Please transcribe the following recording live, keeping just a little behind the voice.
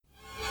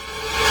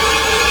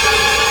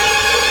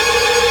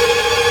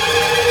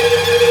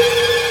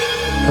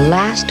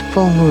last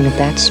full moon of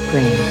that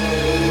spring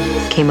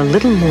came a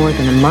little more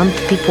than a month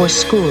before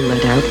school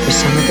let out for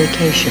summer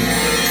vacation.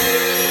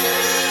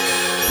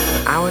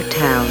 Our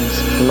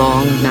town's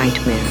long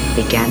nightmare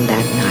began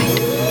that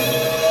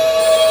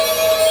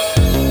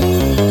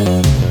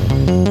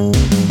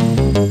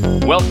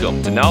night.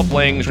 Welcome to Now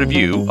Playing's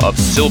review of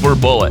Silver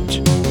Bullet.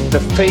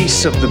 The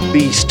face of the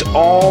beast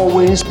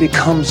always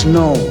becomes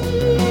known,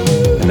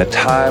 and the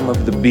time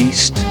of the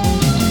beast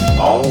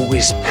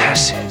always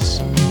passes.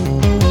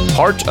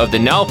 Part of the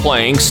Now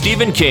Playing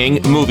Stephen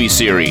King movie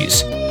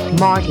series.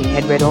 Marty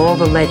had read all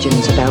the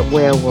legends about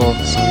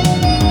werewolves.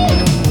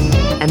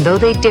 And though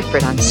they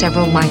differed on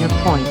several minor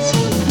points,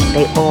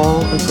 they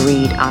all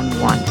agreed on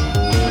one.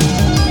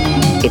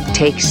 It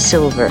takes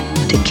silver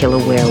to kill a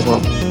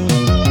werewolf.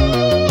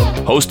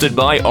 Hosted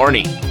by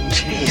Arnie.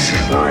 Jesus,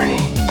 Arnie.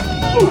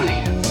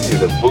 You're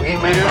the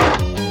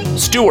boogeyman?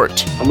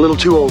 Stuart. I'm a little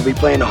too old to be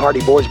playing the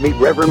Hardy Boys Meet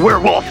Reverend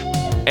Werewolf.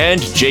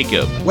 And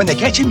Jacob. When they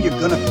catch him, you're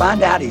gonna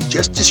find out he's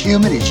just as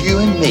human as you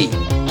and me.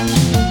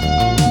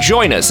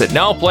 Join us at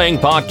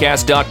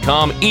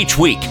NowPlayingPodcast.com each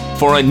week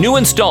for a new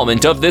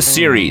installment of this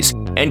series.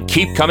 And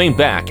keep coming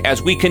back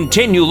as we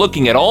continue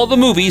looking at all the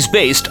movies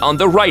based on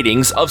the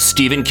writings of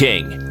Stephen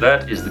King.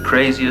 That is the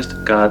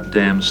craziest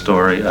goddamn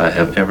story I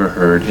have ever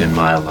heard in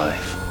my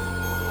life.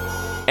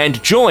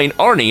 And join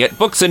Arnie at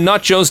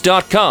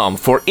booksandnachos.com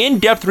for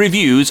in-depth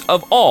reviews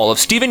of all of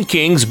Stephen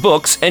King's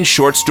books and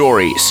short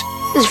stories.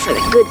 This is for the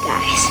good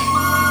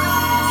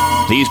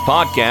guys. These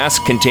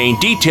podcasts contain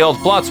detailed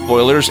plot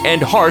spoilers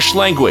and harsh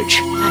language.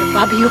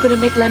 Bobby, you're gonna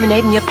make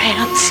lemonade in your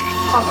pants?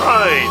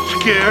 I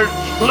ain't scared.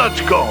 Let's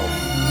go.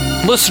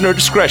 Listener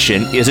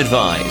discretion is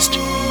advised.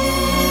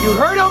 You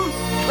heard him?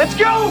 Let's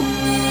go!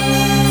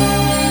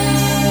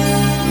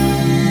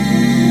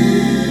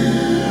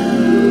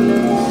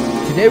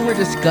 Today we're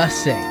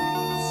discussing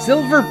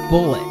Silver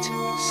Bullet,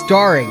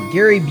 starring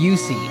Gary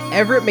Busey,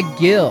 Everett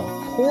McGill,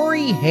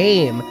 Corey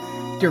Haim,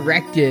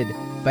 directed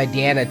by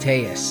Dan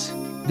Attias.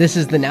 This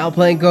is the Now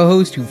Playing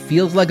co-host who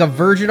feels like a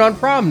virgin on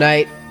prom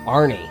night,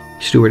 Arnie.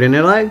 Stuart in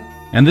LA.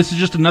 And this is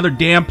just another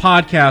damn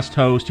podcast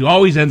host who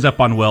always ends up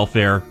on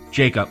welfare,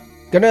 Jacob.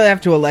 Gonna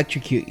have to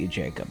electrocute you,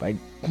 Jacob. I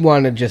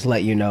want to just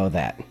let you know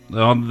that.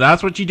 Well,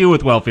 that's what you do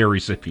with welfare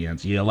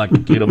recipients. You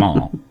electrocute them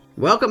all.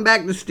 Welcome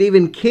back to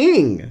Stephen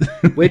King,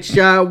 which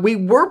we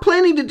were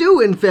planning to do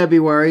in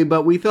February,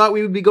 but we thought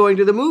we would be going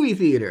to the movie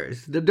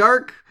theaters. The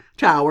Dark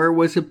Tower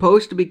was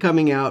supposed to be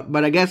coming out,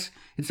 but I guess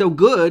it's so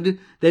good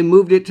they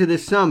moved it to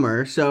this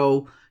summer.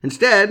 So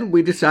instead,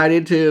 we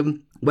decided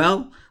to,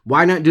 well,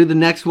 why not do the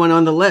next one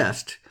on the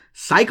list?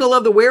 Cycle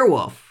of the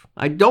Werewolf.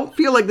 I don't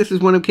feel like this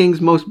is one of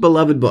King's most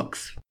beloved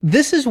books.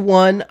 This is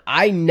one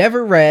I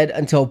never read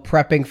until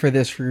prepping for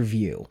this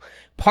review.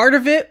 Part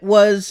of it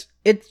was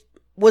a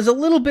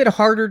little bit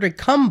harder to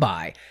come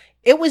by.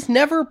 It was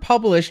never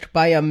published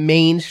by a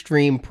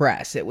mainstream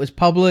press. It was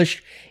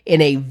published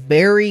in a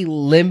very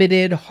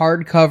limited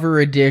hardcover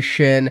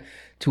edition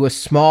to a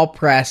small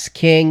press.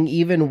 King,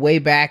 even way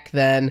back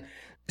then,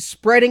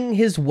 spreading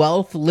his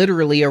wealth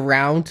literally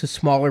around to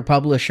smaller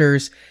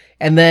publishers.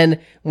 And then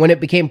when it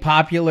became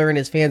popular and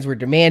his fans were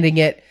demanding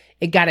it,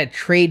 it got a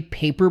trade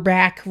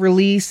paperback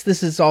release.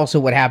 This is also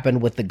what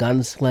happened with The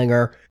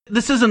Gunslinger.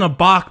 This isn't a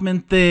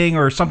Bachman thing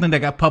or something that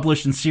got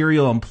published in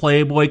Serial and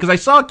Playboy, because I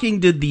saw King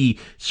did the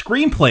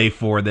screenplay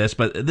for this,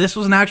 but this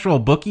was an actual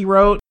book he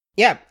wrote.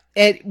 Yeah,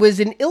 it was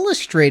an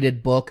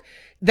illustrated book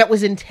that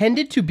was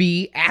intended to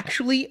be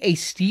actually a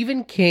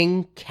Stephen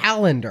King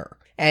calendar.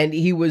 And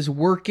he was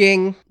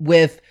working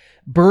with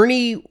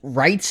Bernie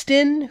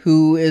Wrightson,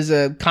 who is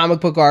a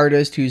comic book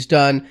artist who's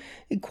done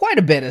quite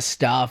a bit of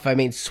stuff. I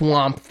mean,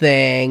 Swamp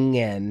Thing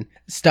and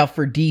stuff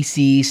for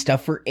DC,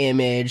 stuff for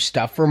Image,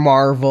 stuff for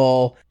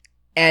Marvel.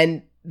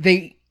 And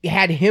they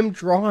had him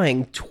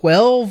drawing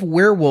 12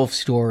 werewolf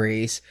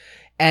stories,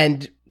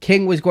 and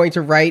King was going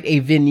to write a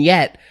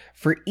vignette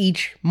for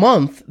each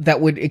month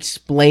that would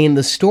explain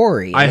the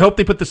story. I hope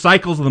they put the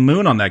cycles of the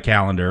moon on that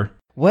calendar.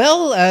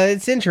 Well,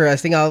 it's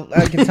interesting.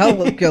 I can tell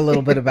a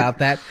little bit about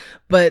that.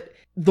 But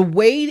the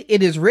way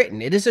it is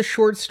written, it is a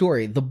short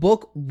story. The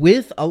book,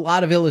 with a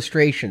lot of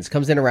illustrations,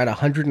 comes in around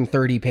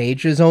 130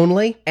 pages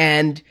only.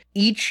 And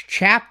each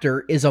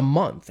chapter is a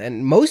month.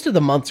 And most of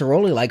the months are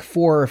only like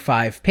 4 or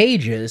 5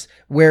 pages,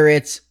 where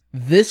it's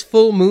this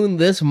full moon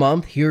this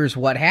month, here's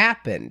what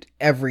happened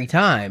every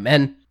time.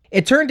 And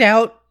it turned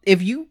out,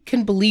 if you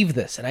can believe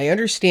this, and I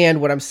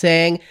understand what I'm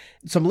saying,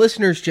 some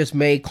listeners just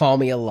may call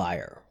me a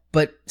liar,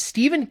 but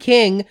Stephen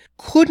King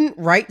couldn't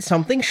write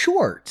something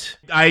short.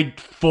 I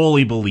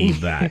fully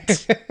believe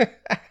that.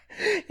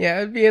 Yeah,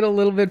 I'm being a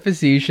little bit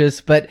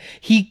facetious, but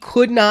he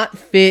could not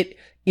fit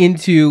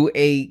into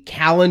a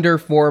calendar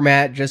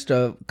format, just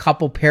a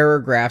couple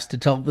paragraphs to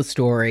tell the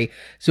story.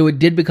 So it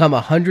did become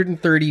a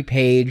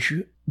 130-page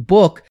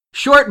book.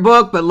 Short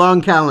book, but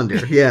long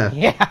calendar. Yeah.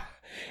 Yeah.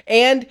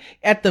 And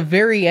at the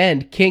very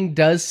end, King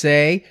does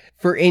say,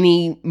 for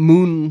any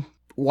moon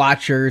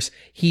watchers,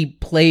 he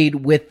played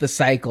with the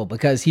cycle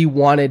because he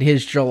wanted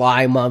his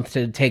July month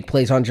to take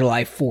place on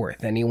July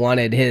 4th, and he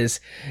wanted his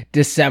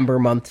December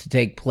month to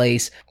take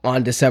place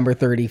on December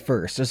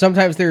 31st. So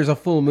sometimes there's a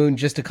full moon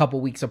just a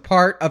couple weeks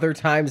apart. Other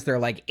times they're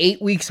like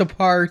 8 weeks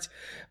apart,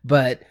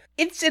 but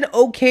it's an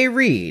okay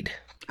read.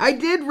 I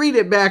did read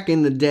it back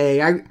in the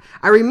day.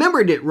 I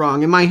remembered it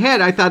wrong. In my head,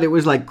 I thought it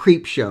was like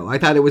Creepshow. I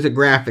thought it was a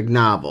graphic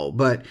novel.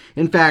 But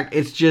in fact,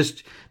 it's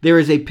just there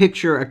is a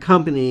picture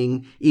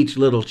accompanying each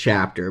little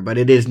chapter, but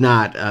it is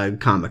not a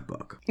comic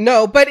book.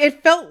 No, but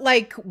it felt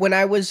like when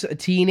I was a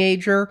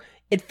teenager,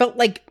 it felt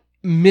like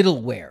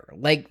middleware.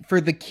 Like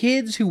for the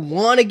kids who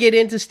want to get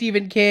into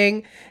Stephen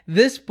King,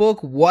 this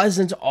book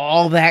wasn't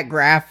all that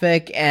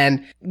graphic,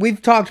 and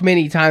we've talked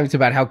many times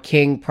about how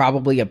King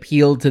probably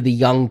appealed to the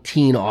young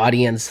teen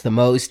audience the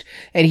most,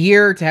 and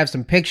here to have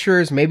some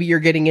pictures, maybe you're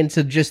getting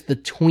into just the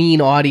tween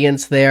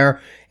audience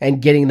there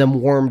and getting them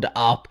warmed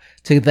up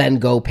to then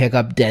go pick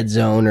up Dead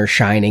Zone or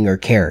Shining or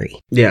Carrie.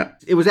 Yeah.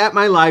 It was at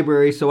my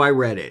library, so I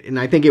read it. And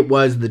I think it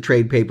was the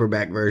trade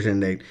paperback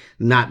version,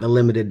 not the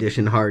limited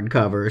edition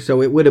hardcover.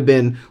 So it would have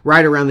been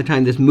right around the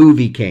time this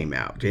movie came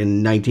out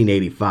in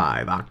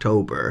 1985,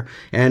 October.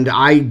 And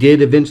I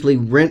did eventually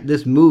rent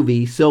this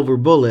movie, Silver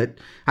Bullet.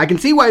 I can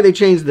see why they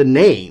changed the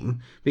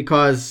name,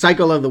 because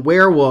Cycle of the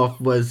Werewolf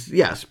was,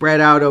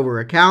 spread out over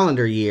a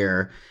calendar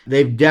year.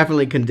 They've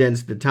definitely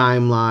condensed the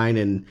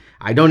timeline, and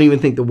I don't even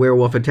think the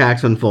werewolf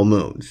attacks on full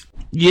moons.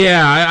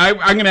 Yeah,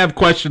 I'm going to have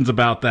questions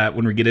about that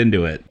when we get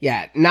into it.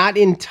 Yeah, not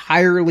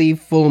entirely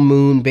full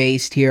moon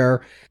based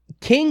here.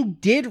 King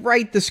did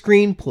write the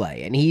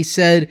screenplay, and he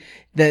said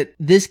that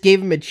this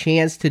gave him a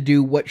chance to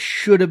do what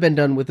should have been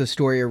done with the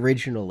story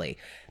originally.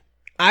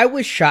 I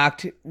was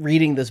shocked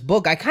reading this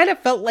book. I kind of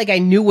felt like I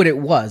knew what it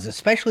was,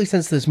 especially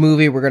since this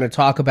movie, we're going to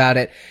talk about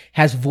it,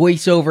 has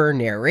voiceover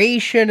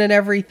narration and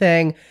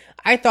everything.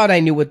 I thought I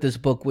knew what this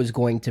book was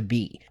going to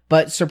be.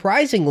 But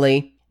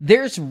surprisingly,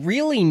 there's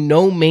really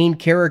no main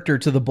character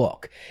to the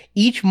book.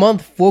 Each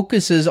month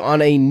focuses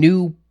on a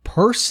new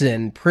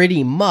person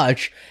pretty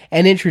much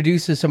and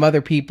introduces some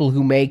other people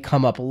who may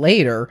come up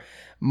later.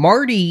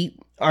 Marty,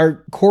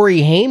 our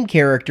Corey Haim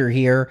character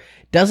here,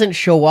 doesn't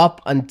show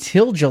up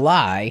until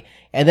July,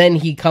 and then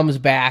he comes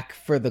back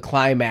for the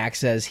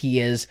climax as he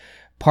is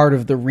part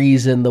of the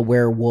reason the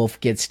werewolf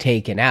gets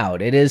taken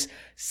out. It is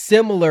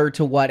similar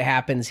to what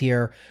happens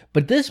here,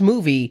 but this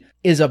movie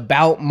is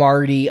about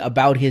Marty,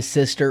 about his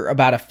sister,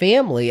 about a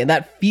family, and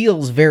that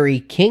feels very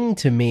King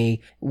to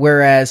me,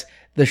 whereas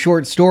the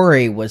short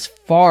story was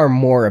far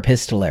more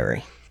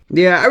epistolary.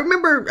 Yeah, I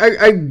remember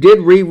I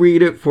did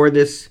reread it for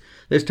this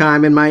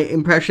time, and my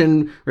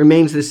impression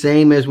remains the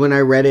same as when I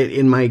read it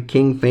in my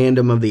King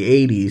fandom of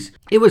the 80s.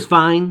 It was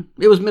fine.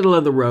 It was middle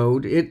of the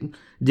road. It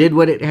did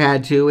what it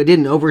had to. It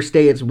didn't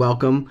overstay its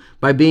welcome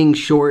by being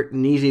short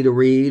and easy to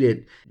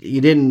read. You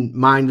didn't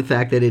mind the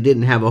fact that it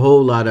didn't have a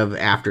whole lot of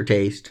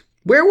aftertaste.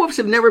 Werewolves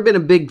have never been a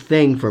big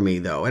thing for me,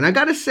 though. And I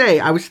gotta say,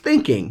 I was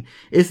thinking,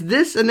 is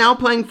this a Now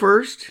Playing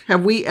First?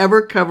 Have we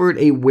ever covered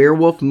a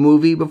werewolf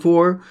movie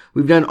before?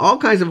 We've done all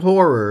kinds of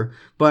horror,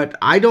 but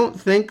I don't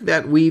think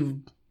that we've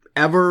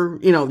ever,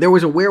 there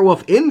was a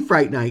werewolf in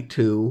Fright Night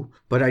 2,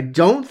 but I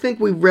don't think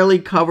we've really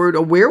covered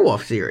a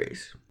werewolf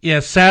series. Yeah,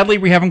 sadly,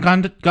 we haven't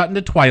gotten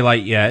to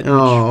Twilight yet.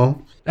 Oh.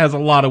 Which has a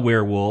lot of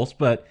werewolves,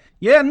 but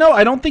yeah, no,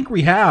 I don't think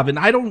we have. And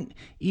I don't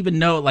even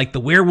know, like, the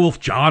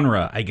werewolf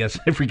genre, I guess,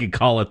 if we could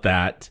call it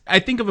that. I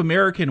think of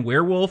American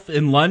Werewolf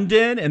in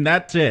London, and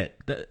that's it.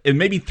 And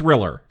maybe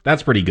Thriller.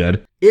 That's pretty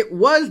good. It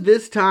was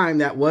this time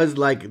that was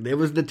like, it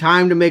was the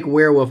time to make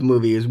werewolf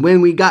movies.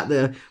 When we got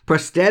the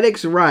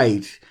prosthetics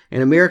right,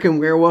 and American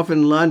Werewolf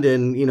in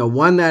London,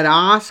 won that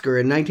Oscar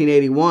in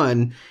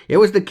 1981. It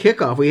was the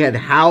kickoff. We had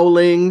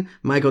Howling,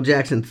 Michael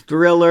Jackson's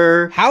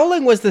Thriller.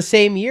 Howling was the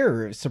same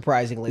year,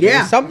 surprisingly. Yeah. There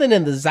was something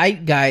in the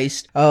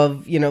zeitgeist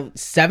of,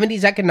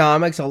 70s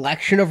economics,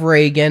 election of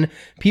Reagan.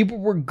 People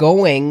were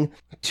going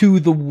to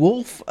the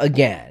wolf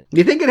again.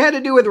 You think it had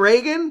to do with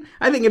Reagan?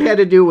 I think it had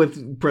to do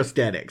with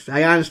prosthetics.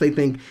 I honestly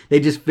think they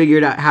just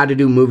figured out how to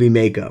do movie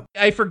makeup.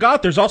 I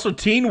forgot there's also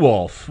Teen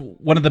Wolf,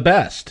 one of the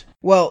best.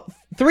 Well,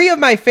 3 of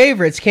my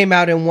favorites came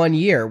out in one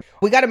year.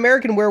 We got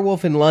American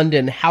Werewolf in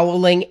London,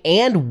 Howling,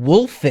 and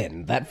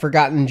Wolfen, that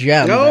forgotten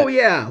gem. Oh,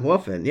 yeah,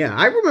 Wolfen. Yeah,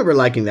 I remember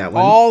liking that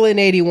one. All in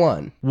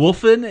 81.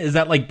 Wolfen? Is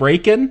that like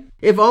Breakin'?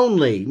 If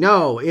only.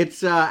 No,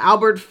 it's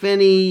Albert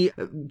Finney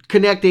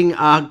connecting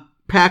a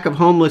pack of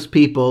homeless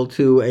people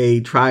to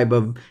a tribe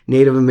of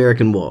Native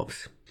American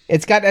wolves.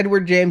 It's got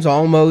Edward James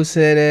Olmos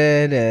in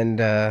it,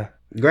 and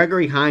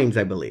Gregory Hines,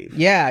 I believe.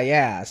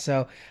 Yeah.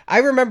 So I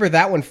remember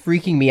that one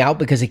freaking me out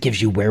because it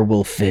gives you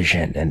werewolf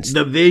vision. And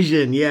the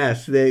vision,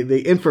 yes.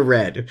 The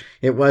infrared.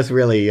 It was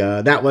really,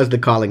 that was the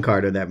calling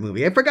card of that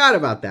movie. I forgot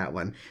about that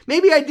one.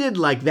 Maybe I did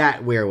like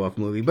that werewolf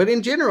movie. But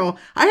in general,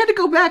 I had to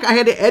go back. I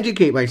had to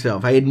educate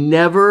myself. I had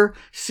never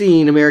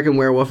seen American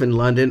Werewolf in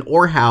London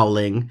or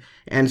Howling.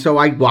 And so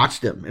I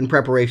watched them in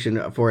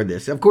preparation for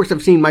this. Of course,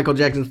 I've seen Michael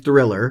Jackson's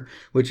Thriller,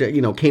 which,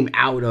 came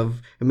out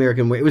of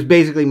American Werewolf. It was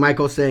basically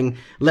Michael saying,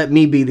 let me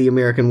me be the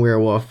American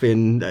Werewolf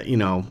in,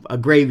 a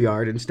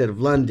graveyard instead of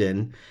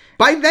London.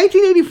 By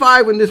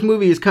 1985, when this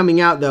movie is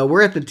coming out, though,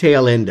 we're at the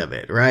tail end of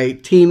it,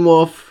 right? Teen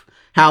Wolf,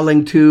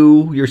 Howling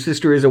 2, Your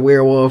Sister is a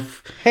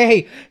Werewolf.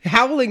 Hey,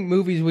 Howling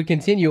movies would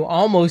continue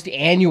almost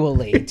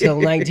annually till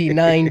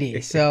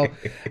 1990. So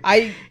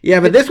Yeah,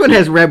 but this one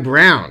has Reb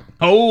Brown.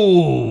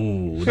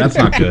 Oh, that's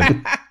not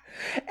good.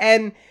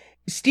 And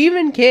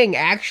Stephen King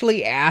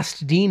actually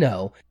asked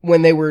Dino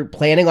when they were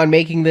planning on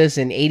making this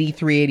in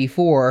 83,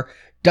 84,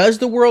 does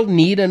the world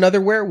need another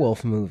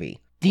werewolf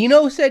movie?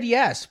 Dino said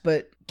yes,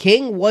 but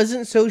King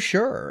wasn't so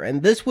sure.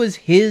 And this was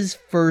his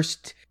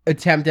first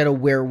attempt at a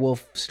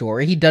werewolf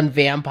story. He'd done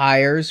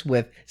vampires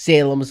with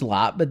Salem's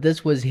Lot, but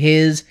this was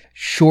his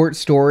short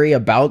story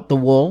about the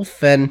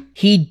wolf. And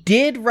he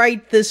did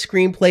write this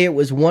screenplay. It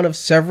was one of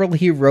several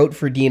he wrote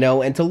for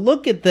Dino. And to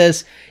look at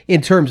this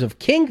in terms of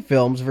King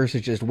films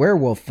versus just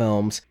werewolf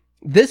films,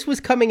 this was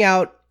coming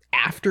out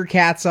after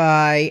Cat's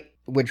Eye,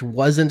 which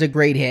wasn't a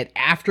great hit,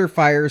 after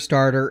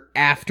Firestarter,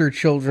 after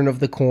Children of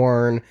the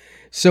Corn.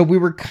 So we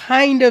were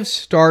kind of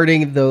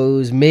starting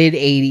those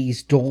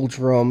mid-80s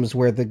doldrums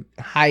where the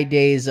high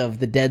days of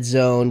The Dead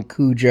Zone,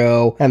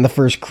 Cujo, and the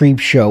first Creep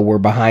Show were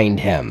behind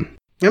him.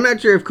 I'm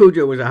not sure if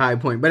Cujo was a high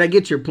point, but I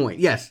get your point.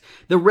 Yes,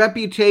 the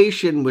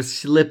reputation was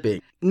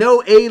slipping.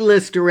 No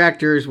A-list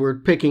directors were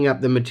picking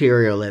up the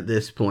material at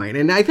this point,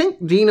 and I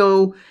think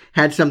Dino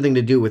had something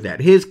to do with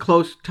that. His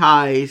close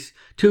ties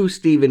to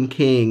Stephen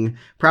King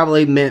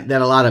probably meant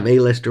that a lot of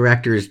A-list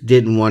directors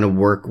didn't want to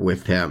work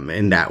with him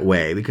in that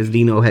way because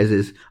Dino has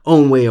his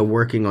own way of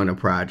working on a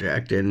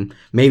project, and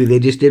maybe they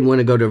just didn't want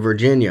to go to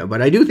Virginia.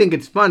 But I do think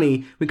it's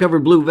funny. We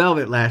covered Blue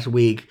Velvet last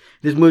week.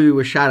 This movie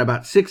was shot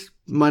about 6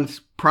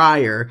 months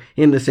prior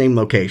in the same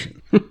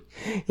location.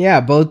 Yeah,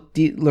 both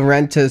De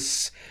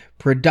Laurentiis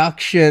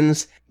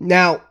productions.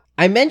 Now,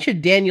 I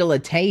mentioned Daniel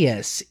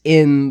Attias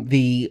in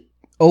the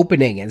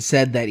opening and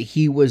said that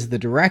he was the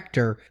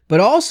director, but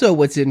also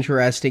what's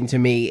interesting to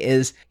me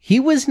is he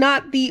was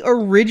not the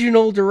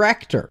original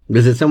director.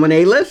 Was it someone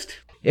A-list?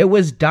 It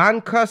was Don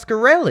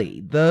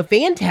Coscarelli, the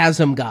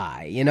Phantasm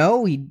guy.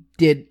 He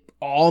did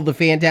all the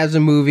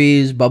Phantasm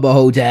movies, Bubba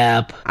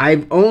Hotep.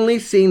 I've only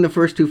seen the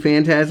first 2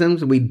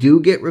 Phantasms. We do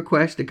get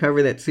requests to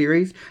cover that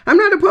series. I'm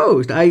not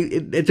opposed.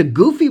 It's a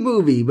goofy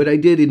movie, but I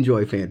did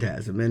enjoy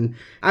Phantasm. And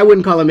I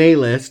wouldn't call him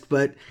A-list,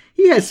 but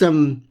he has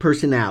some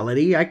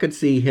personality. I could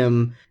see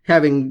him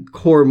having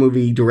horror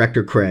movie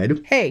director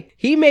cred. Hey,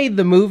 he made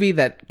the movie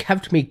that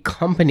kept me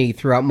company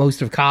throughout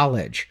most of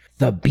college,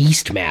 The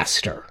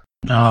Beastmaster.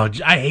 Oh,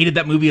 I hated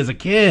that movie as a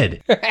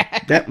kid.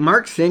 That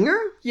Mark Singer?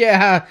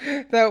 Yeah.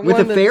 That With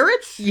the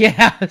ferrets?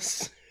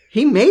 Yes.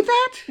 He made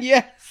that?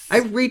 Yes. I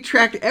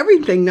retract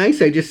everything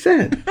nice I just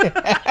said.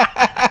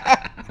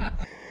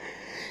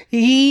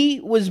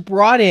 He was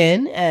brought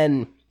in,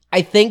 and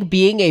I think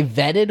being a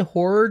vetted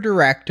horror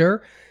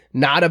director,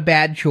 not a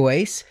bad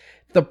choice.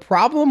 The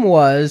problem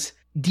was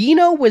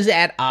Dino was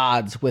at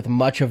odds with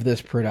much of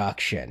this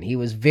production. He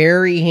was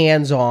very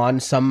hands-on,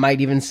 some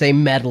might even say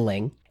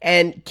meddling.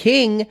 And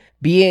King,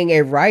 being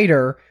a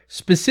writer,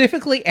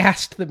 specifically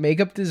asked the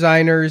makeup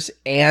designers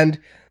and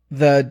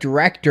the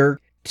director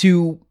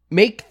to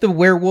make the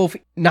werewolf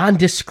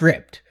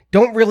nondescript.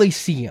 Don't really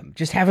see him.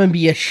 Just have him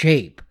be a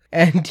shape.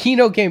 And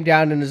Dino came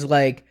down and is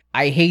like,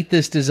 I hate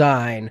this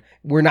design.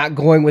 We're not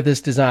going with this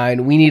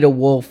design. We need a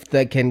wolf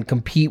that can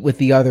compete with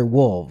the other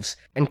wolves.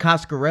 And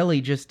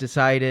Coscarelli just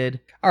decided,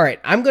 all right,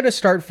 I'm going to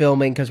start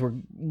filming because we're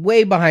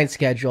way behind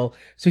schedule.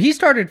 So he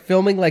started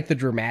filming like the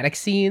dramatic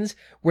scenes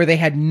where they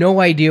had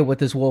no idea what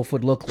this wolf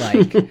would look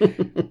like.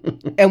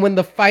 And when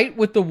the fight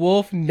with the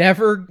wolf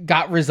never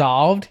got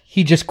resolved,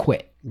 he just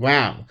quit.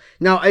 Wow.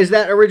 Now, is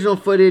that original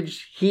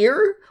footage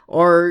here?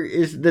 Or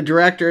is the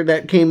director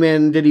that came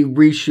in, did he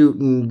reshoot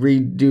and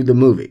redo the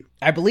movie?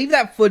 I believe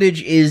that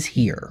footage is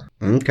here.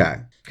 Okay.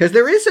 Because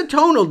there is a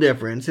tonal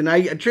difference, and I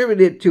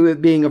attribute it to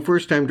it being a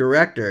first-time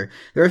director.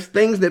 There's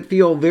things that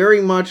feel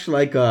very much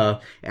like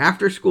a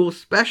after-school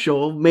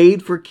special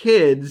made for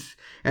kids,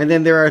 and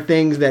then there are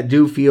things that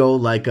do feel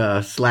like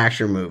a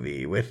slasher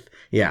movie with,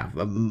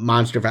 a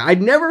monster.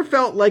 I'd never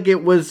felt like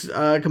it was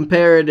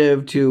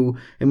comparative to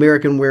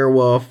American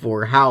Werewolf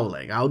or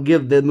Howling. I'll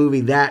give the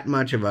movie that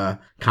much of a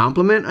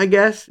compliment, I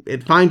guess.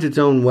 It finds its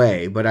own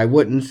way, but I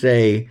wouldn't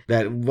say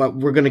that what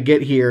we're going to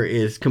get here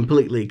is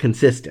completely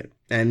consistent.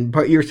 And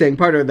you're saying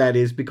part of that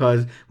is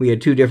because we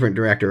had 2 different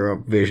director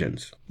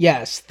visions.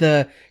 Yes,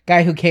 the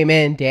guy who came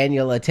in,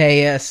 Daniel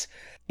Attias,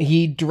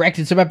 he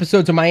directed some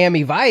episodes of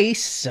Miami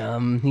Vice.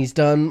 He's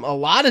done a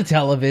lot of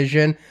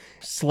television.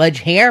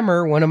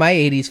 Sledgehammer, one of my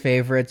 80s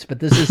favorites, but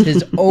this is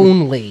his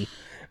only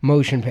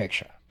motion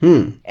picture.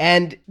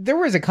 And there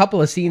was a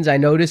couple of scenes I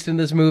noticed in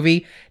this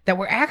movie that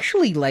were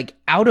actually like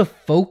out of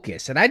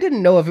focus. And I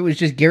didn't know if it was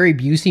just Gary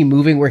Busey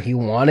moving where he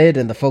wanted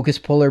and the focus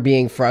puller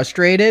being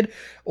frustrated,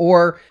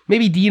 or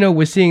maybe Dino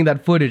was seeing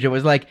that footage and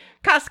was like,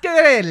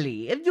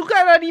 Coscarelli, if you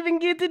cannot even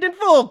get it in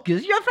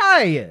focus, you're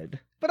fired.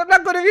 But I'm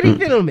not going to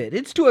refilm it.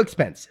 It's too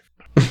expensive.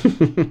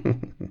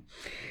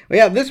 Well,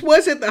 yeah, this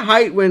was at the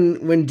height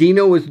when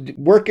Dino was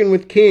working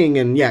with King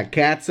and,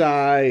 Cat's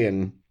Eye,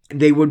 and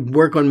they would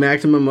work on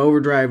Maximum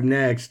Overdrive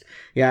next.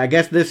 Yeah, I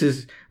guess this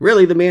is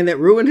really the man that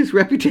ruined his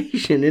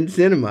reputation in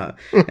cinema.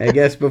 I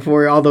guess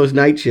before all those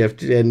Night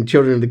Shift and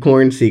Children of the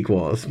Corn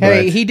sequels.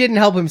 Hey, he didn't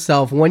help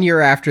himself. 1 year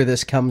after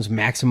this comes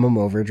Maximum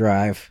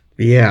Overdrive.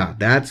 Yeah,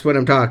 that's what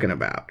I'm talking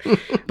about.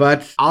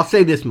 But I'll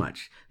say this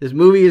much. This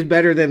movie is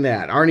better than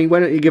that. Arnie, why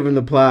don't you give him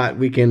the plot?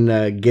 We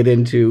can get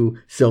into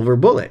Silver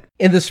Bullet.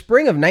 In the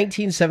spring of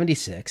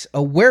 1976,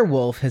 a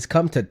werewolf has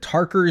come to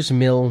Tarker's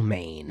Mill,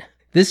 Maine.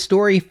 This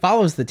story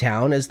follows the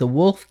town as the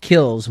wolf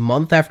kills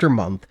month after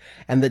month,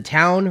 and the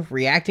town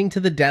reacting to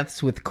the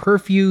deaths with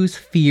curfews,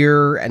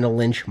 fear, and a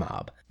lynch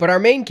mob. But our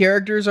main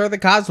characters are the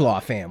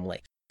Kozlov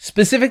family.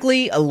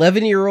 Specifically,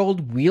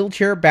 11-year-old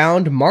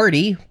wheelchair-bound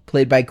Marty,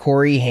 played by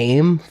Corey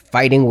Haim,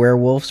 fighting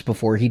werewolves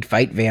before he'd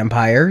fight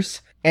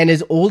vampires, and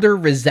his older,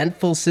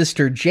 resentful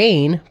sister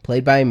Jane,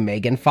 played by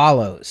Megan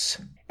Follows.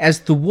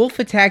 As the wolf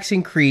attacks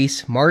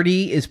increase,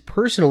 Marty is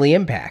personally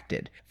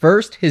impacted.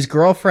 First, his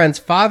girlfriend's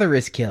father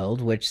is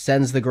killed, which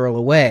sends the girl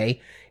away.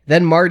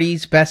 Then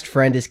Marty's best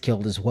friend is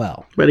killed as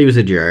well. But he was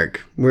a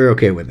jerk. We're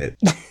okay with it.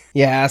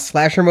 Yeah,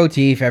 slasher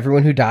motif.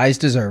 Everyone who dies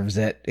deserves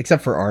it,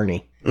 except for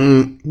Arnie.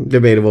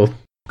 Debatable.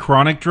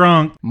 Chronic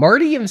drunk.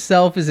 Marty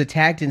himself is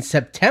attacked in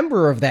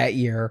September of that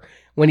year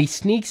when he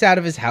sneaks out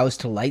of his house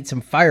to light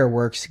some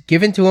fireworks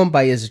given to him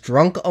by his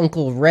drunk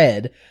Uncle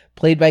Red,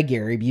 played by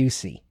Gary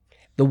Busey.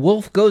 The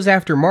wolf goes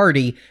after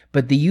Marty,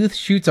 but the youth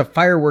shoots a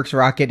fireworks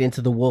rocket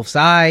into the wolf's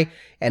eye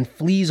and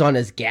flees on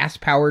his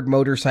gas-powered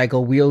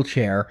motorcycle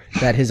wheelchair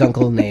that his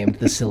uncle named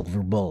the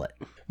Silver Bullet.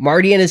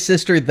 Marty and his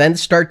sister then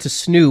start to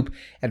snoop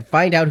and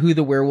find out who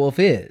the werewolf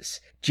is.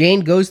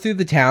 Jane goes through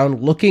the town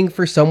looking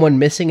for someone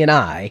missing an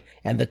eye,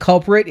 and the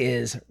culprit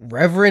is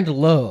Reverend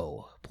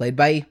Lowe, played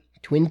by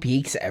Twin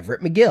Peaks'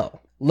 Everett McGill.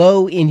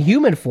 Lowe, in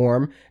human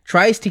form,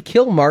 tries to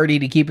kill Marty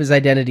to keep his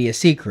identity a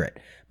secret,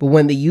 but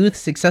when the youth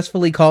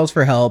successfully calls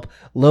for help,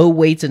 Lowe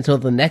waits until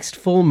the next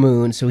full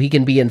moon so he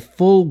can be in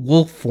full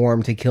wolf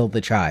form to kill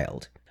the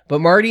child.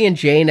 But Marty and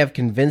Jane have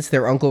convinced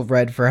their Uncle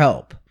Red for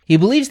help. He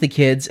believes the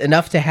kids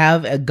enough to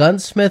have a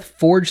gunsmith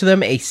forge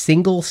them a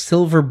single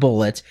silver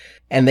bullet,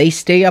 and they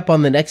stay up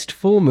on the next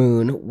full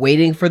moon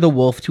waiting for the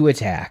wolf to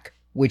attack,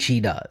 which he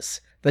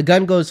does. The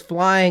gun goes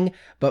flying,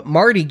 but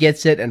Marty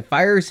gets it and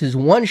fires his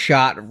one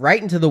shot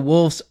right into the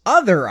wolf's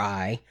other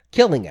eye,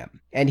 killing him.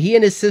 And he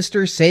and his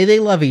sister say they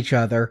love each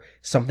other,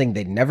 something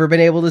they'd never been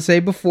able to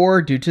say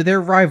before due to their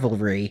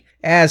rivalry,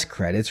 as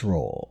credits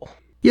roll.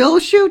 You'll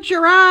shoot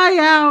your eye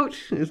out.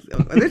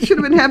 That should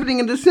have been happening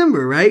in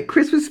December, right?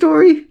 Christmas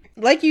Story?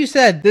 Like you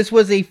said, this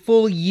was a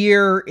full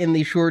year in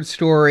the short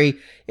story.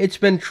 It's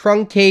been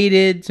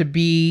truncated to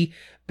be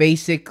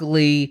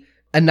basically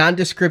a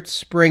nondescript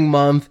spring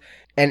month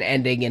and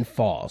ending in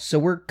fall. So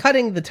we're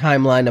cutting the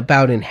timeline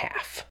about in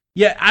half.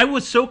 Yeah, I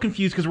was so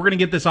confused because we're going to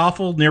get this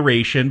awful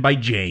narration by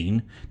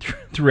Jane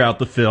throughout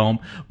the film.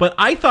 But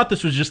I thought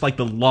this was just like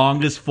the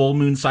longest full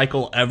moon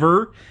cycle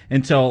ever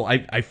until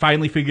I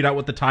finally figured out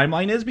what the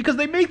timeline is, because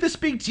they make this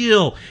big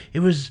deal.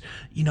 It was,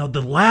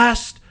 the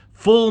last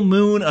full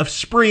moon of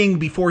spring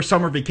before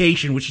summer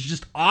vacation, which is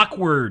just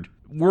awkward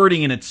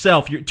wording in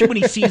itself. You're too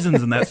many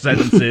seasons in that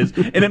sentence is,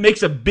 and it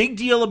makes a big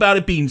deal about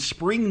it being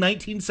spring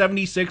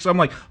 1976. I'm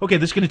like, okay,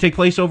 this is going to take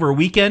place over a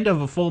weekend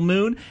of a full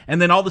moon, and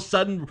then all of a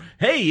sudden,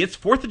 hey, it's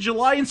 4th of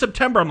July in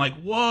September. I'm like,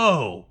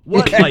 whoa,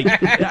 what? Like,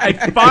 I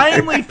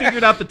finally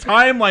figured out the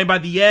timeline by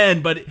the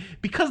end, but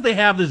because they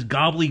have this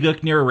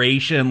gobbledygook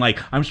narration, like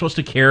I'm supposed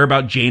to care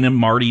about Jane and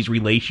Marty's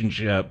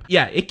relationship.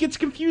 Yeah, it gets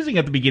confusing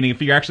at the beginning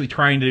if you're actually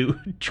trying to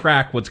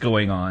track what's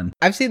going on.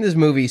 I've seen this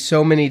movie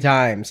so many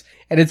times,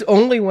 and it's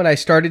only when I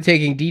started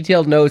taking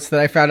detailed notes that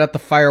I found out the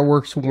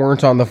fireworks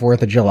weren't on the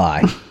 4th of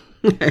July.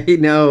 I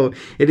know,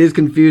 it is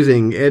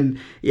confusing. And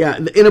yeah,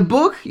 in a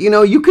book,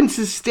 you can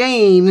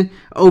sustain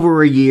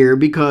over a year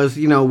because,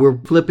 we're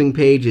flipping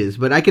pages.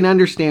 But I can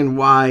understand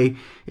why,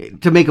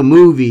 to make a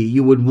movie,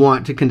 you would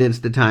want to condense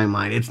the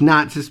timeline. It's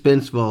not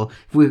suspenseful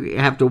if we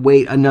have to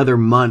wait another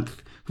month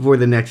before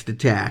the next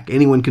attack.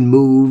 Anyone can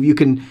move. You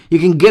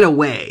can get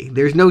away.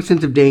 There's no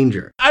sense of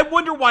danger. I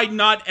wonder why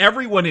not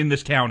everyone in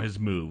this town has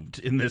moved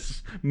in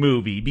this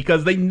movie,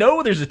 because they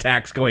know there's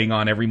attacks going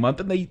on every month,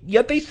 and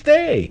yet they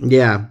stay.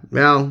 Yeah,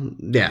 well,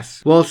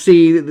 yes. We'll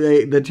see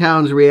the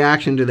town's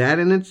reaction to that,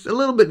 and it's a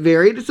little bit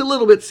varied. It's a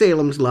little bit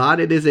Salem's Lot.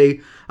 It is a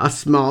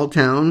small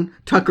town,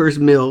 Tucker's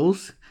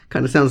Mills.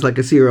 Kind of sounds like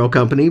a cereal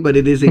company, but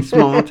it is a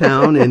small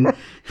town in,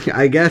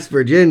 I guess,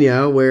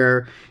 Virginia,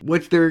 where,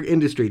 what's their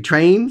industry?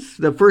 Trains?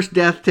 The first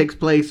death takes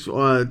place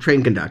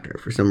train conductor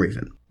for some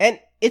reason. And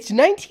it's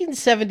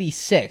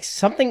 1976.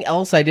 Something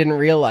else I didn't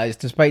realize,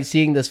 despite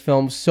seeing this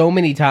film so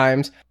many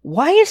times.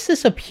 Why is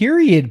this a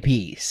period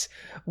piece?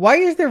 Why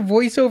is there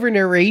voiceover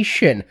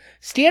narration?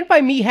 Stand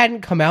By Me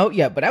hadn't come out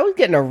yet, but I was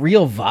getting a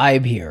real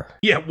vibe here.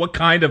 Yeah, what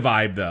kind of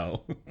vibe,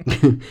 though?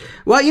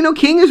 Well,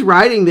 King is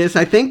writing this.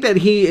 I think that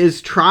he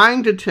is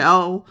trying to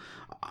tell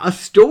a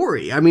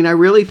story. I mean, I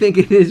really think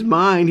in his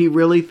mind, he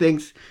really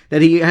thinks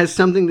that he has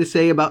something to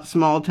say about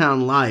small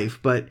town life.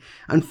 But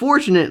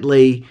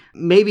unfortunately,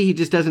 maybe he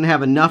just doesn't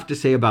have enough to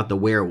say about the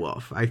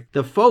werewolf.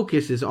 The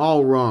focus is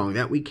all wrong.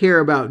 That we care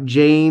about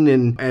Jane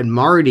and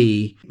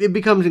Marty, it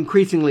becomes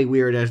increasingly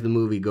weird as the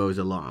movie goes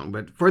along.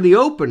 But for the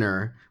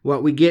opener,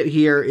 what we get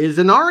here is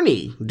an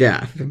Arnie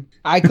death.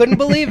 I couldn't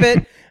believe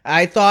it.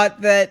 I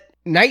thought that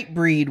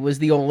Nightbreed was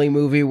the only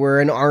movie where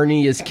an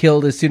Arnie is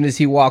killed as soon as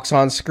he walks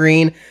on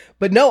screen.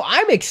 But no,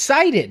 I'm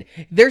excited.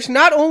 There's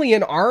not only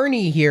an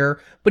Arnie here,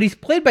 but he's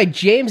played by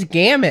James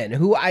Gammon,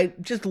 who I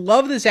just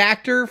love this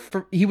actor.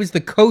 He was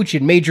the coach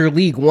in Major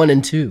League 1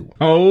 and 2.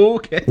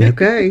 Okay.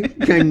 Okay.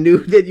 I knew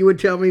that you would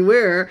tell me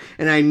where,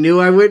 and I knew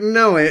I wouldn't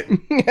know it.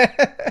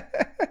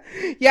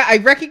 Yeah, I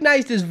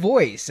recognized his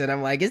voice, and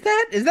I'm like, is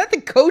that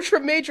the coach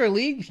from Major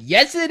League?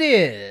 Yes, it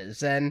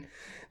is. And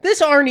this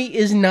Arnie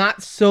is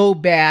not so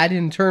bad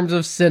in terms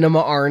of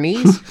cinema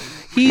Arnies.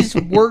 He's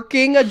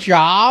working a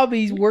job.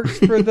 He works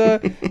for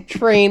the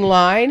train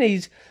line.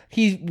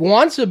 He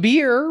wants a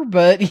beer,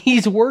 but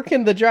he's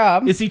working the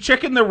job. Is he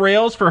checking the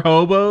rails for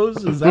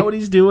hobos? Is that what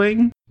he's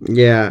doing?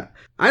 Yeah.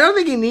 I don't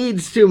think he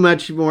needs too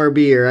much more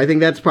beer. I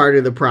think that's part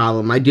of the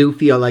problem. I do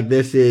feel like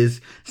this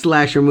is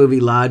slasher movie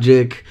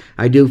logic.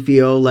 I do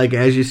feel like,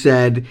 as you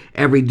said,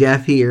 every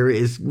death here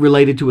is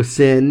related to a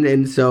sin.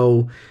 And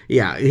so,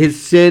 yeah,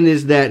 his sin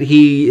is that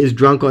he is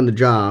drunk on the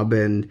job.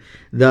 And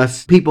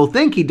thus, people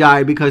think he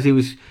died because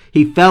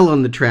he fell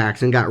on the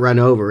tracks and got run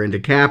over and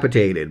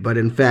decapitated. But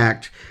in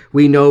fact,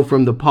 we know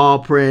from the paw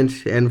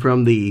print and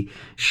from the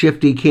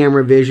shifty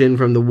camera vision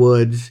from the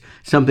woods,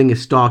 something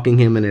is stalking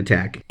him and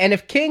attacking. And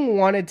if King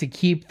wanted to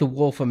keep the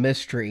wolf a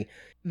mystery,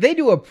 they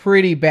do a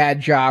pretty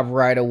bad job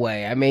right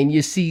away. I mean,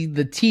 you see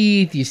the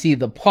teeth, you see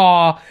the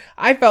paw.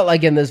 I felt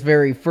like in this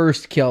very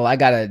first kill, I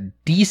got a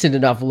decent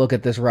enough look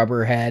at this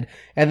rubber head,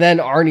 and then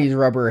Arnie's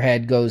rubber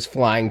head goes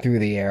flying through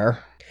the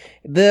air.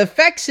 The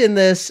effects in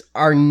this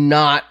are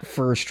not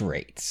first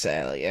rate.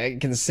 I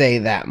can say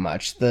that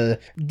much. The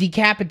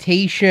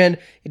decapitation,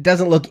 it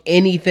doesn't look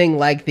anything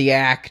like the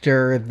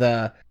actor.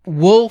 The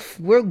wolf,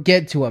 we'll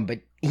get to him, but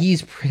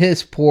he's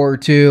piss poor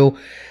too.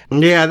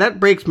 Yeah, that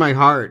breaks my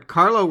heart.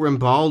 Carlo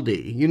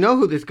Rambaldi. You know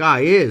who this guy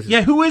is.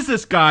 Yeah, who is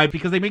this guy?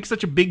 Because they make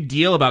such a big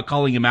deal about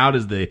calling him out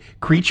as the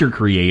creature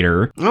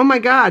creator. Oh my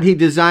God, he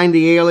designed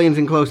the aliens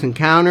in Close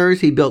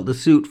Encounters. He built the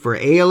suit for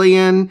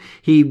Alien.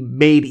 He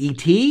made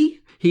E.T.,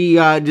 he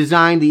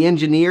designed the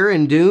engineer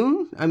in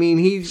Dune. I mean,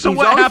 he's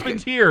what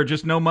happened here?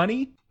 Just no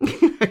money?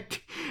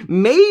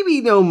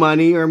 Maybe no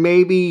money, or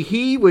maybe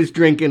he was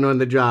drinking on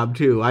the job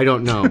too. I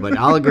don't know, but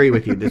I'll agree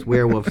with you. This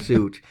werewolf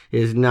suit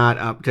is not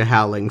up to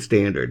Howling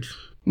standards.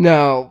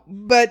 No,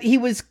 but he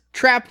was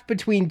trapped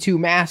between two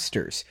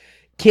masters.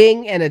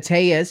 King and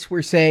Attias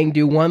were saying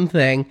do one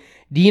thing.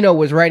 Dino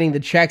was writing the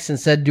checks and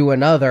said do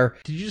another.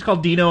 Did you just call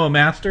Dino a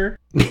master?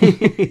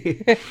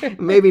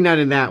 Maybe not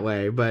in that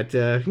way, but,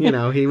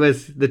 he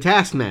was the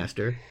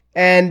taskmaster.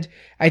 And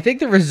I think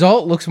the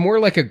result looks more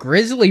like a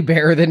grizzly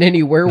bear than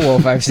any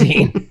werewolf I've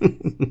seen.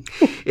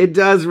 It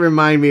does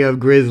remind me of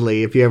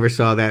Grizzly, if you ever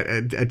saw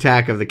that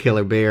Attack of the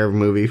Killer Bear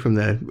movie from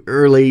the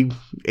early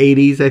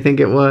 80s, I think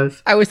it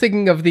was. I was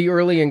thinking of the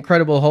early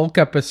Incredible Hulk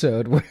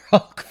episode where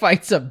Hulk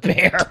fights a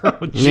bear.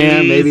 Oh,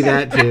 yeah, maybe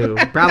that too.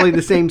 Probably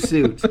the same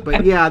suits.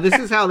 But yeah, this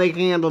is how they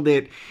handled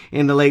it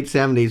in the late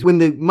 70s. When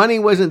the money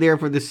wasn't there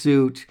for the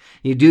suit,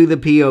 you do the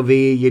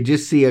POV, you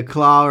just see a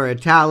claw or a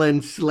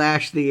talon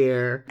slash the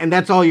air, and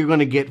that's all you're going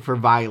to get for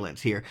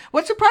violence here.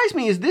 What surprised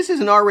me is this is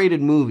an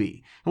R-rated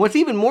movie. And what's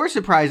even more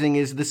surprising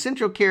is the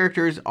central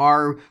characters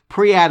are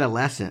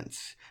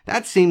pre-adolescents.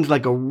 That seems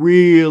like a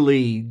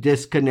really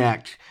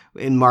disconnect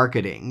in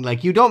marketing.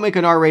 Like, you don't make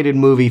an R-rated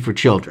movie for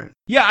children.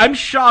 Yeah, I'm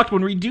shocked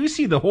when we do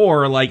see the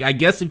horror. Like, I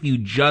guess if you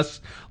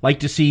just like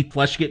to see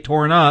flesh get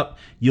torn up,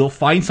 you'll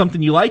find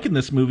something you like in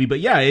this movie.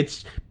 But yeah,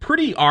 it's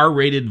pretty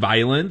R-rated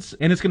violence,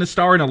 and it's going to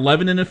star an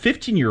 11 and a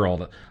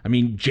 15-year-old. I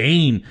mean,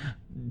 Jane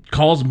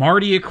calls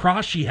Marty a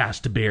cross she has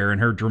to bear in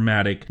her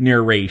dramatic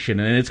narration,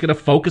 and it's going to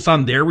focus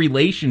on their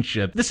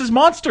relationship. This is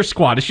Monster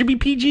Squad. It should be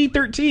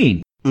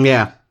PG-13.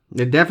 Yeah,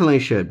 it definitely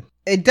should.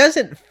 It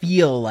doesn't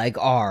feel like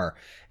R.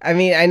 I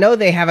mean, I know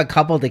they have a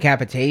couple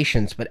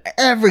decapitations, but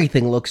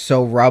everything looks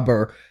so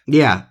rubber.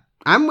 Yeah,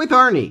 I'm with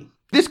Arnie.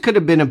 This could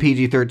have been a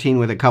PG-13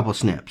 with a couple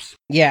snips.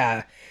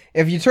 Yeah,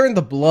 if you turn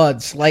the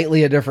blood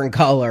slightly a different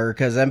color,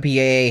 because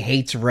MPAA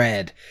hates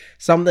red.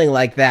 Something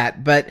like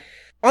that, but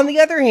on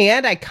the other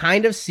hand, I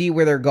kind of see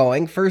where they're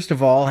going. First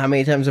of all, how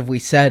many times have we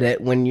said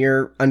it? When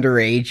you're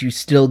underage, you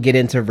still get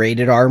into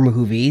rated R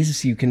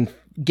movies. You can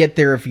get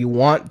there if you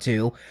want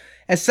to.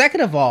 And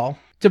second of all,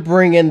 to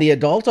bring in the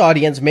adult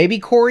audience, maybe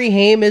Corey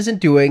Haim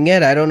isn't doing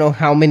it. I don't know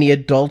how many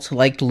adults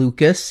liked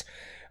Lucas.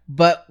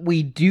 But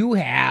we do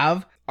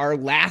have our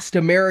last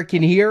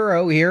American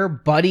hero here,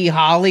 Buddy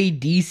Holly,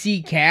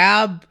 DC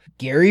Cab,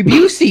 Gary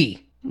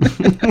Busey.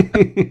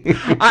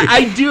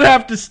 I do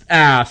have to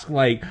ask,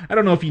 like, I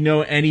don't know if you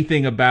know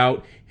anything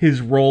about his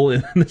role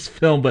in this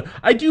film, but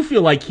I do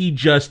feel like he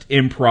just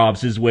improvs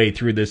his way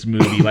through this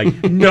movie.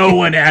 Like, no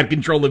one had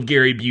control of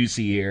Gary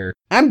Busey here.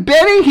 I'm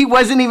betting he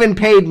wasn't even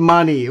paid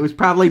money. It was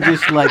probably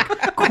just like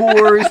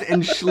Coors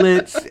and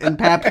Schlitz and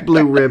Pabst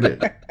Blue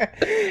Ribbon.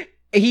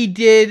 He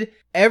did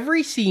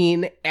every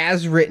scene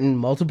as written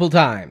multiple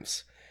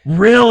times.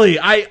 Really?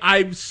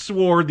 I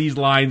swore these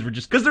lines were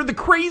just... because they're the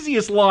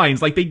craziest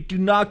lines. Like, they do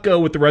not go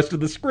with the rest of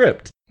the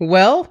script.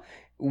 Well,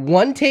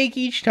 one take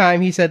each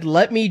time, he said,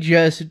 let me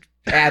just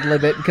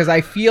ad-lib it, because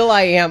I feel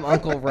I am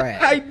Uncle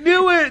Red. I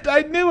knew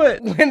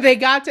it! When they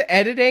got to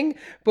editing,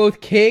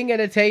 both King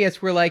and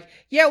Attias were like,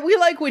 yeah, we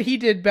like what he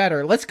did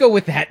better. Let's go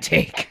with that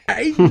take.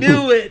 I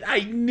knew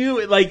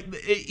it! Like,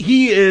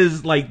 he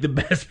is, like, the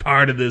best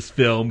part of this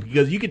film,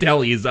 because you can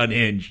tell he is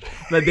unhinged.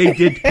 But they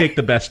did pick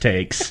the best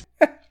takes.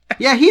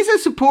 Yeah, he's a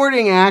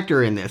supporting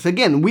actor in this.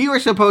 Again, we were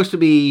supposed to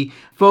be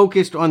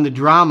focused on the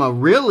drama,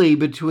 really,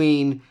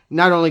 between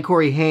not only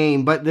Corey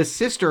Haim, but the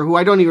sister, who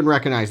I don't even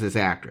recognize this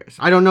actress.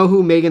 I don't know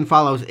who Megan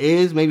Follows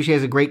is. Maybe she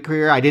has a great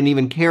career. I didn't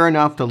even care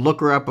enough to look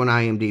her up on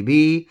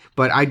IMDb.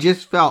 But I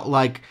just felt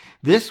like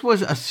this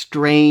was a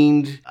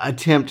strained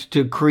attempt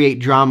to create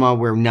drama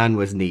where none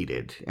was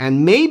needed.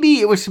 And maybe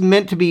it was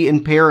meant to be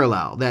in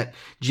parallel, that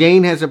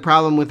Jane has a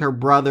problem with her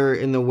brother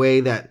in the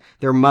way that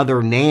their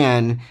mother,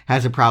 Nan,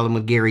 has a problem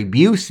with Gary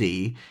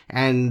Busey.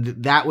 And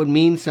that would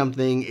mean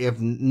something if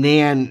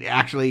Nan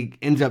actually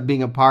ends up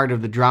being a part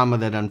of the drama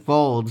that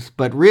unfolds.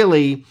 But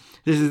really,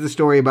 this is the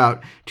story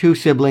about two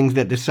siblings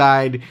that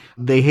decide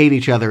they hate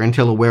each other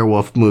until a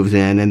werewolf moves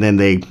in, and then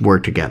they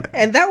work together.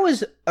 And that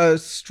was a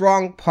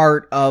strong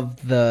part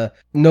of the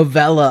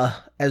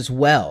novella as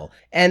well.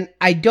 And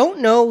I don't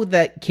know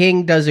that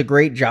King does a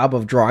great job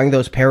of drawing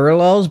those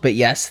parallels, but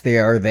yes, they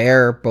are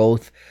there,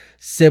 both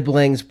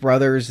siblings,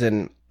 brothers,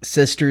 and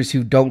sisters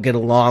who don't get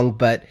along.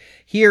 But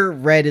here,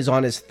 Red is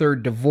on his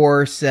third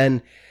divorce,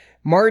 and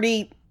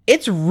Marty...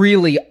 it's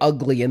really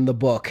ugly in the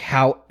book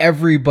how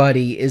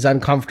everybody is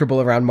uncomfortable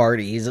around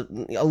Marty. He's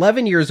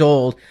 11 years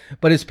old,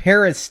 but his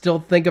parents still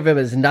think of him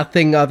as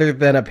nothing other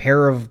than a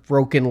pair of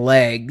broken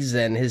legs,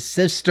 and his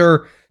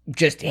sister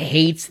just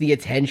hates the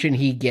attention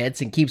he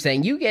gets and keeps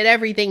saying, you get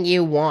everything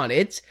you want.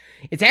 It's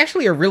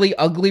actually a really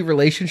ugly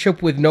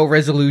relationship with no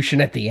resolution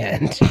at the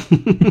end.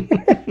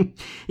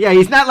 Yeah,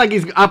 he's not like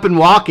he's up and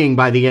walking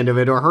by the end of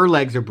it, or her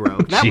legs are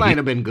broke. That might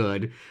have been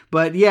good.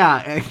 But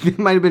yeah, it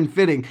might have been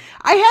fitting.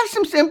 I have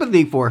some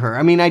sympathy for her.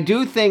 I mean, I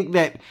do think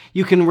that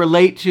you can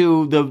relate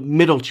to the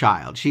middle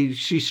child. She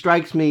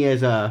strikes me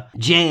as a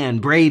Jan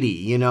Brady,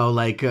 you know,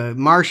 like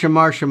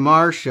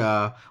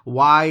Marsha.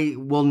 Why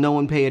will no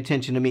one pay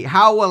attention to me?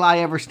 How will I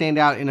ever stand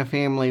out in a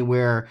family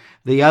where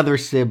the other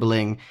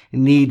sibling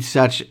needs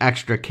such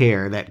extra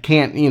care, that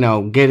can't, you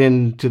know, get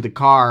into the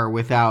car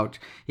without,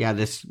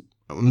 this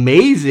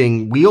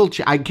amazing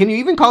wheelchair. Can you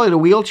even call it a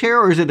wheelchair,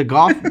 or is it a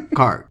golf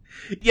cart?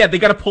 Yeah, they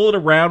got to pull it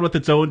around with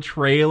its own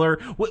trailer.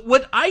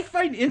 What I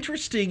find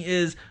interesting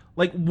is,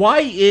 like,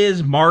 why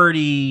is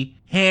Marty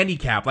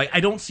handicapped? Like, I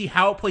don't see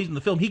how it plays in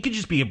the film. He could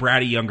just be a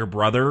bratty younger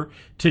brother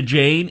to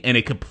Jane, and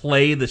it could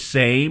play the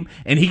same,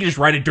 and he could just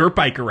ride a dirt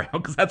bike around,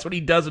 because that's what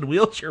he does in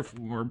wheelchair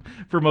form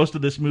for most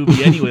of this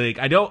movie anyway. Like,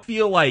 I don't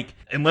feel like,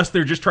 unless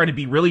they're just trying to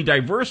be really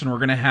diverse, and we're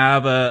going to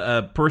have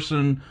a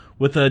person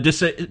with a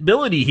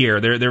disability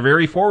here. They're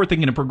very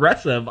forward-thinking and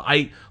progressive.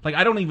 I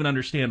don't even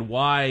understand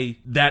why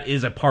that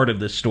is a part of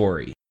this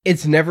story.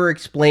 It's never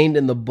explained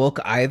in the book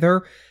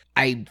either.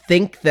 I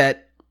think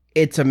that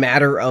it's a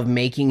matter of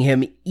making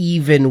him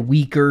even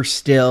weaker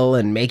still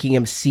and making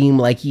him seem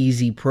like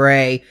easy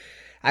prey.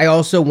 I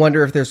also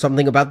wonder if there's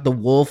something about the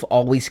wolf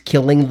always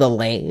killing the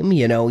lame.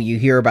 You know, you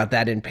hear about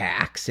that in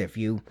packs. If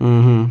you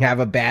have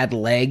a bad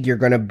leg, you're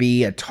going to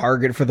be a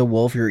target for the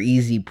wolf. You're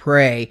easy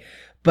prey.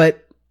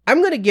 But I'm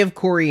going to give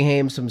Corey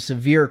Haim some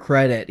severe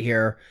credit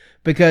here,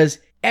 because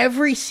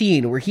every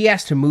scene where he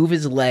has to move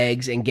his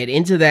legs and get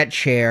into that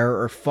chair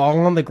or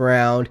fall on the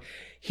ground,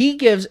 he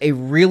gives a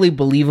really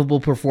believable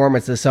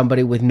performance as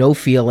somebody with no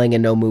feeling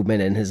and no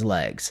movement in his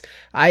legs.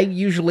 I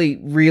usually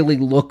really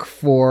look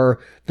for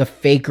the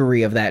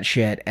fakery of that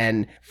shit,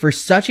 and for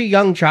such a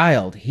young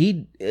child,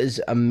 he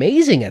is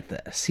amazing at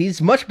this.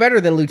 He's much better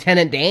than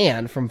Lieutenant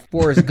Dan from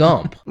Forrest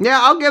Gump. Yeah,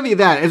 I'll give you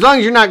that, as long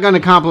as you're not going to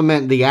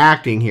compliment the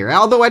acting here.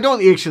 Although I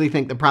don't actually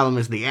think the problem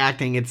is the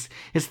acting. It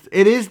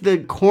is the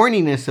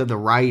corniness of the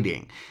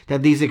writing,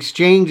 that these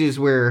exchanges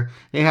where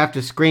they have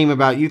to scream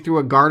about, you threw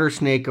a garter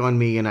snake on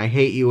me and I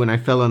hate you and I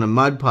fell in a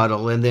mud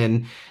puddle, and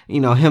then, you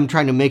know, him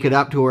trying to make it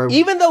up to her.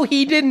 Even though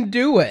he didn't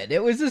do it.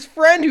 It was his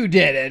friend who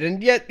did it,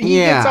 and yet he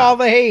gets all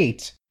the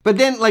hate. But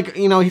then, like,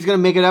 you know, he's going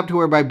to make it up to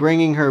her by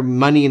bringing her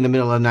money in the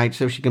middle of the night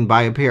so she can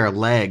buy a pair of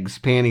legs,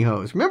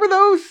 pantyhose. Remember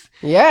those?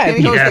 Yeah.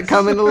 Pantyhose that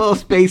come in a little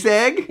space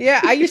egg? Yeah,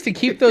 I used to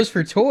keep those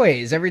for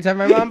toys every time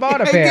my mom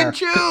bought a pair. I did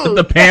too.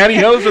 The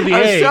pantyhose or the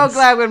eggs? I was so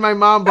glad when my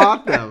mom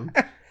bought them.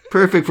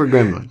 Perfect for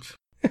gremlins.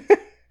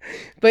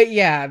 But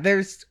yeah,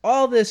 there's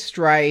all this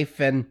strife,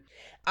 and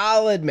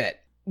I'll admit,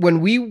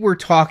 when we were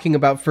talking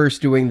about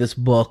first doing this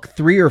book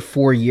 3 or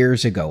 4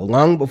 years ago,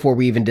 long before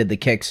we even did the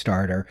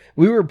Kickstarter,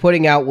 we were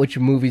putting out which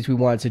movies we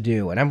wanted to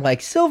do. And I'm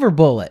like, Silver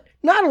Bullet.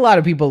 Not a lot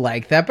of people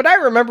like that, but I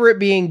remember it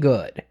being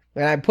good.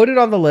 And I put it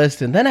on the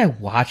list, and then I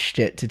watched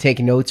it to take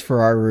notes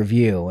for our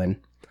review. And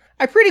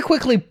I pretty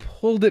quickly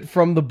pulled it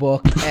from the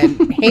book, and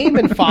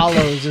Heyman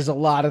Follows is a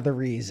lot of the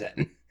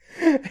reason.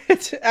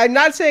 I'm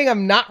not saying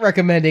I'm not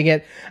recommending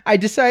it. I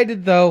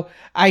decided, though,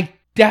 I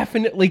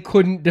definitely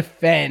couldn't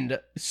defend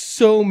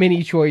so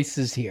many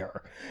choices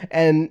here.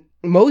 And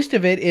most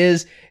of it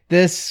is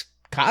this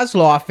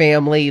Kozlov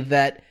family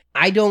that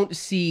I don't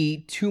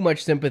see too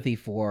much sympathy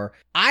for.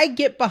 I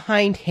get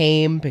behind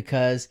Haim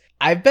because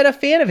I've been a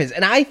fan of his,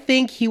 and I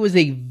think he was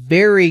a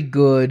very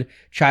good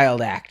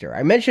child actor.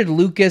 I mentioned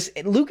Lucas.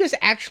 Lucas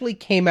actually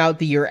came out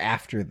the year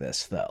after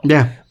this, though.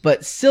 Yeah.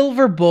 But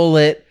Silver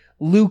Bullet,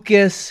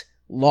 Lucas,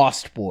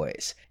 Lost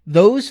Boys,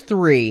 those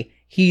three,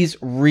 he's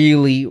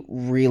really,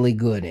 really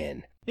good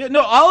in. Yeah,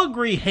 no, I'll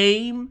agree.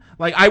 Haim,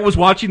 like, I was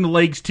watching the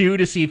legs too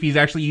to see if he's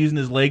actually using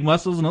his leg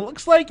muscles, and it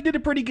looks like he did a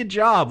pretty good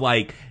job,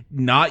 like,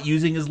 not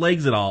using his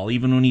legs at all,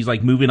 even when he's,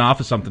 like, moving off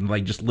of something,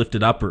 like, just lift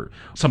it up or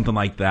something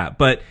like that.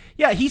 But,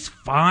 yeah, he's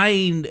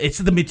fine. It's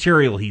the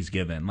material he's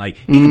given. Like,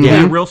 he can be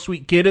a real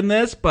sweet kid in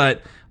this,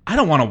 but I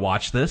don't want to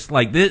watch this.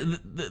 Like,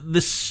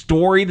 this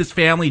story, this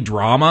family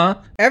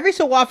drama. Every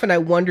so often I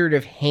wondered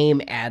if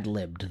Haim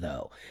ad-libbed,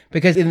 though.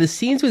 Because in the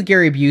scenes with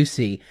Gary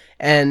Busey,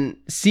 and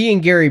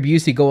seeing Gary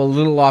Busey go a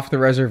little off the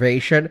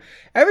reservation,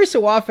 every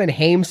so often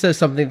Haim says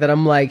something that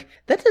I'm like,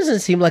 that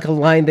doesn't seem like a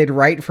line they'd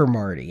write for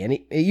Marty. And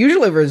it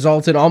usually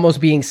results in almost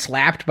being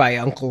slapped by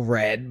Uncle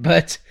Red,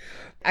 but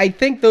I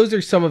think those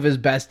are some of his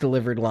best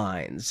delivered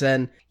lines.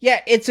 And yeah,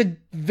 it's a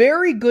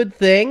very good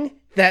thing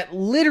that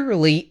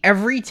literally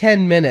every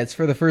 10 minutes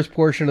for the first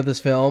portion of this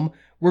film,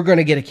 we're going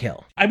to get a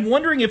kill. I'm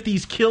wondering if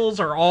these kills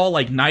are all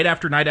like night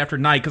after night after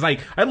night, because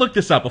I looked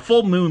this up. A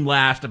full moon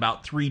lasts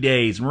about 3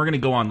 days, and we're going to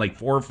go on like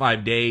 4 or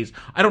 5 days.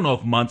 I don't know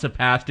if months have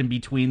passed in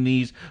between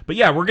these, but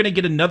yeah, we're going to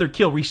get another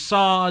kill. We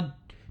saw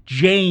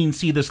Jane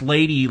see this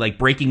lady like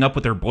breaking up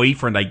with her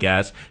boyfriend, I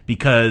guess,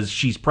 because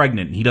she's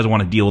pregnant and he doesn't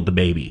want to deal with the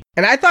baby.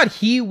 And I thought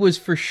he was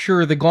for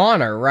sure the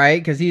goner, right?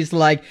 Because he's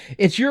like,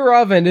 it's your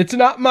oven, it's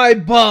not my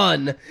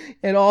bun,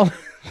 and all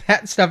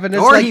that stuff. And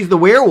it's or like, he's the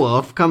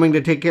werewolf coming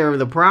to take care of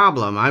the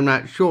problem. I'm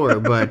not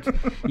sure, but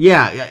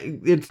yeah,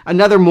 it's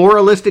another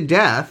moralistic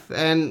death,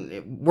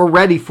 and we're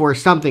ready for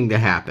something to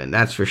happen,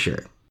 that's for sure.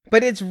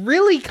 But it's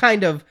really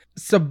kind of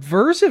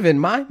subversive in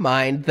my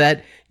mind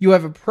that you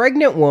have a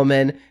pregnant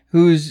woman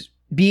who's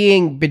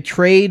being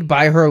betrayed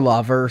by her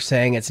lover,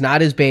 saying it's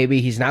not his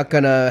baby, he's not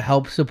going to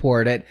help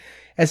support it.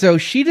 And so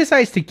she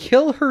decides to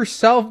kill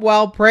herself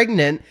while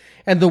pregnant,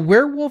 and the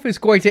werewolf is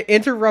going to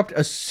interrupt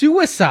a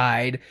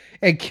suicide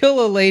and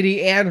kill a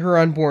lady and her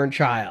unborn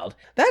child.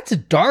 That's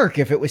dark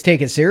if it was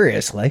taken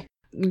seriously.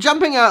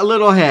 Jumping a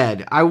little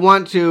ahead,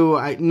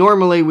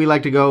 normally we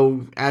like to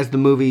go as the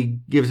movie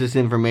gives us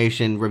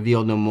information,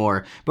 reveal no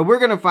more. But we're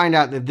going to find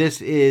out that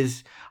this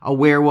is a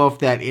werewolf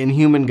that in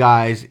human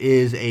guise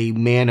is a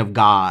man of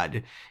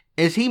God.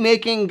 Is he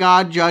making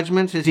God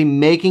judgments? Is he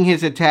making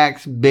his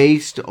attacks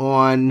based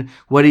on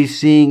what he's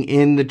seeing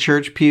in the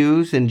church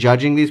pews and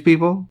judging these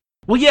people?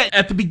 Well, yeah,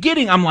 at the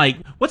beginning, I'm like,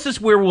 what's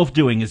this werewolf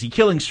doing? Is he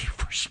killing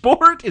for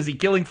sport? Is he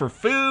killing for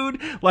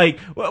food? Like,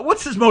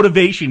 what's his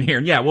motivation here?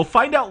 And yeah, we'll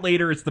find out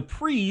later it's the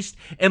priest,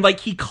 and like,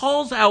 he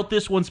calls out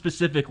this one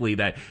specifically,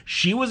 that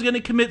she was going to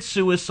commit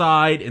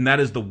suicide, and that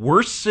is the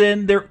worst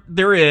sin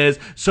there is,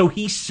 so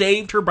he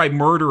saved her by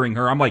murdering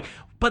her. I'm like,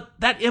 but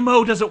that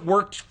MO doesn't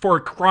work for a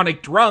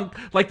chronic drunk.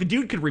 Like, the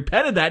dude could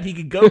repent of that. He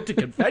could go to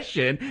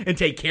confession and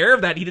take care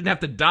of that. He didn't have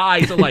to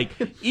die. So, like,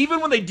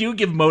 even when they do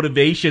give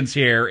motivations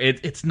here,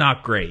 it's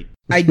not great.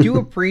 I do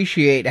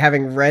appreciate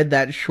having read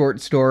that short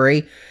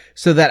story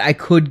so that I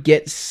could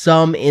get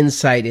some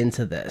insight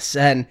into this.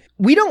 And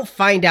we don't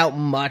find out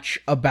much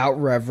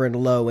about Reverend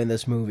Lowe in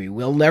this movie.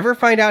 We'll never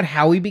find out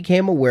how he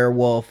became a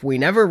werewolf. We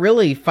never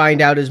really find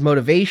out his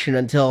motivation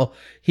until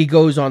he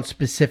goes on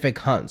specific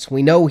hunts.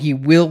 We know he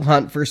will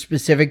hunt for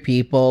specific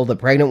people, the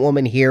pregnant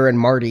woman here and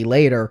Marty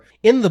later.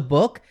 In the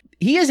book,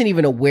 he isn't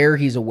even aware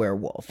he's a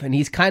werewolf, and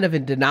he's kind of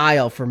in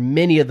denial for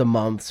many of the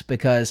months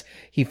because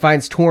he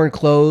finds torn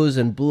clothes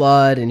and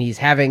blood, and he's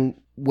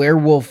having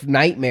werewolf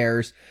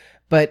nightmares.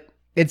 But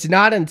it's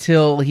not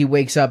until he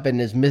wakes up and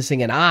is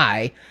missing an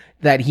eye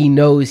that he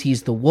knows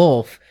he's the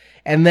wolf,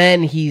 and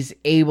then he's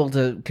able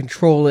to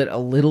control it a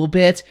little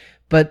bit,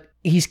 but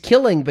he's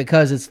killing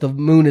because the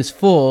moon is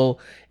full,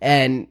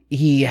 and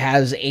he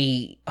has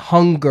a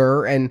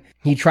hunger, and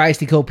he tries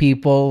to kill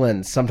people,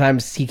 and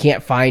sometimes he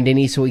can't find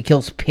any, so he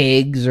kills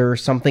pigs or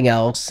something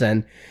else,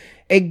 and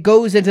it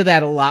goes into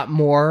that a lot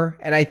more,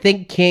 and I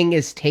think King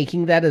is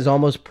taking that as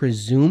almost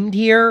presumed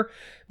here.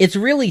 It's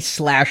really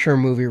slasher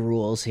movie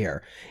rules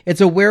here.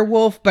 It's a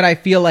werewolf, but I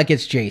feel like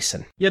it's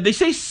Jason. Yeah, they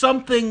say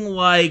something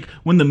like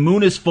when the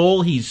moon is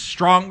full, he's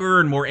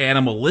stronger and more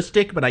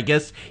animalistic, but I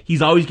guess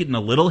he's always getting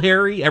a little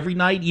hairy every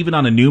night, even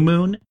on a new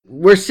moon.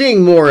 We're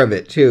seeing more of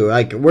it, too.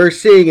 Like, we're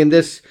seeing in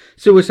this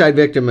suicide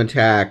victim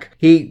attack,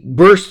 he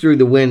bursts through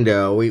the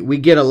window. We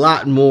get a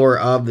lot more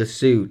of the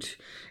suit,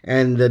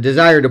 and the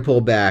desire to pull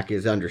back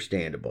is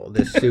understandable.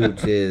 This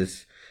suit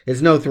is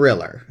no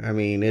Thriller. I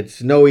mean,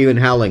 it's no even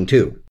Howling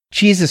 2.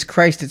 Jesus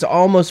Christ, it's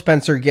almost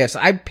Spencer Gifts.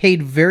 I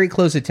paid very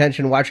close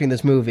attention watching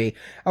this movie.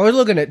 I was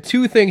looking at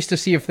two things to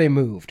see if they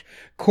moved.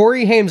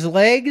 Corey Haim's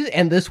legs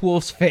and this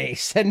wolf's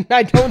face, and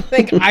I don't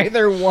think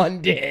either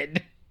one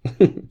did.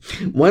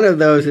 One of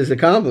those is a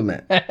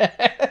compliment.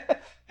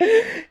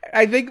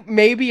 I think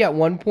maybe at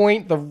one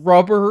point the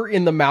rubber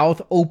in the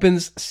mouth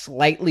opens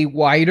slightly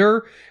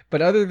wider,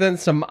 but other than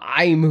some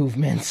eye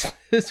movements,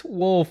 this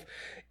wolf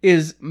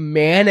is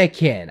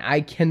mannequin.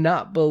 I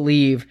cannot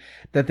believe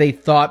that they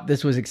thought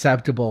this was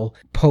acceptable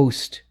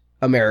post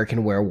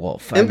American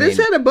Werewolf. This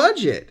had a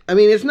budget. I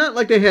mean, it's not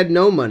like they had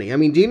no money. I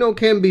mean, Dino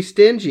can be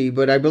stingy,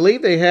 but I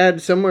believe they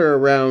had somewhere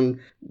around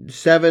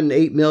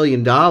 $7-8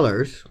 million.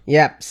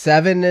 Yep,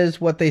 7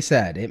 is what they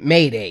said. It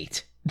made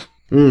 8.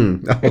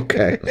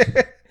 Okay.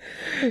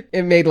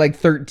 It made like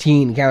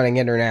 13 counting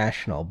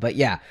international. But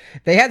yeah,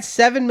 they had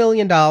 $7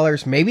 million.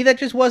 Maybe that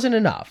just wasn't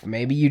enough.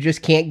 Maybe you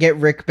just can't get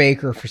Rick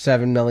Baker for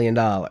 $7 million.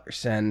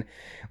 And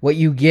what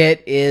you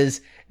get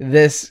is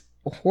this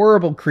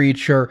horrible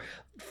creature.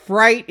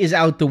 Fright is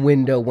out the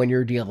window when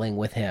you're dealing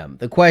with him.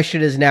 The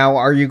question is now,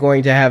 are you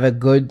going to have a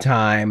good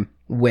time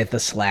with a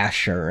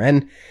slasher?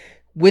 And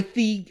with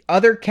the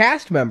other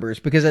cast members,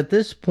 because at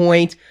this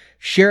point,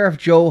 Sheriff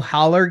Joe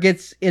Haller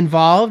gets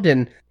involved,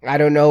 and I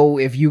don't know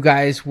if you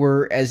guys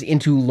were as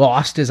into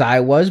Lost as I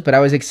was, but I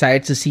was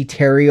excited to see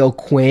Terry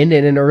O'Quinn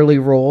in an early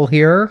role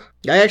here.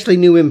 I actually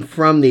knew him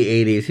from the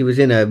 80s. He was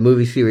in a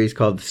movie series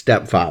called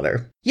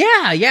Stepfather.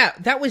 Yeah,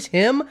 that was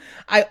him.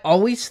 I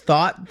always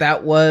thought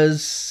that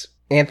was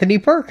Anthony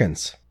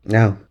Perkins.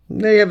 No,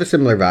 they have a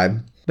similar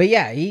vibe. But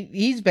yeah,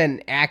 he's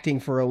been acting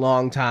for a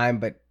long time,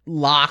 but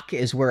Locke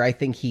is where I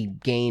think he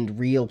gained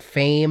real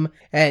fame.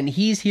 And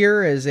he's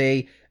here as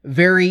a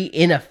very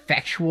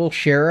ineffectual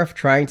sheriff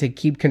trying to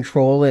keep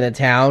control in a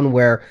town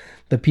where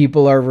the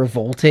people are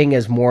revolting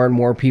as more and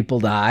more people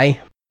die.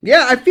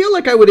 Yeah, I feel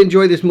like I would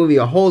enjoy this movie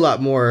a whole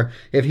lot more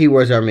if he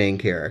was our main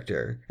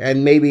character.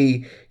 And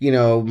maybe,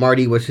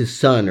 Marty was his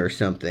son or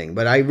something.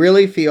 But I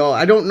really feel,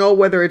 I don't know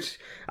whether it's,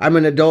 I'm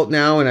an adult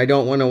now and I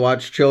don't want to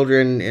watch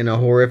children in a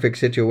horrific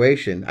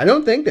situation. I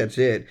don't think that's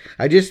it.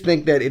 I just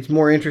think that it's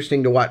more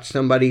interesting to watch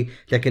somebody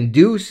that can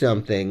do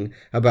something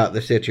about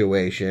the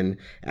situation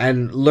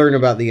and learn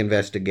about the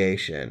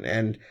investigation.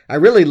 And I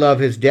really love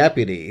his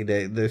deputy,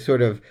 the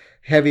sort of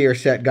heavier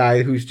set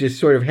guy who's just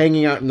sort of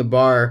hanging out in the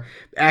bar,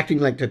 acting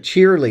like the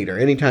cheerleader.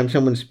 Anytime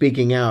someone's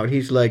speaking out,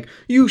 he's like,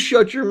 "You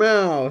shut your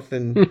mouth."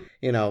 And,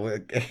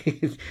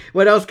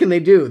 what else can they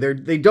do?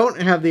 They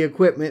don't have the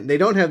equipment. They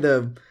don't have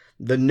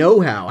the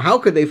know-how. How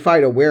could they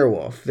fight a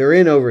werewolf? They're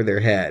in over their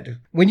head.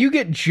 When you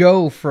get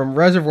Joe from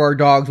Reservoir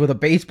Dogs with a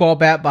baseball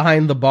bat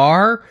behind the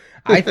bar,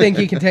 I think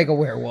he can take a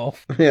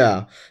werewolf.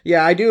 Yeah,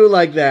 I do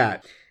like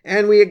that.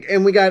 And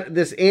we got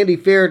this Andy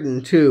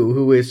Fairden, too,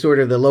 who is sort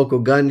of the local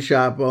gun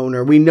shop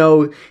owner. We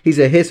know he's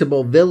a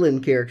hissable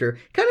villain character.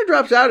 Kind of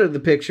drops out of the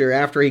picture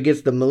after he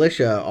gets the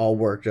militia all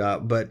worked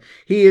up. But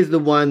he is the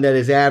one that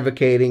is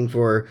advocating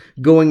for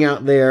going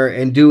out there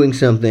and doing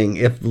something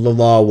if the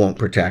law won't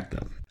protect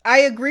them. I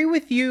agree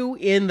with you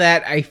in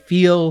that I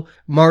feel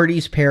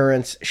Marty's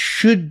parents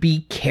should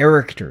be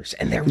characters,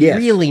 and they're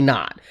really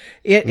not.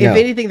 If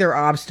anything, they're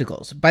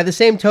obstacles. By the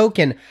same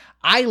token,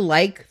 I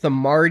like the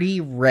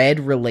Marty-Red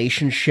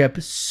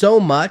relationship so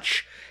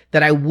much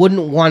that I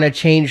wouldn't want to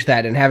change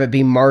that and have it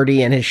be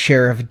Marty and his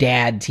sheriff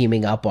dad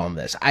teaming up on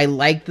this. I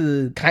like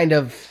the kind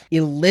of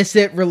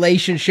illicit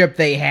relationship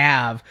they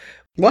have.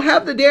 Well,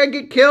 have the dad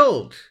get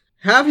killed.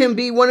 Have him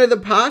be one of the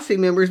posse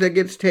members that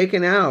gets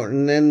taken out,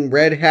 and then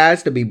Red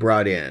has to be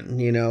brought in.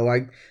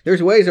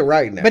 There's ways of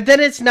writing it. But then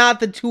it's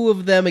not the two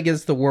of them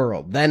against the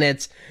world. Then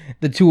it's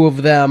the two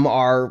of them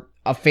are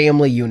a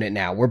family unit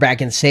now. We're back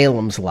in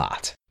Salem's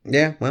Lot.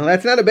 Yeah, well,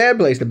 that's not a bad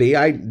place to be.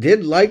 I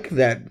did like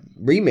that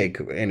remake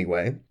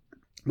anyway.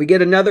 We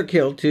get another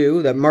kill,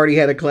 too, that Marty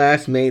had a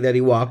classmate that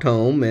he walked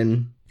home,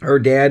 and her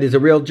dad is a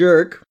real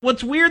jerk.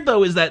 What's weird,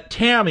 though, is that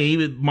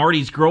Tammy,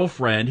 Marty's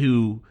girlfriend,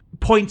 who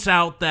points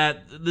out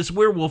that this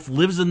werewolf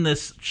lives in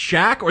this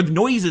shack, or the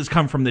noises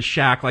come from this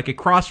shack, like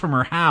across from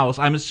her house.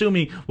 I'm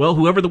assuming, well,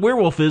 whoever the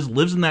werewolf is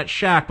lives in that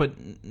shack, but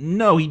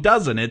no, he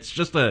doesn't. It's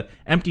just a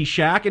empty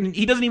shack, and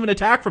he doesn't even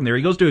attack from there.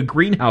 He goes to a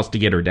greenhouse to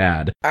get her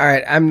dad. All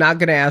right, I'm not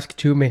going to ask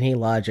too many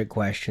logic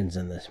questions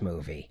in this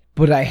movie,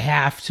 but I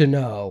have to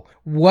know,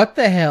 what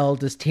the hell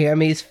does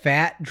Tammy's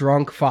fat,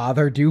 drunk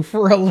father do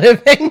for a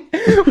living?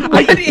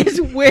 What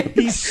is with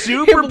He's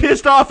super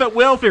pissed off at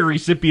welfare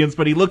recipients,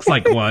 but he looks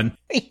like one.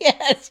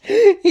 Yes.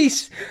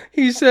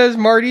 He says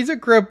Marty's a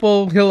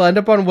cripple, he'll end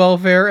up on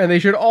welfare, and they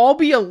should all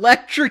be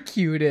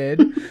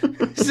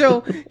electrocuted.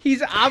 So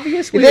he's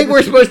obviously... You think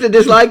we're supposed to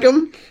dislike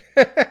him?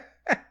 It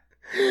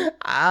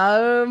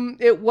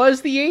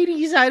was the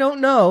 80s, I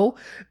don't know.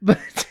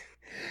 But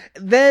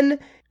then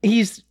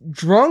he's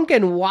drunk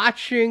and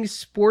watching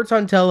sports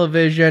on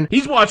television.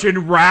 He's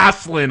watching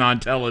wrestling on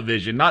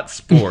television, not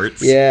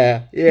sports.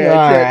 Yeah.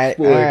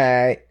 All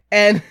right.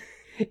 And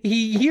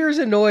he hears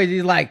a noise.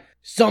 He's like,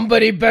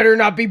 somebody better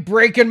not be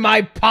breaking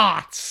my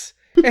pots.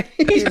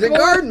 He's a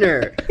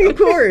gardener. Of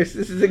course.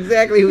 This is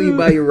exactly who you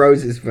buy your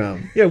roses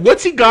from. Yeah,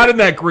 what's he got in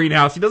that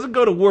greenhouse? He doesn't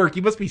go to work.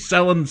 He must be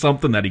selling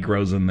something that he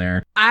grows in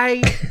there.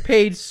 I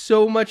paid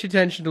so much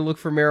attention to look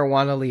for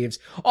marijuana leaves.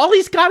 All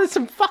he's got is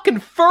some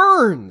fucking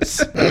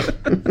ferns.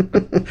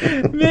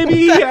 Maybe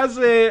he has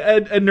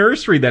a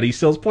nursery that he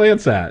sells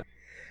plants at.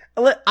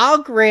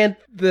 I'll grant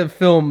the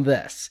film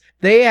this.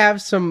 They have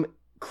some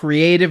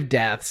creative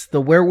deaths. The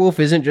werewolf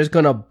isn't just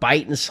gonna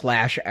bite and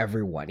slash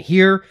everyone.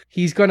 Here,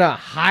 he's gonna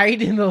hide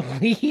in the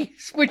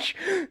leaves, which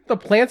the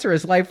plants are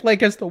as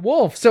lifelike as the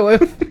wolf. So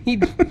if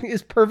he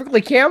is perfectly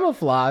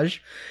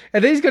camouflaged,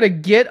 and then he's gonna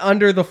get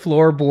under the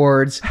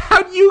floorboards.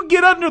 How do you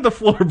get under the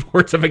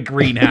floorboards of a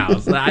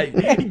greenhouse?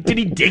 Did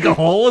he dig a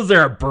hole? Is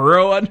there a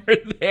burrow under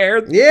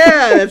there?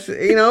 Yeah,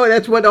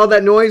 that's what all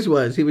that noise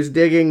was. He was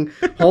digging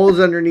holes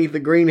underneath the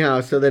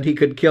greenhouse so that he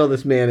could kill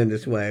this man in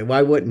this way.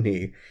 Why wouldn't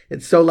he?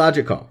 It's so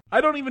logical.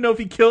 I don't even know if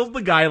he kills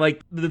the guy.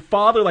 Like, the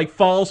father,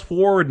 falls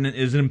forward and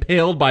is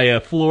impaled by a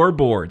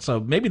floorboard.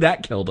 So maybe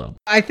that killed him.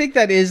 I think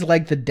that is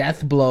like the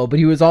death blow, but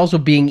he was also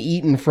being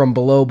eaten from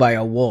below by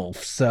a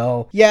wolf.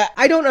 So, yeah,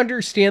 I don't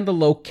understand the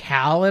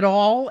locale at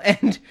all.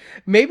 And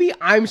maybe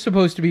I'm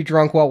supposed to be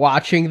drunk while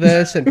watching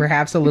this and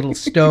perhaps a little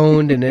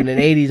stoned and in an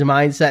 80s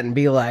mindset and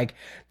be like,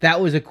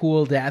 that was a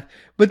cool death.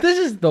 But this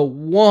is the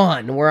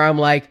one where I'm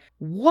like,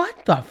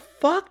 what the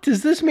fuck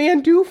does this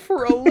man do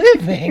for a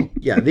living?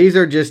 Yeah, these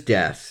are just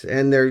deaths,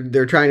 and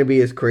they're trying to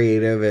be as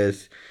creative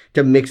as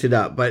to mix it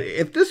up. But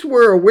if this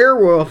were a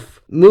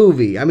werewolf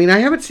movie, I mean, I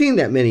haven't seen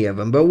that many of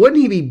them, but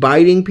wouldn't he be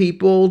biting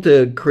people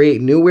to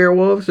create new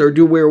werewolves, or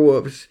do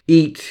werewolves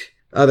eat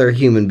other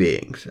human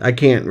beings? I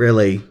can't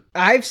really...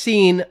 I've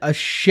seen a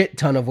shit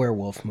ton of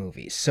werewolf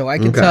movies, so I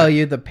can tell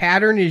you the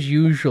pattern is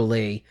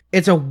usually,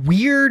 it's a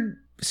weird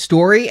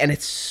story, and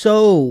it's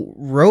so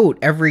rote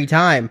every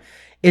time,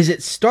 is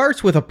it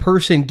starts with a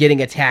person getting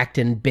attacked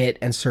and bit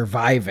and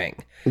surviving.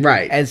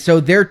 Right. And so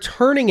they're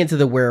turning into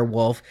the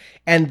werewolf,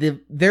 and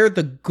they're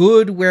the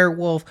good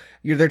werewolf.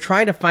 They're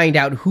trying to find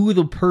out who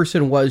the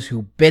person was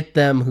who bit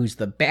them, who's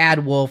the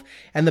bad wolf.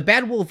 And the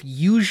bad wolf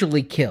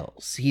usually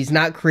kills. He's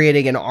not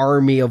creating an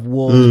army of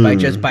wolves by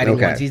just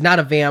biting ones. He's not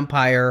a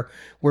vampire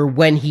where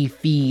when he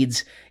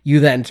feeds,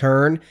 you then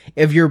turn.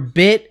 If you're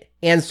bit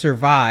and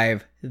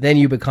survive, then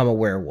you become a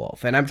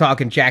werewolf. And I'm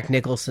talking Jack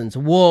Nicholson's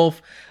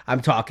Wolf.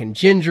 I'm talking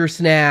Ginger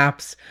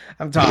Snaps.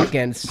 I'm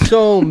talking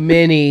so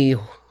many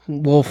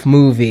wolf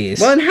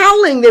movies. Well, in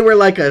Howling, they were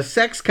like a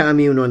sex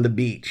commune on the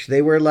beach.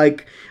 They were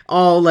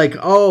all like,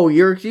 oh,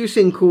 you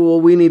seem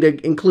cool. We need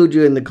to include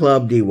you in the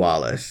club, D.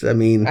 Wallace. I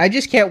mean... I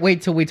just can't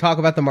wait till we talk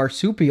about the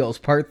Marsupials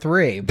Part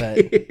 3, but...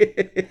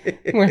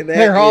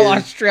 they're all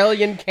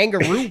Australian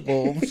kangaroo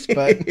wolves,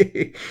 but...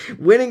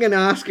 Winning an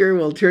Oscar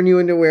will turn you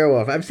into a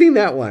werewolf. I've seen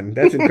that one.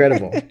 That's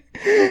incredible.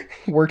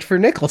 Worked for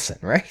Nicholson,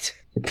 right?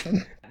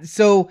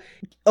 So,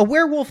 a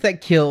werewolf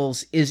that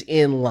kills is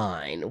in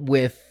line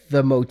with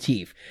the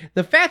motif.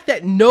 The fact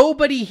that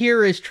nobody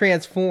here is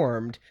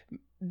transformed,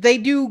 they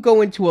do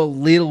go into a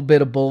little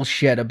bit of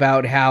bullshit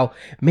about how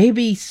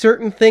maybe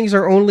certain things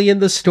are only in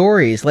the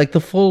stories, like the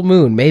full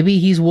moon. Maybe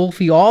he's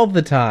wolfy all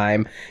the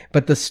time,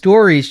 but the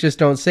stories just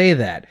don't say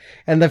that.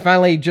 And they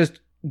finally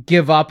just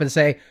give up and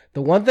say,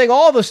 the one thing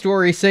all the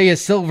stories say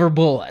is silver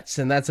bullets,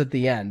 and that's at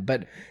the end.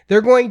 But they're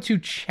going to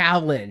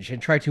challenge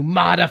and try to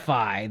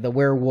modify the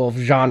werewolf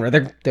genre.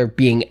 They're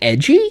being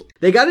edgy?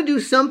 They got to do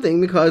something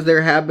because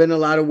there have been a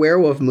lot of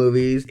werewolf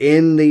movies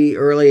in the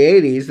early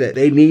 80s that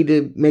they need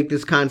to make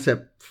this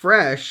concept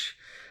fresh.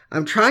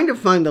 I'm trying to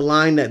find the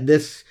line that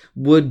this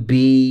would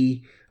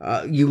be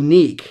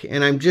unique,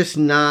 and I'm just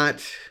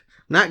not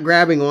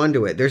grabbing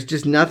onto it. There's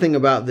just nothing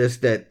about this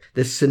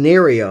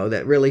scenario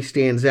that really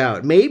stands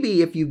out.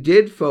 Maybe if you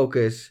did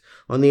focus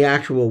on the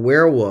actual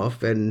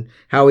werewolf and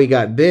how he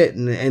got bit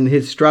and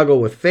his struggle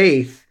with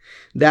faith,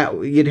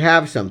 that you'd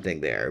have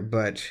something there.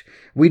 But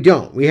we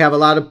don't. We have a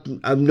lot of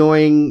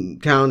annoying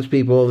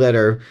townspeople that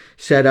are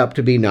set up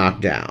to be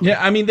knocked down.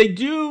 Yeah, I mean, they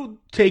do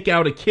take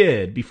out a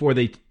kid before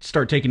they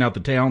start taking out the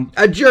town.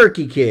 A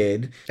jerky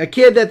kid. A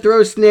kid that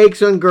throws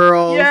snakes on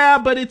girls. Yeah,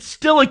 but it's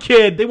still a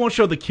kid. They won't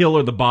show the kill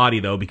or the body,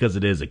 though, because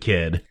it is a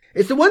kid.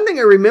 It's the one thing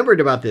I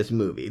remembered about this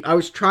movie. I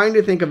was trying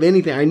to think of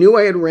anything. I knew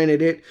I had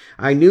rented it.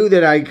 I knew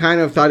that I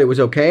kind of thought it was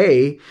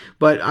okay.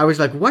 But I was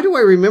like, what do I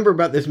remember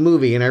about this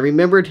movie? And I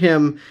remembered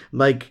him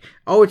like,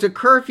 oh, it's a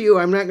curfew.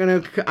 I'm not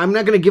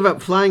gonna give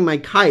up flying my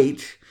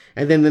kite.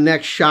 And then the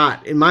next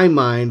shot in my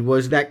mind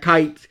was that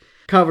kite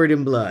covered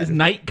in blood. Is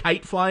night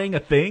kite flying a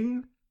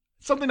thing?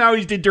 Something I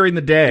always did during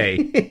the day.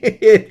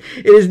 It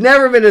has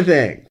never been a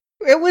thing.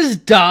 It was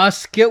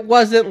dusk. It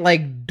wasn't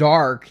like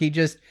dark. He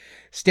just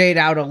stayed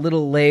out a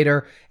little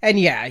later. And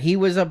yeah, he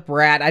was a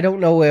brat. I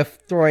don't know if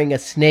throwing a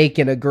snake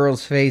in a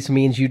girl's face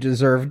means you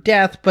deserve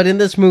death, but in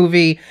this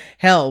movie,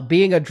 hell,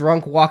 being a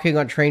drunk walking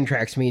on train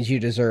tracks means you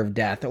deserve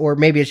death. Or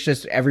maybe it's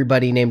just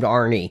everybody named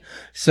Arnie.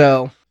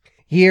 So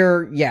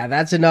here, yeah,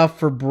 that's enough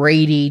for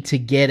Brady to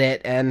get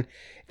it. And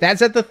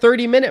that's at the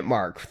 30-minute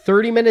mark.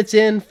 30 minutes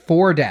in,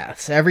 4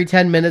 deaths. Every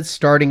 10 minutes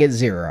starting at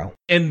 0.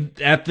 And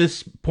at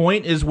this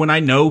point is when I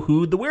know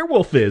who the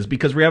werewolf is,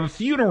 because we have a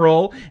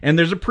funeral and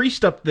there's a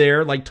priest up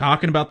there like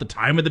talking about the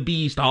time of the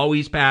beast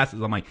always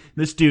passes. I'm like,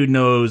 this dude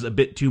knows a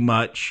bit too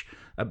much.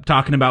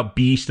 Talking about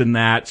beast and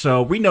that.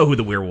 So we know who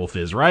the werewolf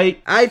is,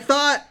 right? I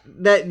thought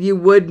that you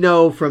would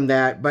know from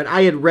that, but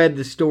I had read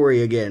the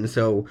story again,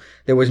 so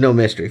there was no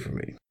mystery for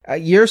me.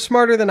 You're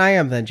smarter than I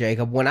am then,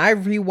 Jacob. When I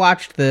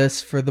rewatched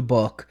this for the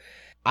book,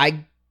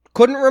 I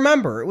couldn't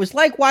remember. It was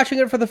like watching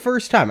it for the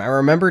first time. I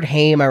remembered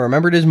Haim, I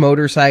remembered his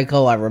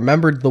motorcycle, I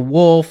remembered the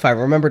wolf, I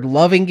remembered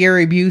loving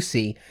Gary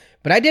Busey,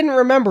 but I didn't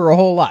remember a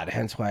whole lot,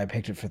 hence why I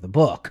picked it for the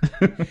book.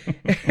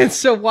 And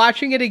so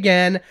watching it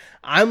again,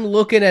 I'm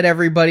looking at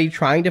everybody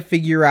trying to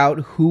figure out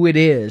who it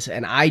is,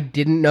 and I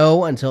didn't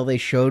know until they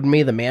showed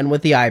me the man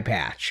with the eye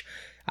patch.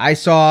 I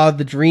saw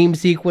the dream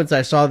sequence,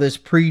 I saw this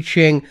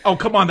preaching. Oh,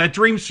 come on, that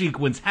dream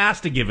sequence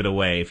has to give it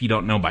away if you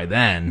don't know by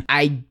then.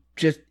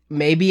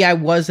 Maybe I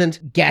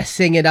wasn't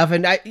guessing enough,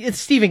 and it's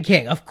Stephen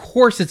King. Of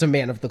course it's a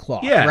man of the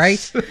cloth, yes.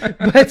 Right?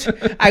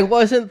 But I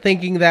wasn't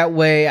thinking that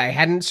way. I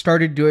hadn't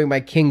started doing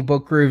my King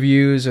book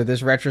reviews or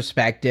this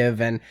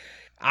retrospective, and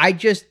I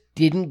just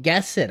didn't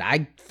guess it.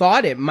 I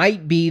thought it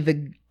might be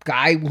the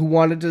guy who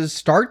wanted to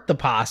start the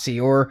posse,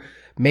 or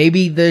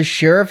maybe the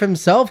sheriff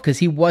himself, because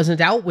he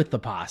wasn't out with the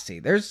posse.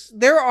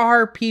 There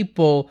are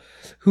people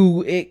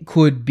who it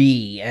could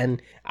be,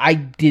 and I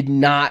did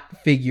not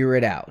figure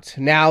it out.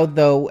 Now,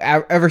 though,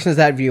 ever since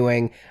that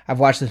viewing, I've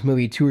watched this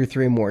movie 2 or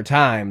 3 more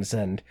times,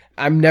 and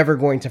I'm never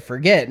going to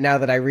forget now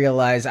that I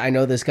realize I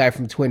know this guy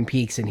from Twin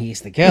Peaks and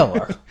he's the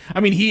killer.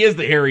 I mean, he is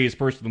the hairiest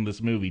person in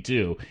this movie,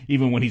 too,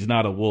 even when he's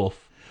not a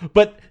wolf.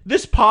 But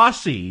this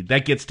posse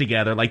that gets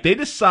together, like, they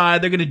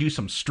decide they're going to do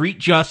some street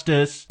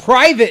justice.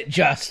 Private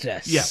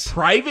justice. Yeah,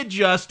 private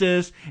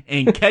justice,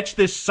 and catch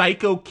this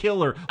psycho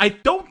killer. I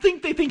don't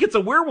think they think it's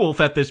a werewolf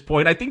at this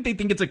point. I think they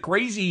think it's a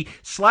crazy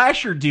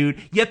slasher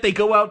dude, yet they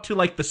go out to,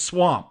 like, the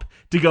swamp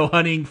to go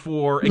hunting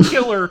for a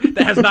killer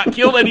that has not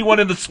killed anyone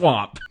in the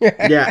swamp.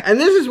 Yeah, and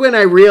this is when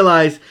I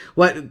realized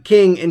what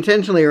King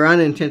intentionally or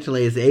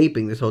unintentionally is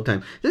aping this whole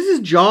time. This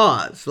is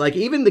Jaws. Like,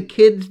 even the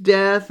kid's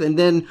death, and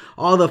then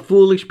all the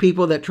foolish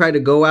people that try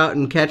to go out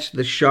and catch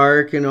the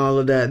shark and all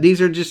of that.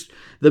 These are just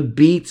the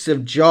beats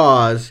of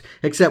Jaws,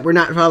 except we're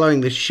not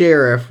following the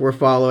sheriff. We're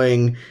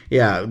following,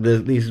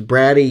 these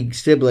bratty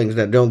siblings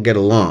that don't get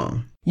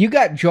along. You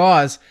got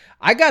Jaws.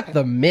 I got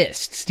The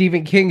Mist,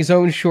 Stephen King's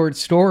own short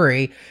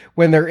story,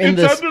 when they're in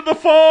It's under the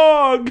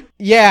fog!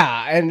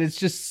 Yeah, and it's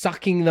just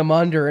sucking them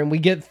under, and we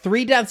get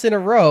 3 deaths in a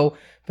row,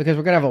 because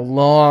we're going to have a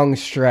long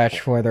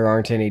stretch where there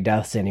aren't any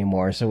deaths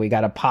anymore, so we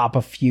got to pop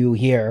a few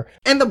here.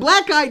 And the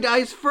black guy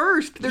dies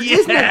first. There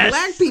is no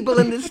black people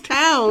in this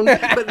town,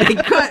 but they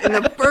cut, and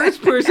the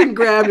first person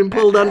grabbed and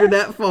pulled under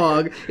that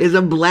fog is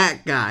a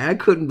black guy. I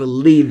couldn't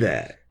believe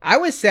that. I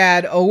was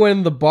sad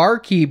Owen the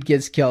barkeep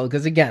gets killed,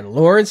 because again,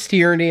 Lawrence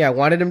Tierney, I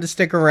wanted him to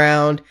stick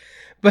around,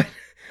 but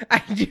I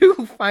do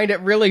find it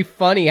really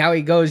funny how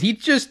he goes. He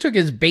just took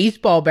his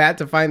baseball bat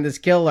to find this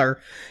killer.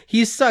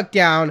 He's sucked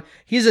down.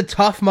 He's a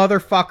tough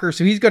motherfucker,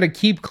 so he's going to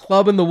keep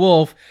clubbing the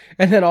wolf.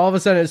 And then all of a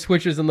sudden it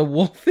switches and the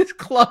wolf is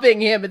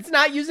clubbing him. It's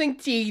not using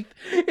teeth.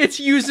 It's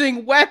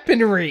using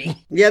weaponry.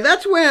 Yeah,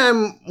 that's where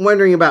I'm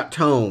wondering about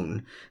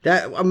tone.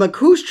 That I'm like,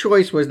 whose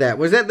choice was that?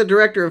 Was that the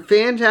director of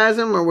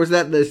Phantasm, or was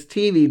that this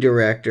TV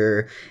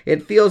director?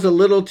 It feels a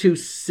little too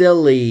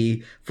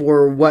silly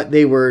for what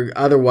they were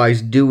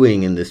otherwise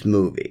doing in this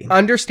movie.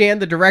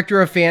 Understand the director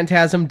of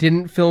Phantasm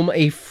didn't film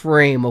a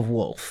frame of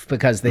wolf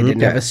because they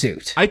didn't have a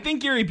suit. I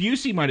think Gary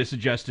Busey might have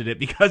suggested it,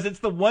 because it's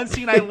the one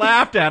scene I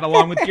laughed at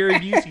along with Gary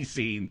Busey's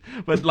scene.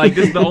 But like,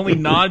 this is the only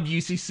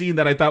non-Busey scene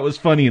that I thought was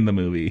funny in the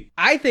movie.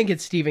 I think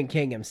it's Stephen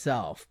King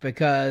himself,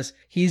 because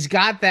he's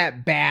got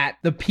that bat,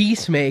 the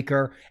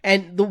Peacemaker,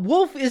 and the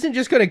wolf isn't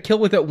just going to kill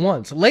with it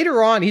once.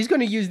 Later on, he's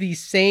going to use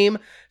these same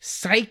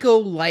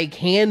psycho-like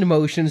hand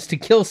motions to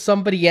kill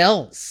somebody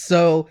else.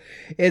 So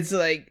it's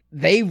like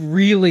they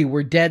really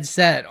were dead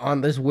set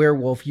on this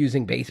werewolf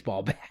using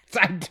baseball bats.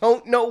 I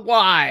don't know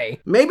why.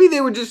 Maybe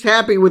they were just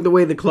happy with the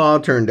way the claw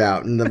turned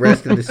out and the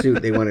rest of the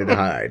suit they wanted to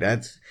hide.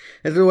 That's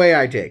the way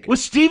I take it.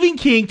 Was Stephen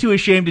King too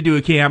ashamed to do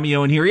a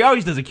cameo in here? He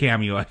always does a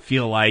cameo, I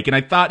feel like, and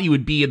I thought he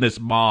would be in this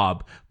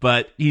mob,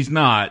 but he's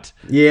not.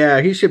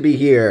 Yeah, he should be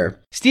here.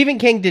 Stephen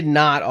King did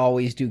not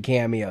always do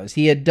cameos.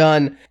 He had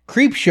done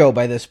Creepshow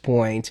by this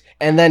point,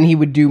 and then he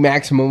would do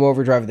Maximum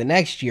Overdrive the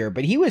next year,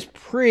 but he was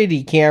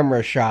pretty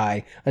camera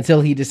shy until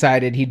he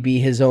decided he'd be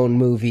his own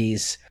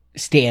movie's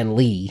Stan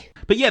Lee.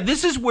 But yeah,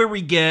 this is where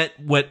we get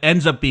what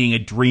ends up being a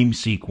dream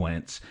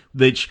sequence,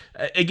 which,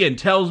 again,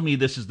 tells me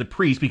this is the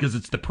priest because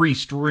it's the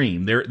priest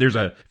dream. There's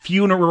a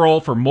funeral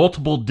for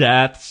multiple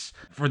deaths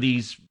for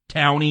these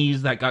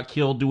townies that got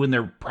killed doing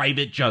their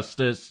private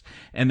justice,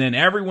 and then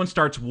everyone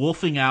starts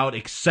wolfing out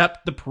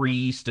except the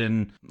priest.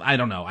 And I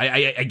don't know,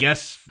 I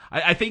guess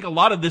I think a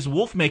lot of this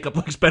wolf makeup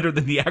looks better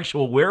than the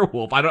actual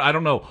werewolf. I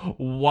don't know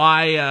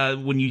why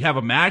when you have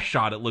a mask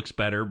shot it looks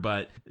better,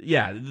 but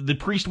yeah, the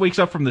priest wakes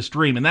up from this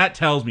dream, and that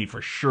tells me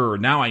for sure,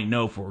 now I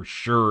know for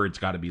sure it's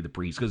got to be the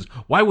priest, because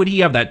why would he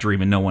have that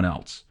dream and no one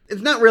else?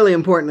 It's not really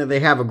important that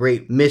they have a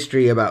great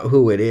mystery about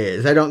who it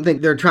is. I don't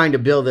think they're trying to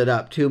build it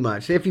up too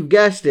much. If you've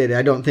guessed it,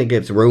 I don't think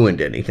it's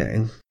ruined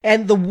anything.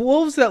 And the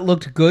wolves that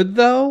looked good,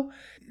 though,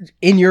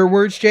 in your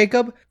words,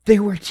 Jacob, they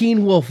were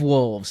Teen Wolf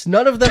wolves.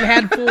 None of them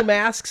had full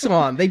masks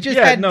on. They just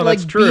had,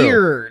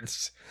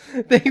 beards.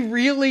 They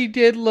really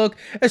did look,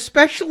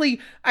 especially,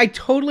 I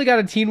totally got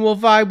a Teen Wolf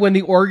vibe when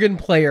the organ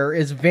player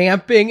is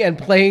vamping and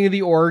playing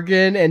the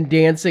organ and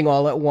dancing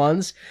all at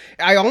once.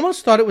 I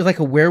almost thought it was like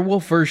a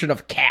werewolf version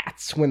of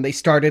Cats when they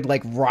started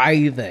like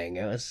writhing.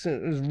 It was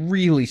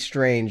really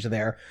strange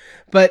there.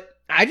 But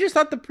I just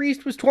thought the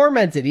priest was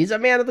tormented. He's a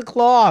man of the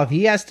cloth.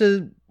 He has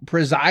to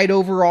preside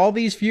over all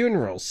these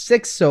funerals,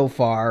 6 so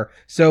far,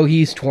 so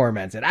he's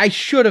tormented. I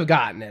should have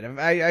gotten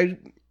it.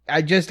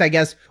 I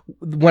guess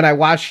when I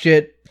watched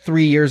it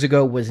 3 years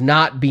ago was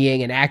not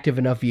being an active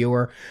enough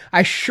viewer.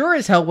 I sure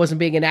as hell wasn't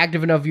being an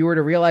active enough viewer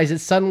to realize it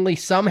suddenly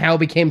somehow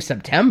became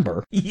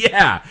September.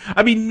 Yeah.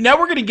 I mean, now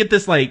we're going to get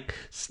this like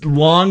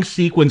long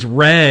sequence.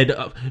 Red,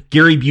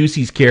 Gary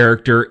Busey's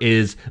character,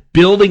 is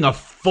building a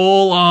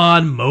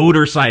full-on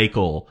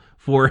motorcycle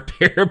for a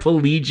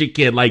paraplegic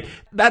kid. Like,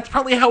 that's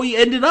probably how he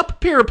ended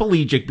up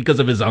paraplegic, because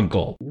of his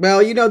uncle.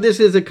 Well, this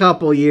is a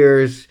couple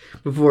years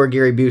before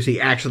Gary Busey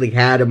actually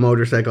had a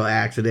motorcycle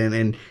accident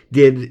and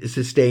did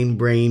sustain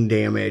brain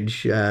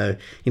damage.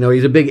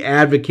 He's a big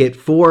advocate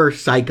for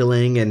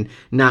cycling and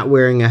not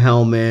wearing a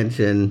helmet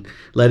and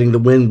letting the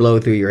wind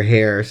blow through your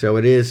hair. So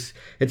it's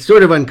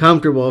sort of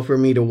uncomfortable for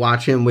me to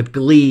watch him with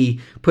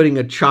glee putting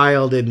a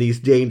child in these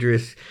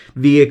dangerous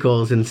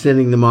vehicles and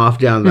sending them off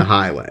down the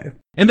highway.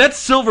 And that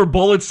Silver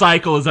Bullet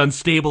cycle is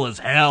unstable as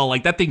hell.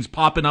 Like, that thing's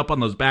popping up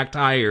on those back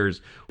tires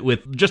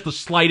with just the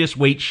slightest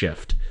weight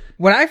shift.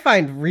 What I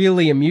find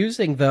really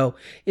amusing, though,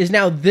 is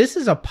now this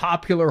is a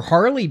popular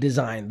Harley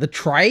design. The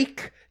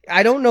trike,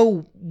 I don't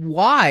know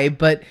why,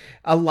 but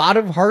a lot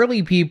of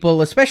Harley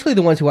people, especially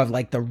the ones who have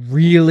like the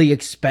really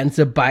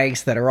expensive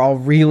bikes that are all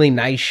really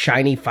nice,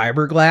 shiny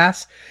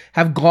fiberglass,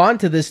 have gone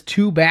to this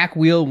 2 back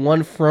wheel,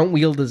 1 front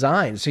wheel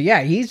design. So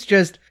yeah, he's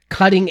just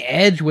cutting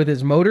edge with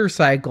his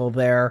motorcycle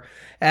there.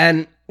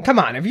 And come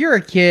on, if you're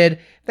a kid,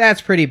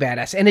 that's pretty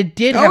badass. And it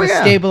did have a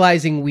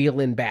stabilizing wheel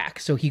in back,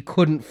 so he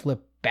couldn't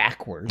flip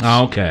backwards.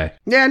 Oh, okay.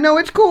 Yeah, no,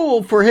 it's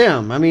cool for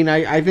him. I mean,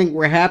 I think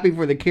we're happy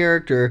for the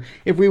character.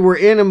 If we were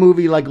in a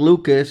movie like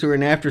Lucas or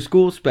an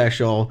after-school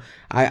special,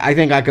 I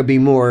think I could be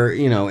more,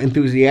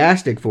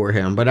 enthusiastic for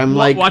him. But I'm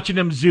like watching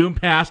him zoom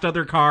past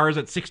other cars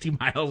at 60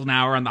 miles an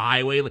hour on the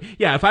highway.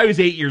 Yeah, if I was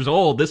 8 years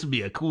old, this would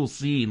be a cool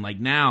scene. Like,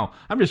 now,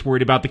 I'm just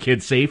worried about the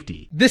kid's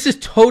safety. This is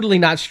totally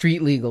not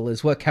street legal,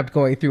 is what kept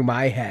going through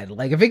my head.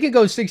 Like, if it could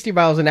go 60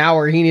 miles an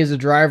hour, he needs a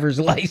driver's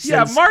license.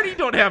 Yeah, Marty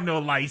don't have no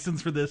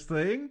license for this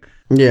thing.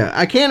 Yeah,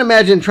 I can't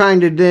imagine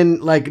trying to then,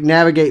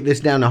 navigate this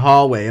down the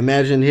hallway.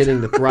 Imagine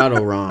hitting the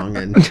throttle wrong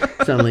and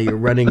suddenly you're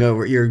running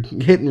over, you're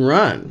hit and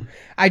run.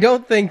 I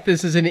don't think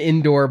this is an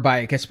indoor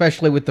bike,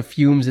 especially with the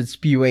fumes it's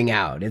spewing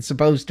out. It's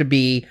supposed to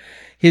be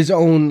his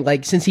own,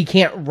 since he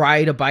can't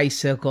ride a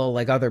bicycle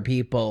like other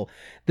people,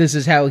 this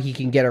is how he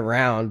can get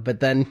around.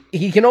 But then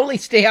he can only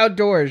stay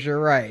outdoors,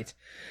 you're right.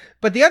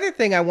 But the other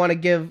thing I want to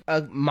give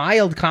a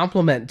mild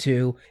compliment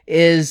to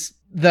is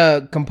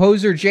the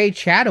composer Jay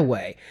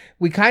Chataway.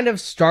 We kind of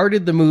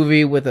started the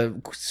movie with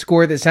a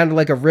score that sounded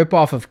like a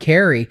ripoff of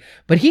Carrie,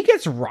 but he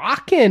gets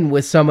rocking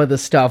with some of the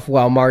stuff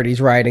while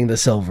Marty's riding the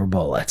Silver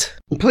Bullet.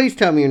 Please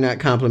tell me you're not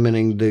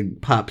complimenting the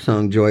pop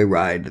song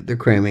Joyride that they're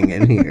cramming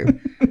in here.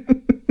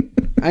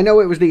 I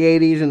know it was the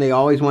 80s and they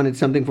always wanted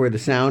something for the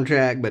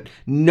soundtrack, but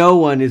no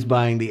one is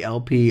buying the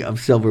LP of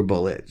Silver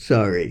Bullet.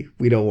 Sorry,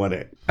 we don't want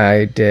it.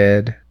 I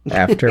did.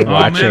 After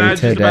watching I was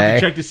today. Just about to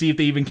check to see if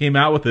they even came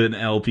out with an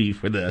LP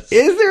for this.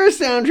 Is there a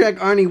soundtrack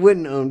Arnie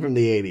wouldn't own from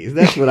the 80s?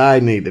 That's what I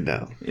need to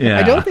know. Yeah.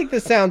 I don't think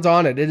the sound's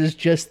on it. It is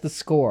just the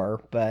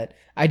score, but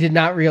I did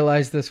not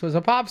realize this was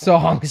a pop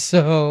song,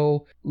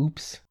 so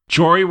oops.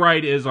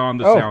 Joyride is on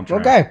the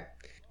soundtrack. Okay.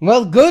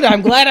 Well, good.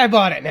 I'm glad I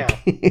bought it now.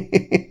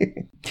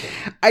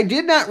 I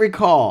did not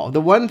recall.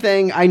 The one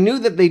thing, I knew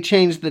that they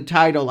changed the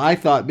title, I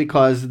thought,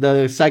 because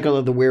the Cycle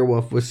of the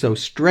Werewolf was so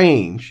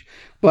strange.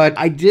 But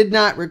I did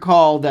not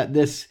recall that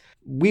this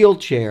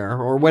wheelchair,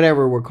 or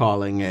whatever we're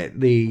calling it,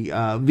 the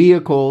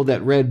vehicle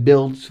that Red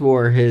builds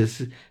for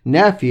his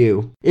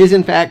nephew, is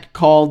in fact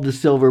called the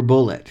Silver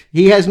Bullet.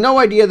 He has no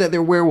idea that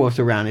there are werewolves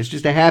around. It's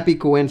just a happy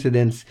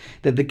coincidence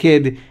that the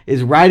kid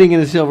is riding in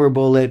a Silver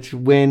Bullet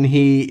when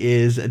he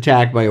is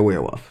attacked by a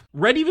werewolf.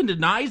 Red even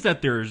denies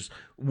that there's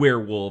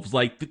werewolves.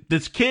 Like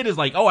this kid is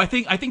like, oh, I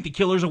think the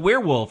killer's a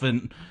werewolf,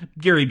 and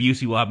Gary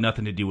Busey will have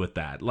nothing to do with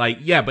that. Like,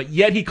 yeah, but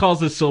yet he calls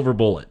this Silver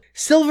Bullet.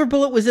 Silver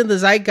Bullet was in the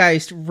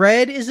zeitgeist.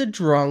 Red is a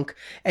drunk.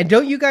 And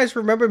don't you guys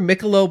remember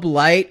Michelob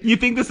Light? You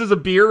think this is a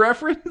beer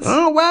reference?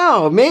 Oh,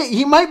 wow.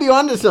 He might be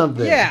onto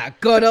something. Yeah,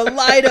 gonna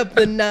light up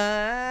the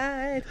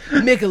night.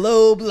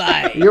 Michelob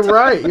Light. You're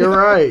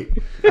right.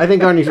 I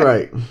think Arnie's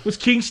right. Was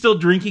King still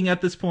drinking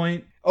at this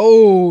point?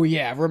 Oh,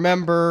 yeah.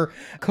 Remember,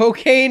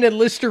 cocaine and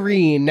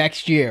Listerine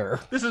next year.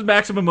 This is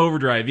Maximum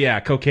Overdrive. Yeah,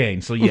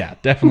 cocaine. So yeah,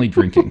 definitely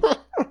drinking.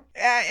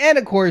 And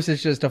of course,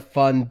 it's just a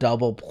fun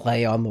double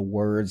play on the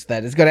words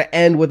that is going to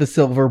end with a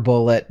silver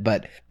bullet,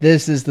 but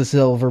this is the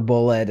Silver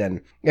Bullet.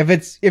 And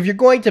if you're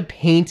going to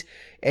paint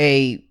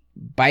a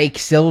bike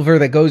silver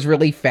that goes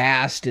really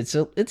fast, it's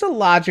a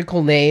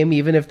logical name,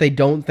 even if they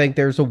don't think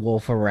there's a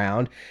wolf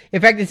around. In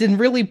fact, it's in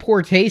really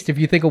poor taste if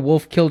you think a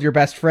wolf killed your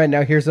best friend.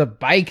 Now here's a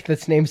bike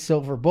that's named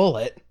Silver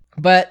Bullet.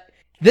 But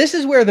this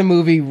is where the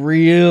movie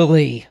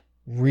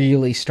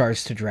really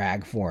starts to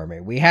drag for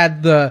me. We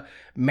had the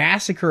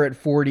massacre at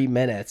 40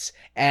 minutes,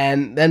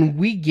 and then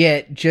we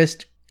get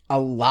just a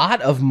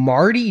lot of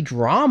Marty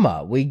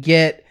drama. We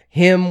get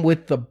him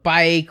with the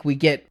bike. We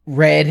get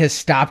Red has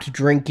stopped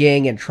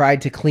drinking and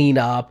tried to clean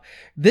up.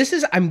 This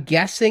is, I'm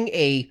guessing,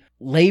 a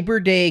Labor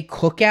Day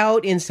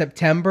cookout in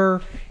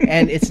September,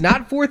 and it's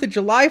not 4th of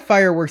July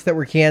fireworks that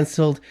were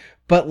canceled,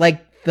 but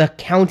like the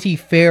county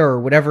fair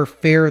or whatever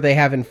fair they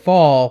have in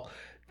fall.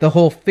 The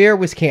whole fair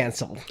was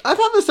canceled. I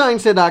thought the sign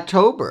said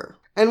October.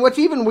 And what's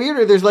even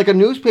weirder, there's like a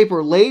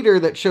newspaper later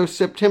that shows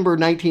September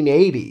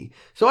 1980.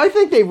 So I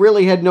think they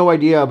really had no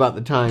idea about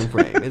the time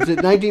frame. Is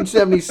it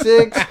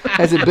 1976?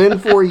 Has it been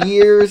 4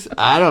 years?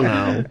 I don't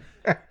know.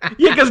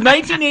 Yeah, because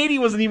 1980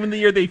 wasn't even the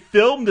year they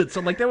filmed it.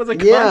 So like that was a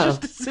conscious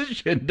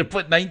decision to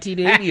put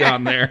 1980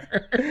 on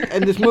there.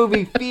 And this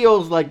movie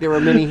feels like there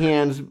were many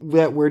hands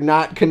that were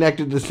not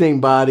connected to the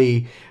same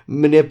body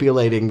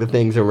manipulating the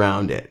things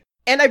around it.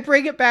 And I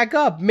bring it back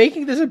up.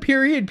 Making this a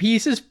period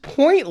piece is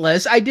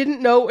pointless. I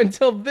didn't know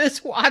until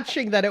this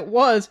watching that it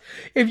was.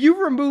 If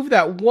you remove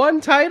that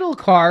one title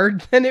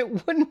card, then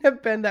it wouldn't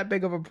have been that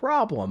big of a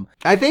problem.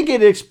 I think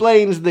it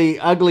explains the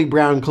ugly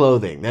brown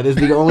clothing. That is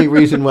the only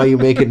reason why you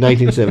make it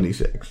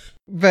 1976.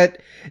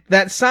 But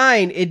that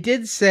sign, it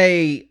did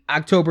say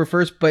October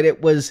 1st, but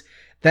it was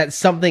that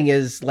something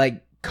is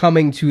like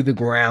coming to the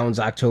grounds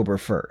October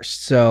 1st.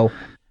 So...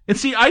 And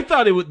see, I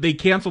thought they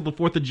canceled the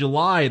 4th of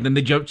July, and then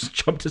they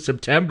jumped to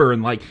September,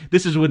 and like,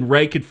 this is when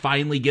Ray could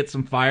finally get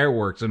some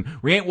fireworks, and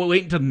we ain't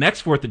waiting until the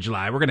next 4th of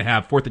July. We're going to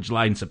have 4th of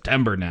July in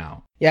September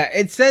now. Yeah,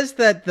 it says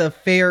that the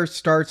fair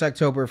starts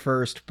October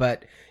 1st,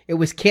 but it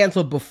was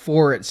canceled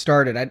before it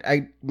started.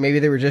 I maybe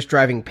they were just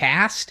driving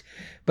past.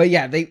 But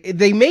yeah,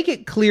 they make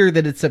it clear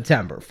that it's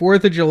September,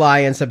 4th of July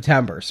in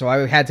September. So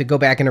I had to go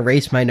back and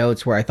erase my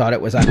notes where I thought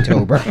it was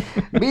October.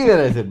 Be that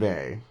as it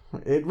may,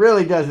 it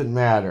really doesn't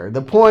matter.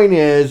 The point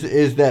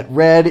is that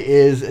Red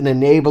is an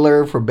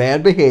enabler for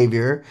bad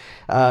behavior.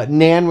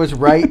 Nan was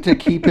right to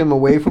keep him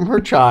away from her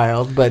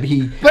child, but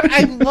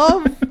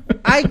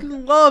I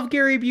love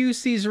Gary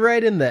Busey's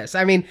Red in this.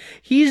 I mean,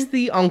 he's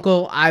the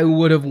uncle I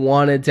would have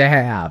wanted to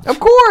have. Of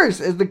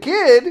course, as the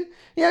kid.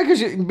 Yeah,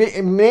 because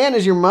man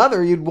is your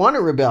mother, you'd want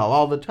to rebel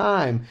all the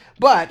time.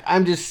 But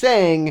I'm just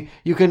saying,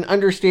 you can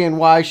understand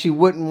why she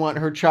wouldn't want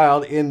her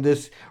child in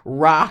this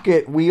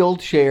rocket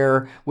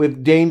wheelchair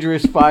with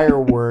dangerous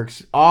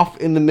fireworks off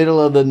in the middle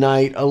of the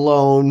night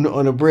alone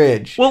on a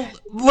bridge. Well,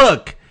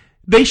 look,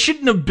 they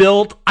shouldn't have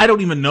built, I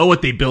don't even know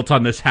what they built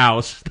on this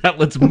house that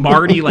lets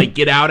Marty like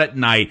get out at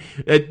night.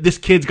 This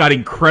kid's got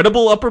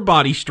incredible upper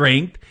body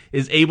strength,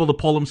 is able to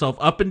pull himself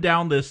up and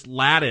down this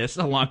lattice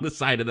along the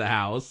side of the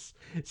house,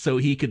 so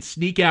he could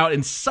sneak out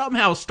and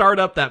somehow start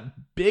up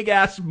that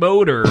big-ass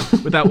motor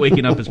without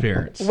waking up his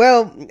parents.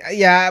 Well,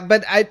 yeah,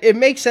 but it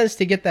makes sense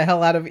to get the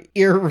hell out of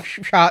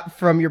earshot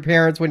from your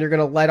parents when you're going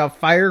to light off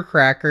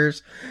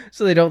firecrackers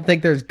so they don't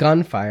think there's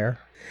gunfire.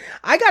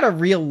 I got a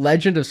real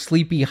Legend of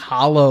Sleepy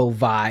Hollow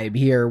vibe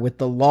here with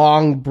the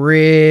long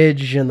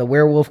bridge and the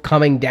werewolf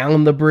coming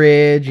down the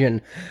bridge,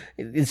 and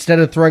instead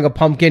of throwing a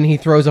pumpkin, he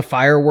throws a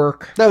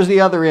firework. That was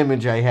the other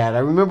image I had. I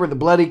remember the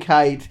bloody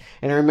kite,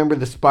 and I remember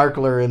the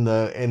sparkler in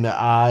the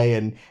eye,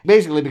 and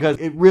basically because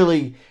it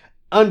really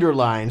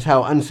underlines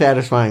how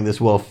unsatisfying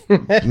this wolf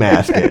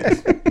mask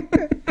is.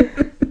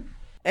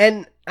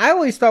 And I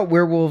always thought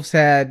werewolves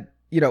had,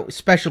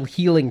 special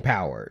healing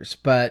powers,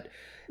 but...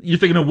 You're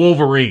thinking of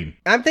Wolverine.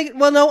 I'm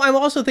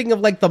also thinking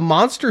of like the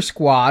Monster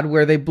Squad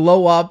where they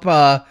blow up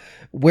a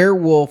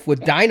werewolf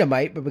with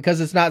dynamite, but because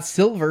it's not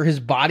silver,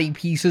 his body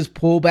pieces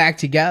pull back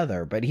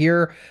together. But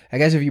here, I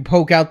guess if you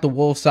poke out the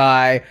wolf's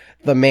eye,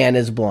 the man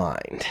is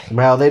blind.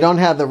 Well, they don't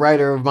have the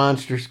writer of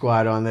Monster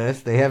Squad on this.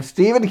 They have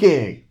Stephen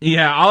King.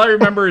 Yeah, all I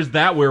remember is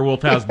that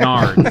werewolf has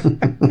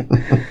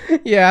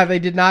nards. Yeah, they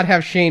did not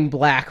have Shane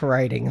Black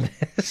writing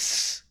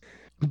this.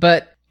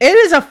 But... it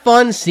is a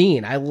fun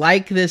scene. I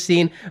like this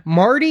scene.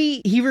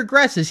 Marty, he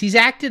regresses. He's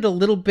acted a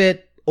little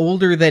bit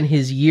older than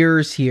his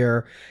years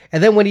here.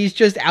 And then when he's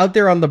just out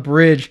there on the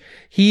bridge,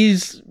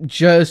 he's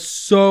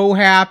just so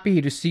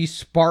happy to see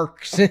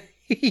sparks.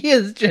 He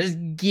is just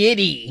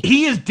giddy.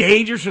 He is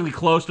dangerously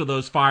close to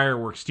those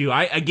fireworks, too.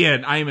 I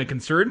am a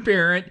concerned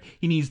parent.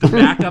 He needs to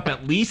back up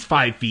at least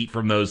 5 feet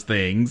from those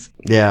things.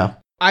 Yeah.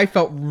 I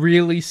felt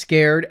really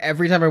scared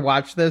every time I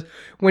watched this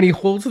when he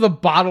holds the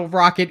bottle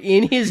rocket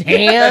in his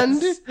hand.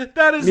 Yes,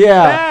 that is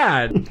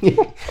bad.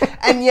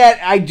 And yet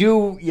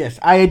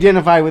I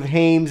identify with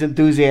Haim's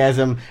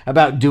enthusiasm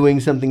about doing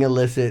something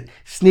illicit,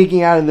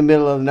 sneaking out in the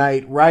middle of the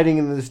night, riding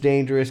in this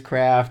dangerous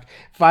craft,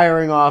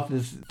 firing off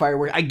this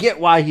fireworks. I get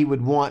why he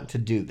would want to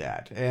do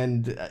that.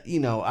 And,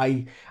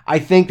 I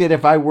think that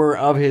if I were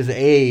of his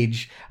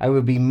age, I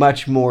would be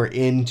much more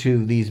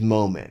into these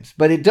moments.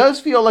 But it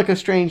does feel like a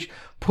strange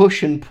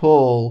push and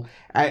pull.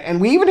 And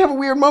we even have a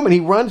weird moment. He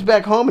runs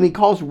back home and he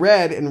calls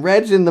Red, and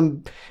Red's in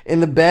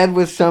the bed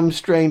with some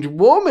strange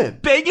woman.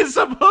 Banging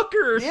some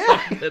hooker or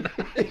something.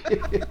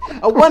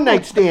 A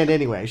one-night stand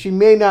anyway. She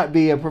may not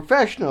be a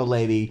professional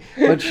lady,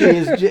 but she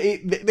is.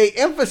 They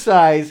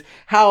emphasize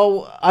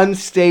how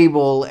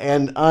unstable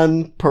and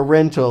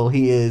unparental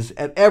he is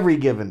at every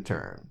given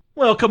turn.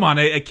 Well, come on.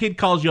 A kid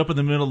calls you up in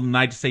the middle of the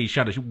night to say you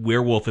shot a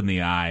werewolf in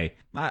the eye.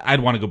 I'd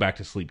want to go back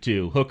to sleep,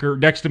 too. Hooker,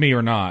 next to me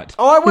or not.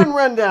 Oh, I wouldn't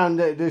run down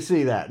to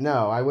see that.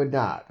 No, I would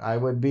not. I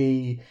would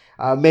be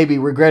maybe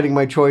regretting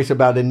my choice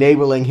about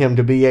enabling him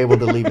to be able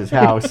to leave his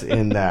house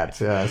in that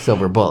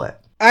silver bullet.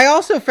 I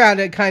also found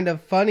it kind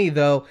of funny,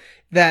 though,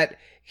 that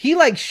he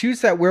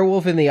shoots that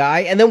werewolf in the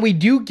eye, and then we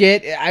do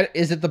get,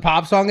 is it the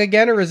pop song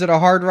again, or is it a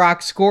hard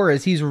rock score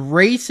as he's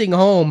racing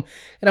home?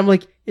 And I'm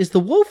like, is the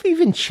wolf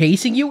even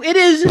chasing you? It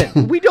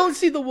isn't. We don't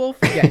see the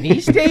wolf again. He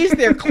stays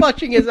there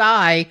clutching his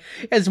eye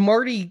as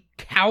Marty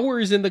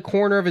cowers in the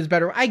corner of his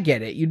bedroom. I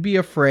get it. You'd be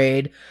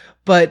afraid,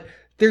 but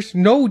there's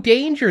no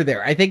danger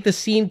there. I think the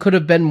scene could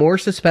have been more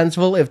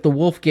suspenseful if the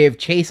wolf gave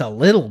chase a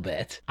little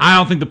bit. I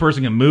don't think the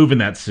person can move in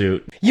that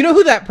suit. You know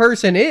who that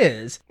person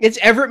is? It's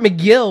Everett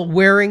McGill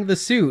wearing the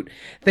suit.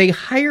 They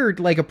hired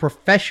a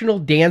professional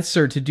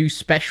dancer to do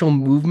special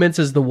movements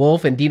as the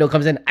wolf, and Dino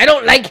comes in, I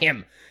don't like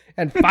him,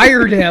 and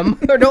fired him.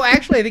 Or no,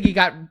 actually, I think he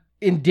got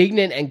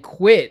indignant and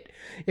quit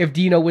if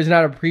Dino was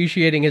not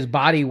appreciating his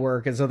body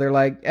work. And so they're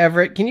like,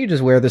 Everett, can you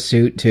just wear the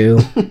suit too?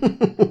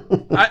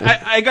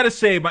 I gotta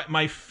say,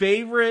 my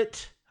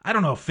favorite, I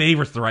don't know if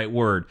favorite's the right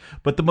word,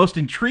 but the most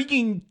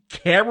intriguing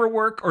camera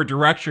work or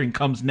direction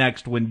comes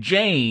next when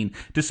Jane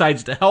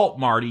decides to help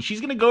Marty. She's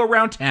going to go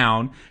around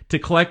town to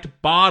collect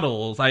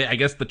bottles. I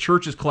guess the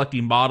church is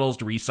collecting bottles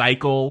to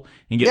recycle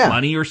and get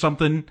money or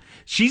something.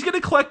 She's going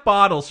to collect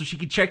bottles so she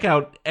can check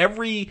out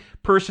every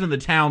person in the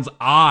town's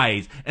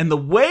eyes. And the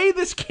way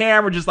this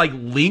camera just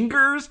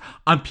lingers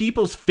on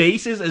people's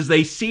faces as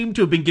they seem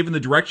to have been given the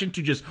direction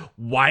to just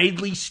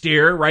widely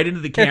stare right into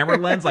the camera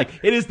lens.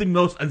 It is the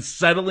most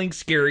unsettling,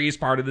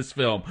 scariest part of this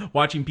film,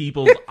 watching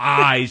people's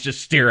eyes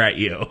just stare at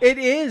you. It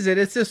is, and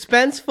it's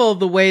suspenseful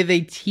the way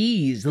they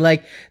tease.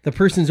 The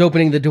person's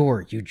opening the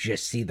door, you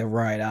just see the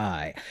right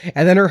eye.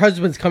 And then her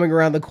husband's coming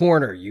around the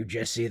corner, you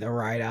just see the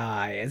right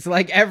eye. It's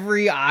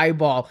every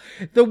eyeball.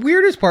 The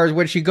weirdest part is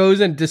when she goes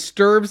and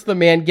disturbs the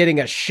man getting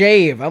a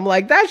shave. I'm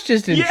like, that's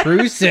just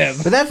intrusive.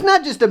 Yes. But that's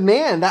not just a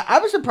man. I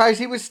was surprised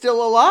he was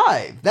still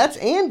alive. That's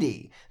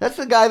Andy. That's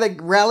the guy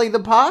that rallied the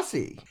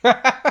posse.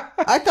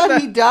 I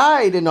thought he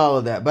died in all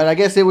of that, but I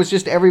guess it was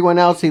just everyone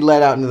else he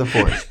let out into the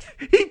forest.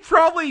 He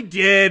probably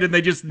did, and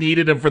they just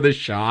needed him for the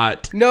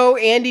shot. No,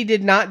 Andy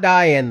did not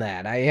die in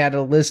that. I had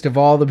a list of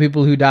all the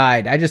people who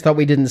died. I just thought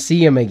we didn't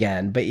see him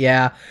again. But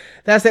yeah,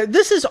 that's that.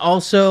 This is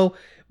also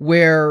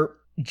where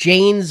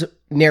Jane's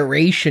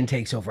narration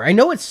takes over. I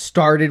know it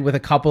started with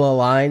a couple of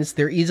lines.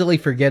 They're easily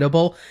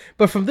forgettable.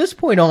 But from this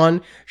point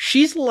on,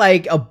 she's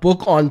like a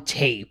book on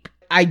tape.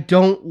 I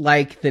don't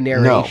like the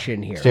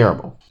narration here. It's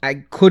terrible. I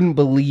couldn't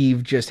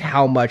believe just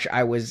how much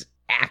I was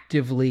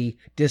actively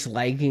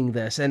disliking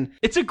this. And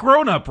it's a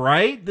grown-up,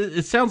 right?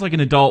 It sounds like an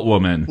adult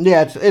woman.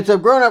 Yeah, it's a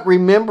grown-up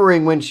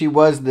remembering when she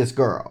was this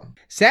girl.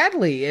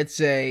 Sadly, it's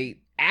a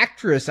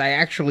actress I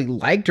actually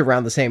liked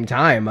around the same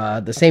time.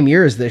 The same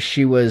year as this,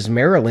 she was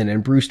Marilyn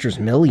in Brewster's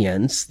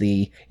Millions,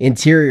 the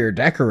interior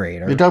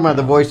decorator. You're talking about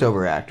the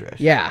voiceover actress.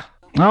 Yeah.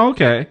 Oh,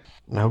 okay.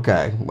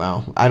 Okay,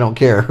 well, I don't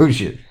care who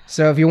she...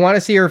 So if you want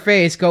to see her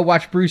face, go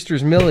watch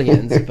Brewster's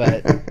Millions,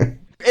 but...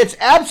 It's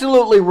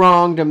absolutely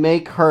wrong to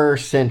make her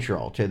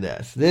central to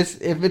this.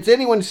 If it's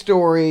anyone's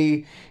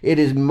story, it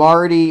is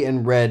Marty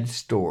and Red's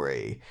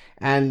story.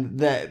 And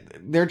that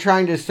they're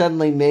trying to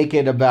suddenly make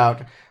it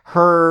about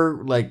her,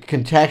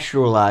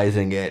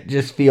 contextualizing it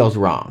just feels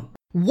wrong.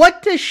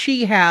 What does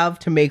she have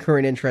to make her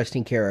an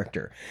interesting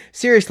character?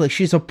 Seriously,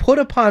 she's a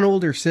put-upon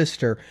older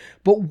sister,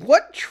 but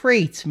what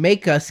traits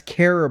make us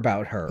care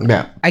about her?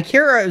 Yeah. I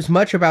care as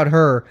much about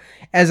her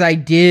as I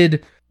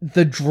did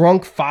the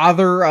drunk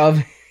father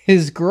of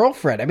his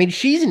girlfriend. I mean,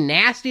 she's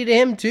nasty to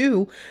him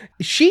too.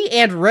 She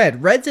and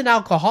Red's an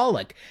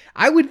alcoholic.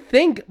 I would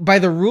think by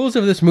the rules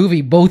of this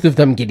movie, both of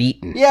them get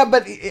eaten. Yeah,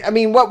 but I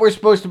mean, what we're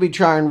supposed to be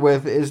charmed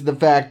with is the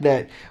fact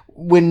that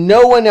when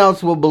no one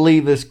else will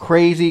believe this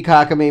crazy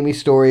cockamamie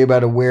story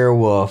about a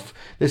werewolf,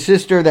 the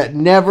sister that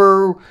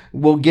never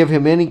will give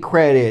him any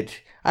credit,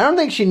 I don't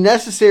think she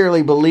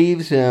necessarily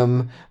believes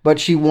him, but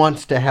she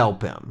wants to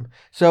help him.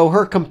 So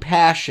her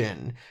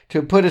compassion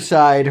to put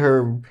aside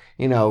her,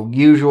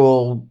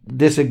 usual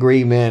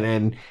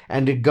disagreement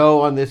and to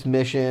go on this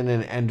mission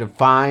and to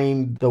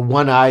find the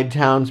one-eyed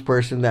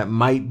townsperson that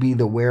might be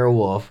the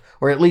werewolf,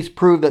 or at least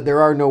prove that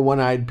there are no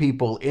one-eyed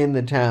people in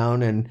the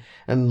town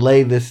and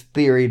lay this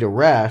theory to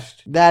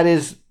rest.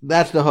 That's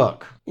the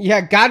hook.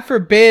 Yeah, God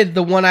forbid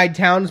the one-eyed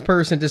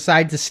townsperson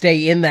decide to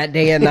stay in that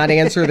day and not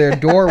answer their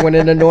door when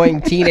an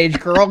annoying teenage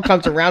girl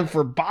comes around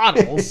for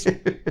bottles.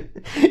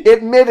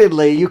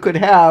 Admittedly, you could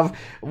have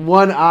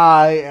one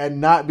eye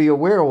and not be a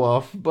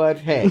werewolf, but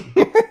hey,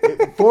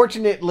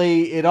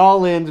 fortunately, it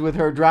all ends with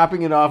her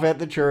dropping it off at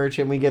the church,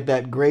 and we get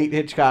that great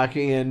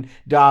Hitchcockian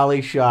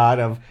dolly shot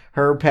of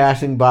her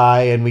passing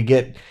by,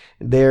 and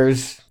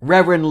there's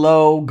Reverend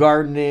Lowe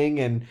gardening,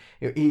 and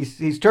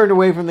he's turned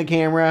away from the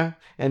camera.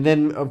 And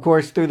then, of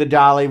course, through the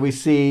dolly, we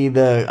see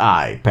the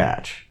eye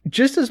patch.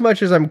 Just as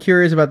much as I'm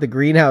curious about the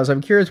greenhouse,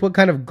 I'm curious what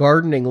kind of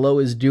gardening Lowe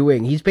is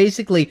doing. He's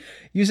basically,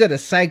 you said a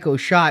Psycho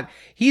shot.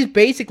 He's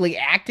basically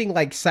acting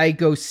like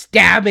Psycho,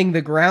 stabbing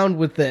the ground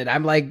with it.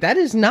 I'm like, that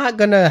is not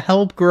going to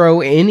help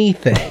grow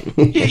anything.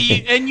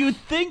 And you'd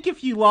think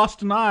if you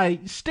lost an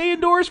eye, stay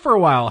indoors for a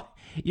while.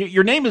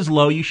 Your name is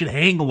Lowe, you should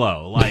hang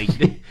low. Like,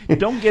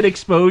 don't get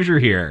exposure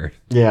here.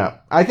 Yeah.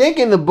 I think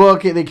in the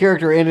book, the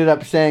character ended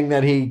up saying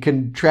that he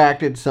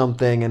contracted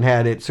something and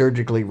had it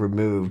surgically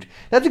removed.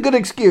 That's a good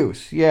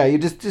excuse. Yeah, you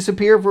just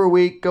disappear for a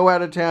week, go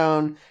out of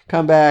town,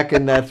 come back,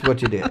 and that's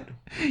what you did.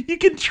 You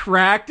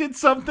contracted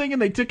something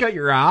and they took out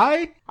your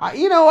eye? I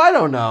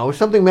don't know.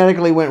 Something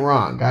medically went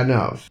wrong. God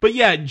knows. But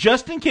yeah,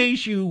 just in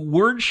case you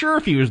weren't sure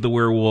if he was the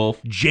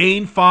werewolf,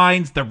 Jane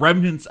finds the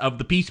remnants of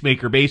the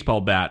Peacemaker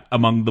baseball bat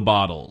among the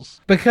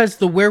bottles. Because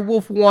the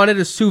werewolf wanted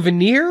a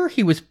souvenir?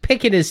 He was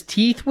picking his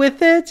teeth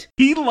with it?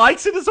 He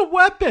likes it as a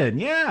weapon,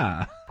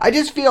 yeah. I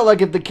just feel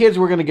like if the kids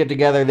were going to get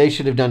together, they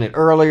should have done it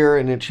earlier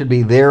and it should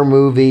be their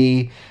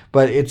movie.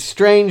 But it's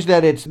strange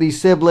that it's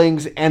these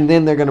siblings and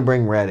then they're going to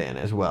bring Red in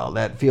as well.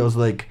 That feels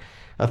like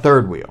a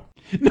third wheel.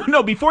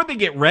 No, before they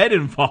get Red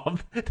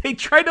involved, they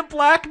try to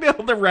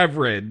blackmail the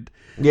Reverend.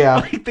 Yeah.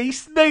 Like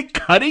they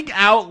cutting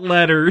out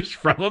letters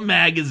from a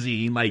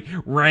magazine, like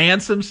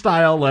ransom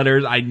style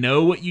letters. I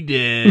know what you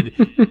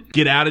did.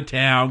 Get out of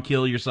town,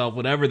 kill yourself,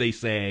 whatever they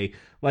say.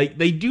 Like,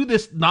 they do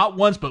this not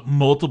once, but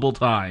multiple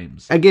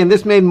times. Again,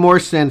 this made more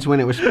sense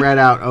when it was spread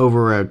out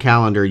over a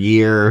calendar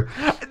year.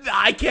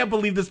 I can't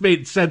believe this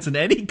made sense in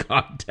any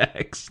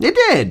context. It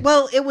did.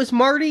 Well, it was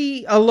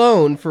Marty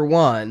alone, for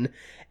one,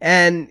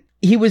 and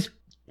he was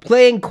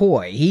playing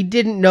coy. He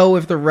didn't know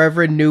if the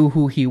Reverend knew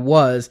who he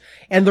was,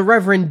 and the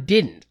Reverend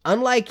didn't.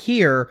 Unlike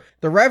here,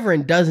 the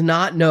Reverend does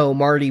not know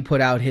Marty put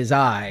out his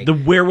eye. The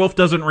werewolf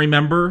doesn't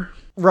remember?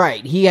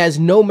 Right. He has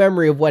no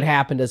memory of what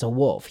happened as a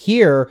wolf.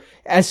 Here,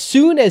 as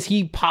soon as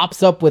he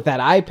pops up with that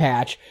eye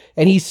patch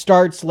and he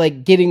starts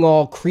like getting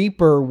all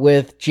creeper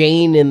with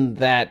Jane in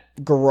that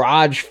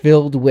garage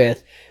filled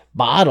with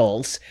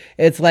bottles,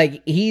 it's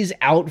like he's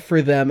out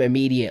for them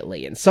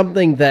immediately. And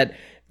something that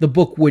the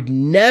book would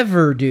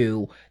never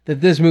do that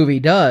this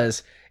movie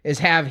does is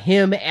have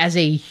him as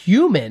a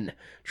human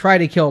try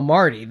to kill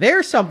Marty.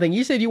 There's something,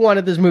 you said you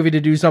wanted this movie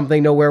to do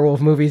something no werewolf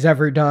movie's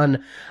ever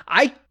done.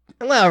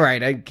 Well,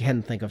 right, I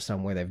can think of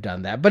some where they've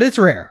done that, but it's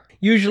rare.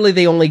 Usually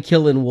they only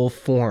kill in wolf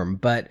form,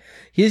 but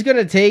he's going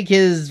to take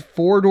his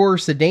four-door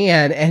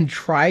sedan and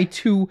try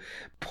to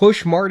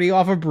push Marty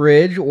off a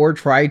bridge or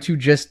try to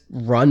just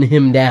run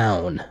him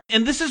down.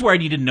 And this is where I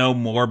need to know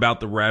more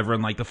about the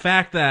Reverend. Like the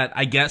fact that,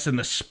 I guess in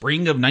the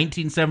spring of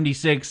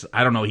 1976,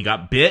 I don't know, he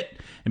got bit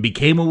and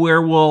became a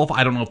werewolf.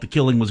 I don't know if the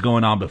killing was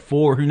going on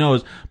before, who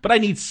knows, but I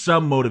need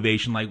some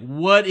motivation. Like,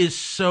 what is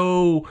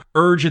so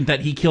urgent that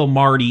he kill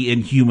Marty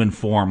in human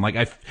form? Like,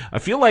 I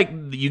feel like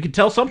you could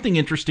tell something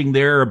interesting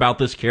there about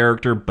this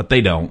character, but they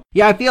don't.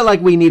 Yeah, I feel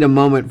like we need a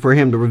moment for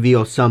him to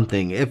reveal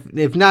something.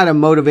 If not a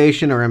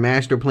motivation or a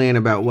master plan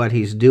about what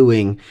he's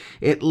doing,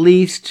 at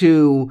least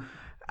to...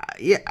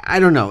 Yeah, I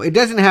don't know. It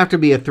doesn't have to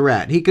be a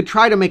threat. He could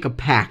try to make a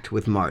pact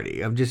with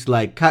Marty of just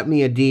like, cut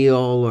me a deal,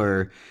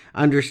 or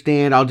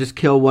understand, I'll just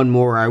kill one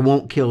more. I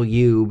won't kill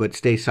you, but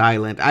stay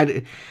silent.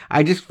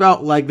 I just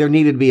felt like there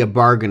needed to be a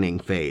bargaining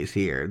phase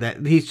here.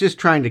 That he's just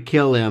trying to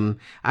kill him.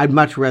 I'd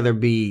much rather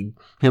be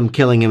him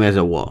killing him as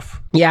a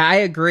wolf. Yeah, I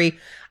agree.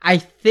 I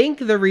think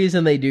the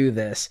reason they do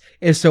this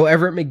is so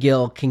Everett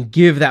McGill can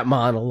give that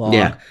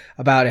monologue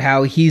about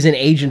how he's an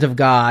agent of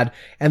God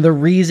and the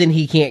reason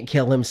he can't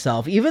kill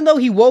himself, even though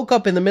he woke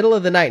up in the middle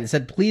of the night and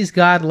said, please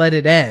God, let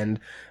it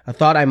end. A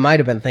thought I might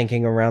have been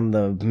thinking around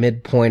the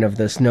midpoint of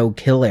this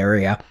no-kill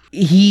area.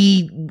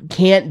 He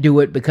can't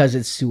do it because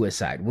it's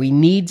suicide. We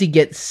need to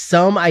get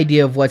some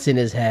idea of what's in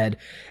his head.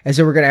 And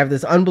so we're going to have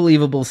this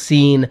unbelievable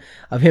scene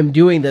of him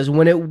doing this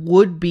when it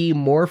would be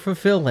more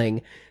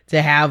fulfilling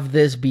to have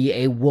this be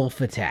a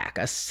wolf attack,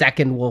 a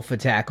second wolf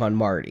attack on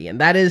Marty. And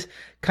that is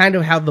kind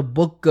of how the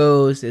book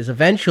goes, is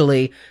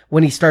eventually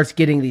when he starts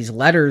getting these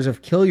letters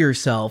of kill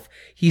yourself,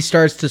 he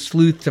starts to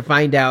sleuth to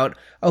find out,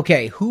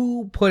 okay,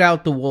 who put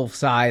out the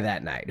wolf's eye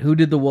that night? Who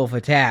did the wolf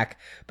attack?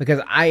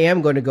 Because I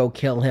am going to go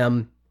kill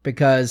him,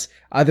 because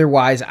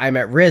otherwise I'm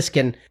at risk.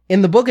 And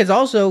in the book, it's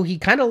also, he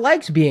kind of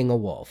likes being a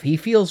wolf. He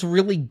feels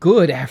really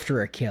good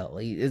after a kill.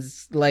 He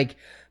is like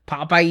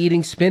Popeye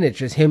eating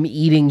spinach is him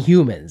eating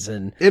humans.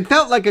 And it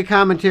felt like a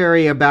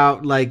commentary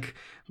about like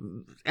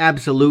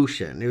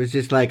absolution. It was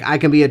just like, I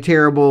can be a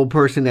terrible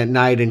person at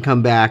night and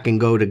come back and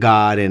go to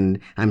God and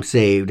I'm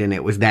saved. And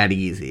it was that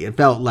easy. It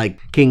felt like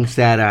King's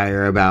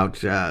satire about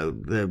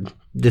the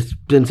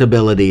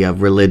dispensability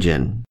of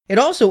religion. It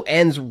also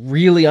ends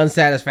really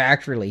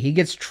unsatisfactorily. He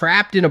gets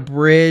trapped in a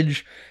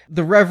bridge,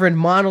 the Reverend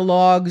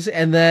monologues,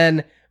 and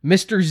then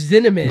Mr.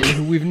 Zinneman,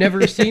 who we've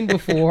never seen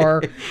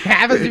before,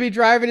 happens to be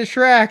driving his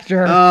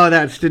tractor. Oh,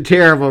 that's the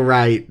terrible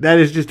right. That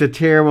is just a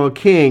terrible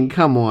King.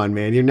 Come on,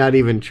 man. You're not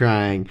even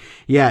trying.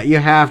 Yeah, you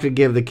have to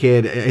give the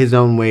kid his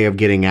own way of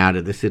getting out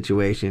of the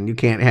situation. You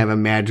can't have a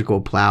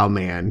magical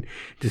plowman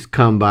just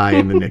come by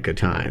in the nick of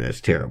time.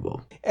 That's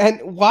terrible.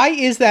 And why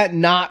is that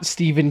not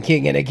Stephen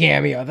King in a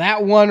cameo?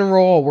 That one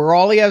role where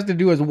all he has to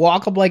do is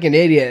walk up like an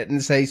idiot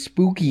and say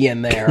spooky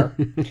in there.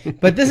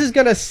 But this is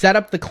going to set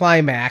up the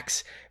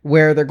climax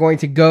where they're going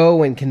to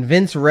go and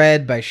convince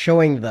Red by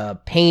showing the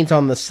paint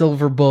on the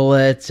silver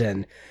bullets,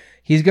 and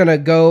he's going to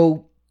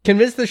go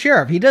convince the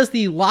sheriff. He does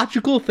the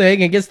logical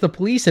thing and gets the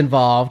police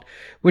involved,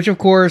 which of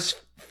course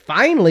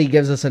finally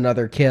gives us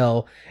another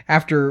kill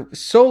after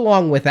so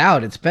long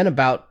without. It's been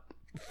about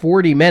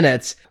 40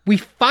 minutes. We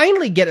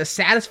finally get a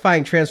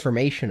satisfying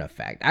transformation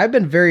effect. I've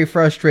been very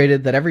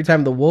frustrated that every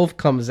time the wolf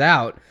comes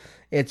out,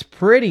 it's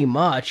pretty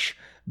much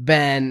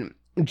been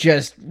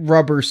just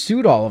rubber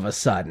suit all of a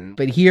sudden.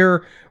 But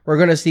here, we're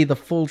going to see the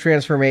full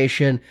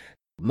transformation.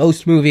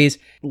 Most movies,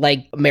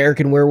 like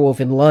American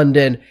Werewolf in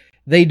London,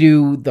 they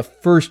do the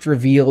first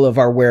reveal of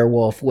our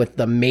werewolf with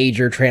the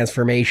major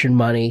transformation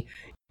money.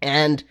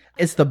 And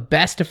it's the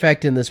best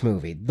effect in this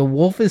movie. The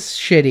wolf is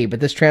shitty,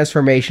 but this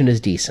transformation is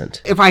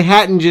decent. If I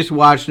hadn't just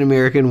watched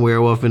American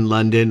Werewolf in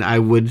London, I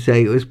would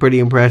say it was pretty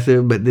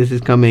impressive, but this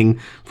is coming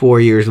 4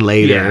 years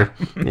later.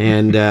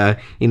 Yeah.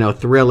 And,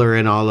 Thriller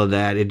and all of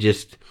that.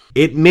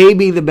 It may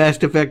be the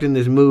best effect in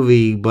this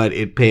movie, but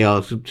it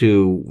pales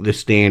to the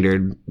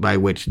standard by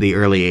which the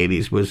early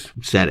 80s was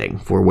setting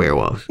for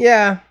werewolves.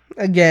 Yeah,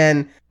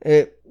 again,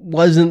 it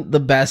wasn't the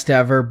best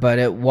ever, but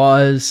it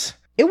was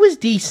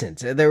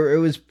decent. It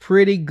was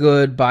pretty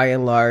good by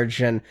and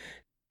large.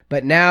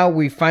 But now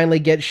we finally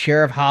get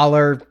Sheriff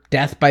Holler,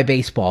 death by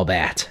baseball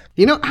bat.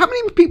 You know, how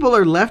many people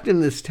are left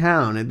in this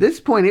town? At this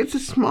point, it's a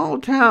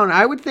small town.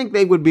 I would think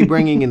they would be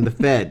bringing in the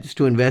feds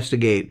to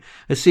investigate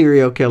a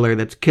serial killer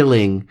that's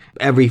killing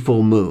every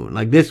full moon.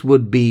 Like, this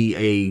would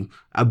be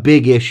a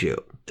big issue.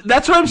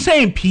 That's what I'm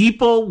saying.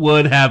 People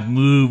would have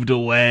moved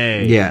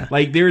away. Yeah.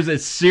 Like, there's a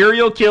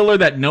serial killer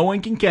that no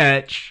one can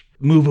catch.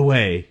 Move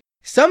away.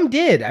 Some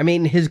did. I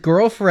mean, his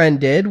girlfriend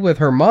did with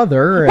her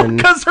mother. And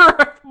because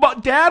her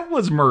dad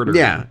was murdered.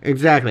 Yeah,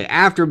 exactly.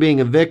 After being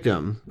a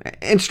victim.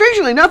 And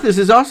strangely enough, this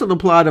is also the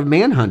plot of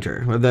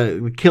Manhunter, where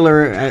the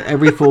killer at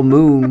every full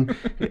moon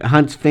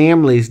hunts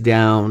families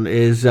down,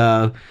 is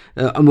a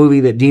movie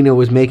that Dino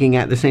was making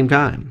at the same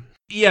time.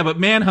 Yeah, but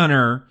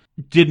Manhunter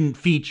didn't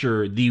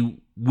feature the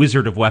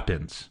Wizard of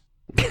Weapons.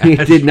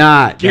 It did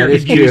not. Gary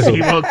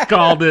Busey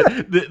called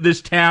it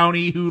this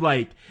townie who,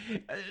 like,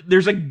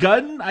 there's a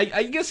gun.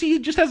 I guess he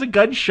just has a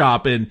gun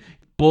shop, and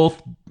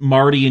both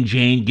Marty and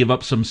Jane give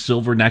up some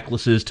silver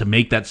necklaces to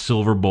make that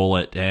silver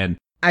bullet. And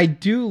I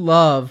do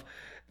love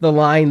the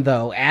line,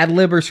 though, ad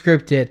lib or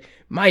scripted,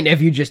 my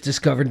nephew just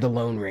discovered the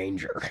Lone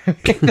Ranger.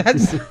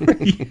 That's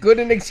good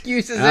an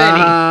excuse as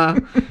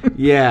any.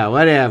 Yeah,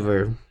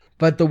 whatever.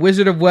 But the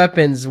Wizard of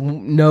Weapons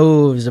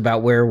knows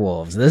about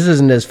werewolves. This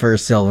isn't his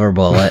first silver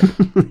bullet.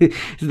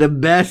 It's the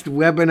best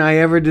weapon I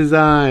ever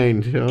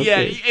designed.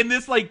 Okay. Yeah, and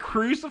this, like,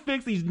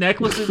 crucifix, these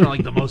necklaces are,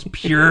 like, the most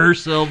pure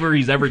silver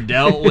he's ever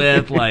dealt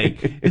with. Like,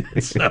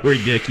 it's so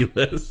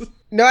ridiculous.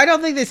 No, I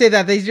don't think they say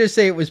that. They just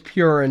say it was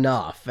pure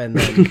enough, and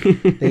then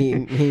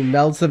he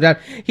melts them down.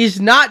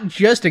 He's not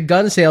just a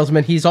gun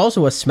salesman. He's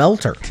also a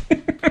smelter.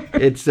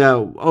 It's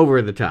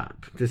over the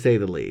top, to say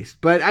the least.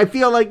 But I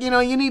feel like,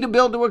 you need to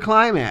build to a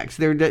climax.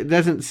 There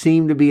doesn't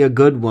seem to be a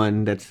good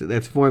one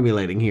that's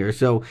formulating here.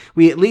 So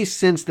we at least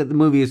sense that the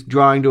movie is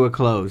drawing to a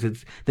close.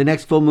 The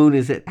next full moon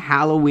is at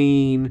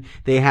Halloween.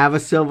 They have a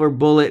silver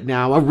bullet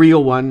now, a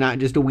real one, not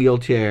just a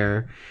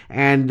wheelchair.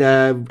 And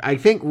I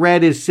think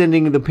Red is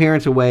sending the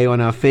parents away on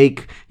a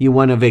fake you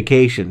won a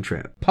vacation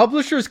trip.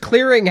 Publishers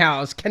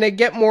Clearinghouse. Can it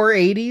get more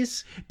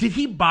 80s? Did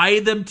he buy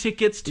them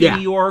tickets to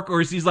New York?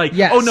 Or is he like,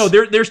 yes. Oh no,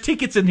 there's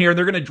tickets in here, and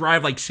they're going to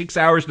drive like 6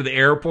 hours to the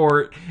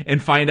airport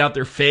and find out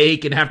they're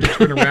fake and have to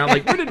turn around.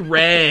 Like, where did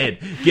Red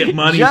get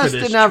money for this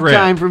Just enough trip?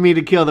 Time for me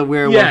to kill the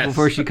werewolf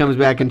before she comes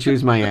back and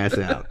chews my ass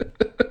out.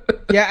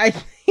 Yeah, I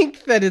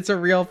think that it's a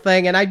real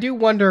thing, and I do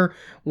wonder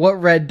what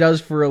Red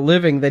does for a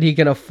living that he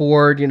can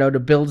afford, to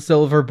build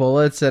silver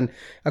bullets, and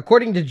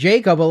according to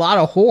Jacob, a lot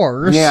of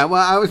whores. Yeah,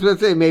 well, I was about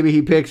to say maybe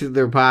he picks at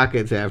their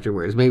pockets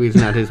afterwards. Maybe it's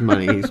not his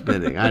money he's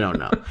spending. I don't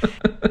know.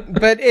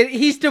 But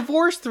he's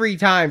divorced 3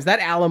 times. That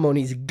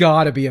alimony's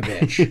gotta be a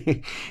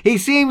bitch. He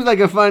seems like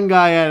a fun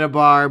guy at a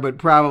bar, but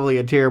probably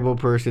a terrible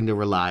person to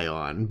rely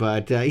on.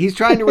 But he's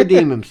trying to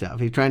redeem himself.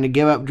 He's trying to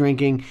give up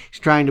drinking.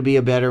 He's trying to be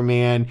a better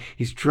man.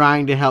 He's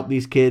trying to help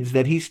these kids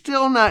that he's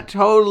still not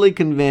totally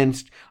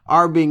convinced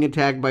are being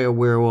attacked by a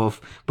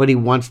werewolf, but he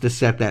wants to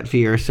set that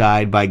fear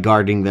aside by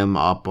guarding them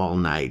up all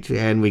night.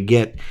 And we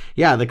get,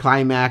 the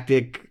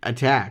climactic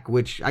attack,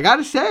 which I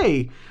gotta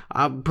say,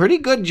 a pretty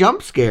good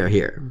jump scare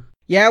here.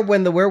 Yeah,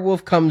 when the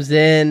werewolf comes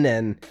in,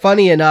 and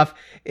funny enough,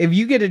 if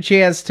you get a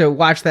chance to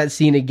watch that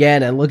scene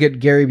again and look at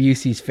Gary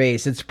Busey's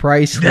face, it's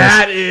priceless.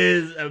 That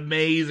is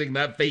amazing,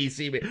 that face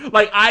he made.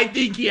 Like, I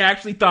think he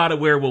actually thought a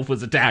werewolf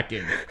was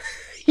attacking.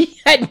 He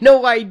had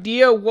no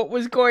idea what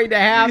was going to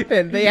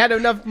happen. They had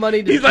enough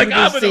money to He's do like, this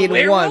I'm in a scene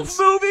werewolf once.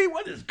 movie?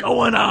 What is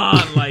going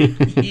on?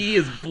 Like, he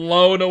is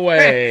blown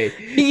away.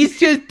 He's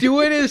just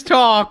doing his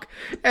talk,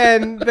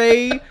 and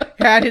they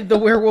had the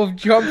werewolf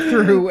jump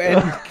through,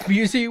 and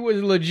Busey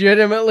was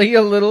legitimately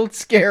a little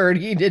scared.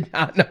 He did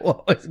not know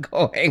what was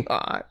going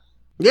on.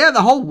 Yeah,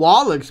 the whole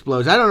wall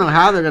explodes. I don't know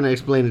how they're going to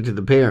explain it to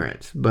the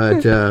parents,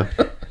 but...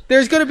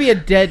 There's going to be a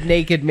dead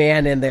naked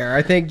man in there.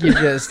 I think you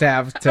just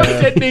have to... A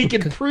dead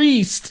naked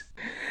priest.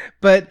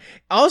 But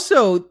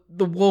also,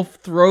 the wolf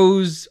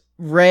throws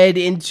Red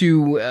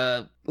into,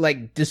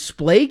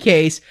 display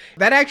case.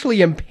 That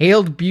actually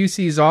impaled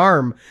Busey's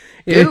arm.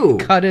 It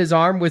cut his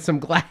arm with some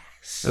glass.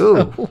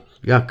 Ooh,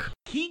 yuck.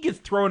 He gets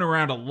thrown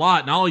around a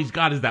lot, and all he's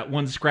got is that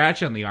one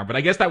scratch on the arm. But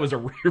I guess that was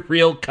a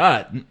real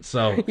cut.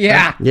 So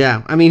yeah.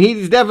 Yeah, I mean,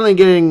 he's definitely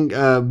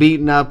getting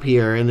beaten up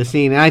here in the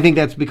scene. And I think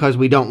that's because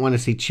we don't want to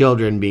see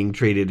children being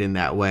treated in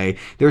that way.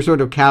 They're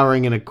sort of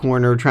cowering in a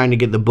corner, trying to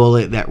get the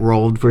bullet that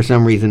rolled for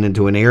some reason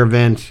into an air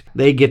vent.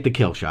 They get the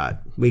kill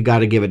shot. We got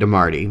to give it to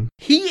Marty.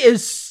 He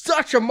is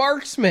such a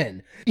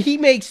marksman. He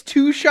makes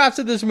 2 shots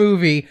of this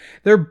movie.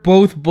 They're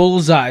both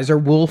bullseyes or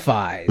wolf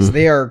eyes. Mm-hmm.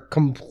 They are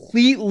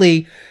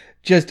completely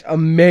just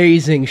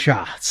amazing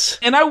shots.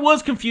 And I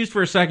was confused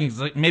for a second,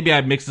 because maybe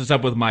I mixed this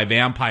up with my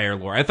vampire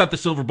lore. I thought the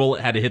silver bullet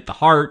had to hit the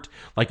heart,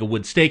 like a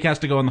wood stake has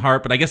to go in the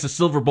heart, but I guess a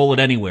silver bullet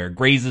anywhere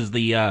grazes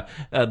the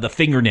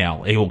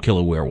fingernail, it will kill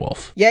a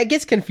werewolf. Yeah, it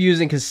gets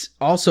confusing, because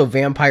also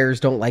vampires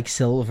don't like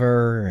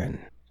silver,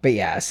 But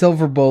yeah, a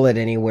silver bullet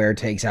anywhere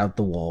takes out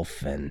the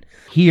wolf. And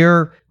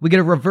here we get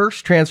a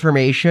reverse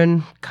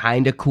transformation.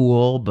 Kind of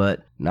cool,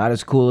 but not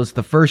as cool as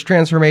the first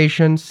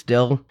transformation.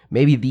 Still,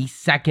 maybe the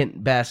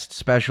second best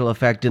special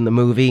effect in the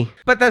movie.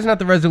 But that's not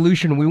the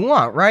resolution we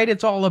want, right?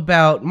 It's all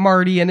about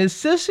Marty and his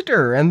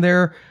sister and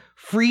their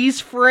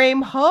freeze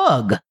frame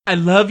hug. I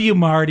love you,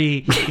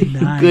 Marty. Good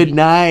night. Good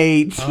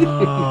night.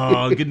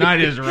 Oh, good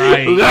night is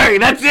right. Okay,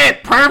 that's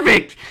it.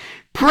 Perfect.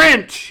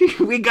 Print!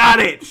 We got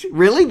it!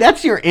 Really?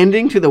 That's your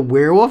ending to the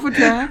werewolf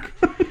attack?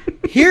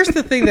 Here's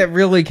the thing that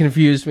really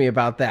confused me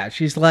about that.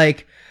 She's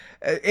like,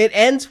 it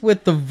ends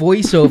with the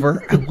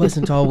voiceover. I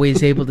wasn't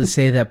always able to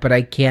say that, but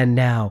I can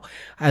now.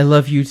 I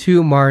love you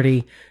too,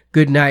 Marty.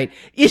 Good night.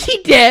 Is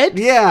he dead?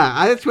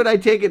 Yeah, that's what I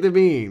take it to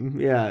mean.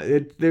 Yeah,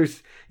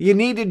 you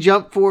need to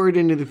jump forward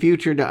into the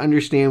future to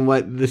understand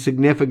what the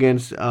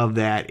significance of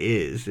that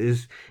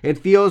is. It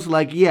feels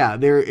like,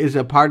 there is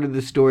a part of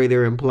the story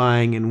they're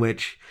implying in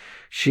which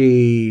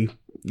she,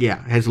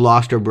 has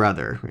lost her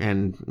brother,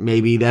 and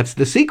maybe that's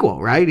the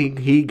sequel, right?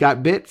 He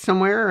got bit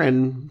somewhere,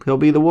 and he'll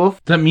be the wolf.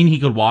 Does that mean he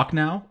could walk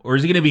now? Or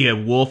is he going to be a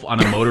wolf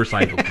on a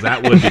motorcycle? Because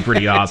that would be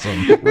pretty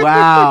awesome.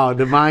 Wow,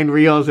 the mind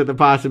reels at the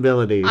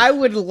possibilities. I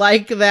would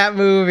like that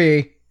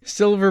movie.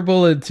 Silver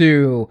Bullet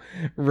 2,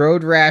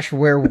 Road Rash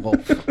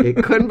Werewolf.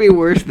 It couldn't be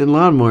worse than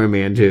Lawnmower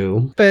Man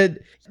 2. But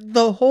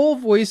the whole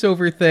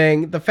voiceover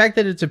thing, the fact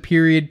that it's a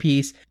period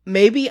piece,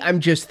 maybe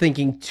I'm just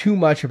thinking too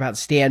much about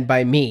Stand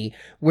By Me,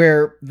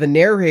 where the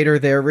narrator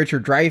there,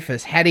 Richard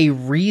Dreyfuss, had a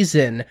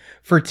reason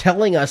for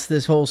telling us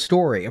this whole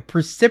story, a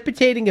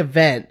precipitating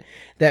event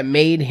that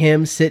made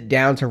him sit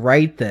down to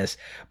write this.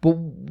 But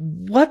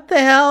what the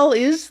hell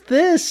is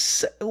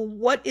this?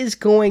 What is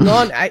going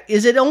on?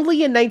 Is it only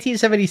in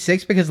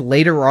 1976 because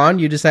later on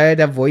you decided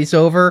to have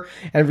voiceover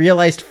and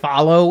realized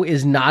Follow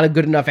is not a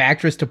good enough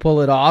actress to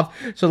pull it off?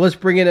 So let's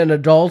bring in an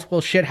adult.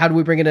 Well, shit, how do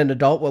we bring in an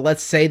adult? Well,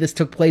 let's say this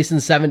took place in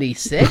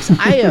 76.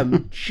 I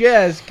am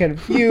just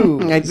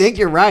confused. I think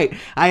you're right.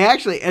 I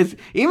actually,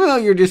 even though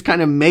you're just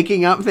kind of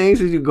making up things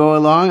as you go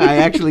along, I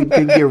actually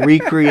think you're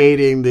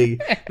recreating the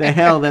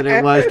hell that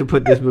it was to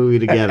put this movie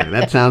together.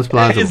 That sounds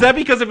plausible. Is that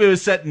because if it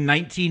was set in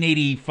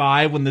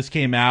 1985 when this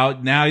came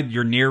out, now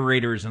your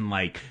narrator's in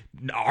like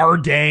our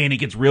day and it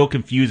gets real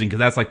confusing because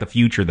that's like the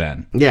future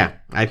then? Yeah,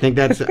 I think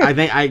that's, I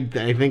think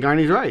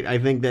Arnie's right. I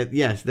think that,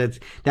 yes,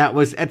 that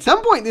was, at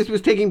some point this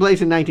was taking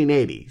place in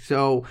 1980.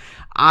 So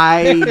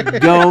I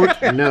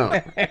don't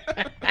know.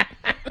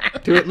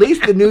 To at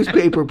least the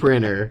newspaper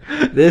printer,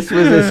 this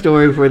was a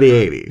story for the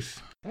 80s.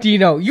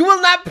 Dino, you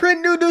will not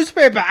print new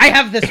newspaper. I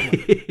have this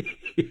one.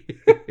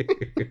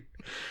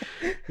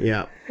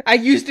 Yeah. I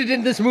used it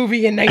in this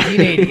movie in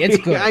 1980. It's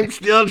good. I'm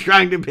still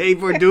trying to pay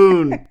for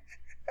Dune.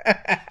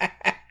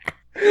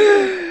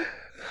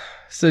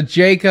 So,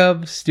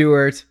 Jacob,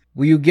 Stuart,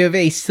 will you give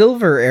a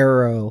silver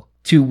arrow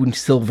to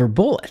Silver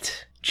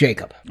Bullet?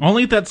 Jacob.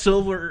 Only that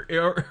silver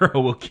arrow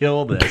will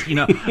kill this. You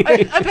know,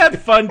 I've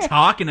had fun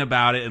talking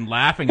about it and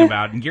laughing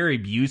about it, and Gary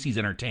Busey's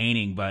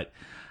entertaining, but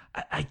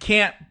I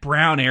can't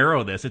brown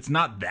arrow this. It's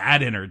not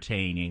that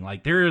entertaining.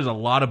 Like, there is a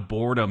lot of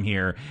boredom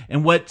here.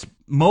 And what's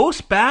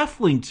most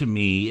baffling to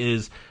me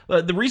is,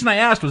 the reason I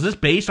asked, was this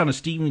based on a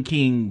Stephen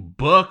King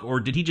book, or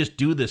did he just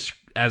do this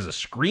as a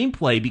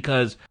screenplay?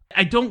 Because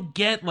I don't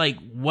get, like,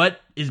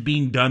 what is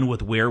being done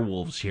with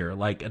werewolves here.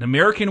 Like, An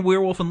American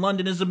Werewolf in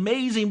London is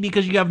amazing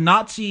because you have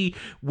Nazi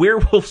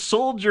werewolf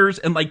soldiers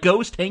and, like,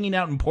 ghosts hanging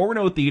out in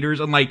porno theaters,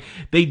 and, like,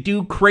 they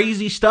do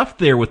crazy stuff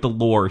there with the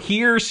lore.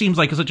 Here seems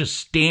like such a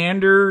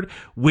standard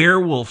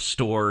werewolf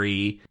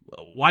story.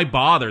 Why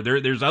bother?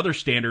 There's other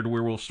standard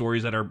werewolf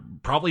stories that are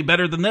probably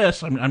better than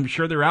this. I'm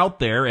sure they're out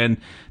there, and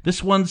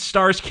this one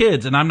stars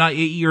kids, and I'm not 8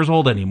 years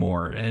old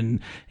anymore.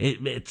 And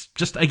it's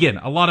just, again,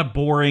 a lot of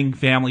boring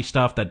family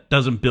stuff that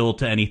doesn't build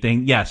to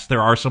anything. Yes,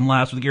 there are some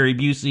laughs with Gary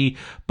Busey,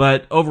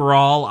 but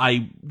overall,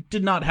 I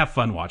did not have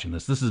fun watching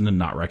this. This is a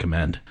not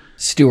recommend.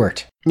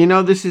 Stuart. You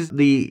know, this is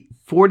the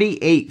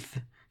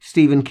 48th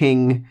Stephen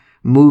King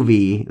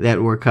movie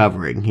that we're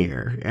covering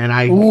here. And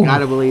I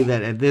gotta believe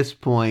that at this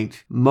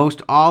point,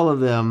 most all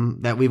of them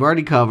that we've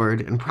already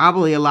covered, and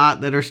probably a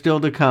lot that are still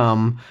to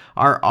come,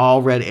 are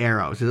all red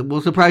arrows. It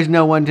will surprise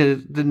no one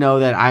to know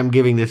that I'm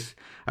giving this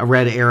a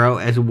red arrow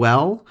as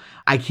well.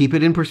 I keep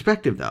it in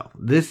perspective, though.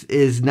 This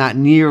is not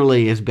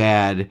nearly as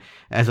bad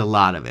as a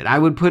lot of it. I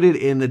would put it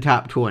in the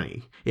top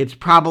 20. It's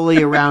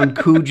probably around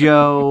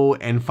Cujo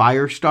and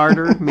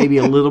Firestarter, maybe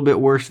a little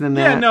bit worse than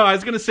that. Yeah, no, I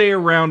was going to say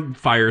around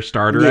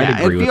Firestarter. Yeah,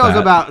 I'd agree with that. It feels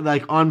about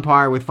like on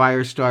par with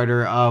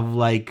Firestarter of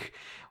like,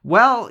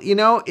 well, you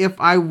know, if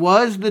I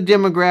was the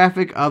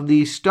demographic of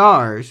these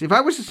stars, if I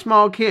was a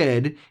small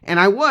kid, and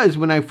I was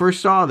when I first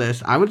saw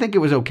this, I would think it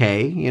was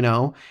okay, you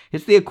know.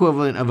 It's the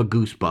equivalent of a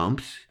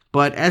Goosebumps.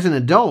 But as an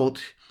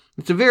adult,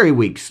 it's a very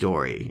weak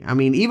story. I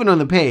mean, even on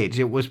the page,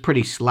 it was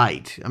pretty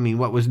slight. I mean,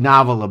 what was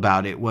novel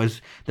about it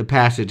was the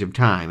passage of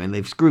time, and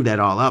they've screwed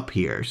that all up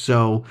here.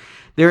 So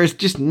there is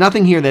just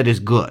nothing here that is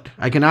good.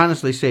 I can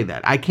honestly say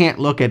that. I can't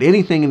look at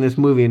anything in this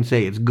movie and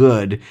say it's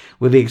good,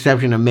 with the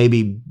exception of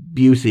maybe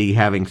Busey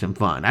having some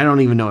fun. I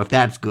don't even know if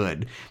that's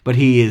good, but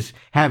he is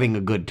having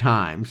a good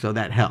time, so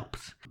that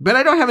helps. But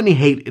I don't have any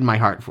hate in my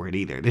heart for it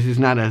either. This is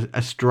not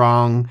a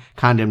strong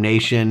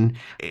condemnation.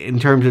 In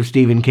terms of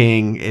Stephen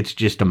King, it's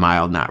just a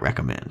mild not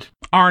recommend.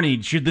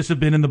 Arnie, should this have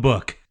been in the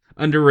book?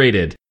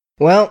 Underrated.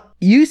 Well,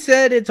 you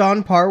said it's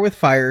on par with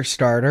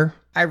Firestarter.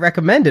 I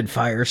recommended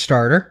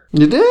Firestarter.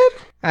 You did?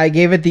 I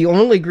gave it the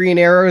only green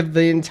arrow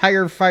the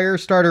entire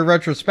Firestarter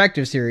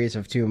retrospective series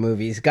of 2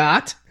 movies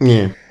got.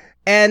 Yeah.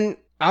 And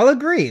I'll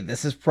agree,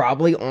 this is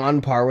probably on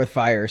par with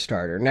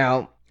Firestarter.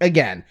 Now,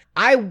 again,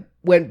 I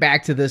went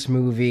back to this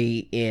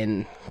movie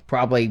in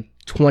probably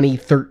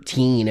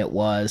 2013 it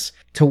was,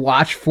 to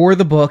watch for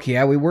the book.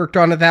 Yeah, we worked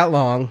on it that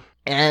long.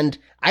 And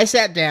I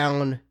sat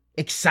down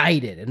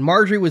excited, and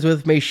Marjorie was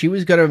with me. She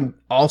was going to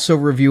also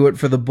review it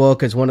for the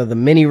book as one of the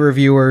mini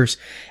reviewers.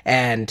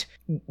 And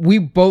we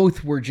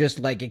both were just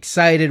like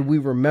excited. We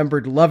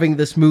remembered loving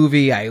this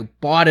movie. I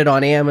bought it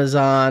on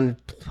Amazon,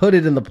 put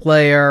it in the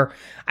player.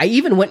 I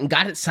even went and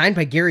got it signed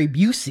by Gary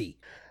Busey.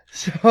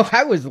 So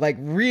I was like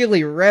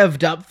really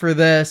revved up for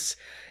this.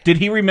 Did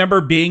he remember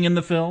being in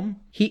the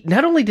film? He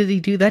not only did he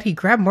do that, he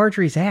grabbed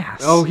Marjorie's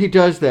ass. Oh, he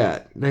does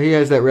that. He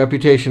has that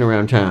reputation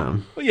around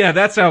town. Well, yeah,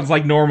 that sounds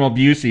like normal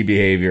Busey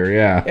behavior,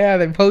 yeah. Yeah,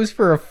 they posed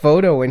for a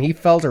photo and he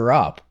felt her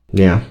up.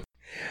 Yeah.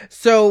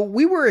 So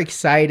we were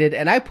excited,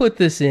 and I put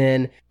this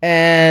in,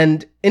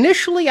 and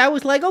initially I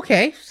was like,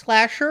 okay,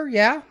 slasher,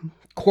 yeah.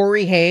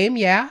 Corey Haim,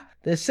 yeah.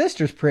 This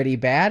sister's pretty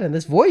bad, and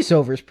this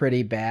voiceover's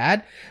pretty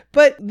bad.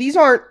 But these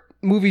aren't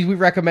movies we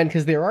recommend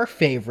because they're our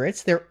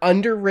favorites. They're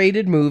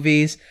underrated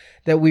movies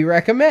that we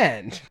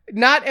recommend.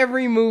 Not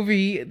every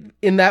movie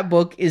in that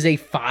book is a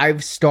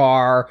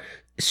 5-star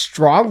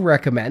strong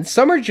recommend.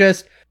 Some are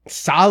just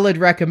solid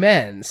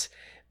recommends.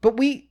 But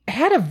we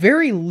had a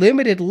very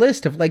limited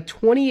list of like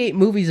 28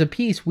 movies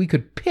apiece we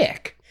could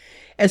pick.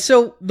 And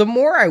so the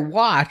more I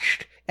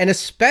watched, and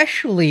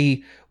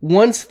especially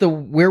once the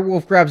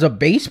werewolf grabs a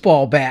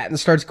baseball bat and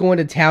starts going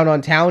to town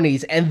on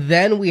townies, and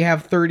then we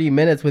have 30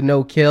 minutes with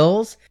no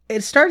kills,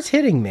 it starts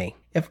hitting me.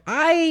 If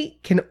I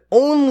can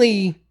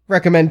only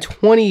recommend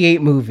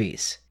 28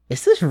 movies,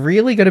 is this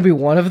really going to be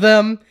one of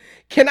them?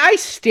 Can I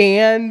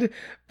stand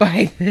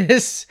by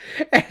this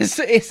as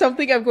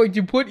something I'm going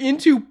to put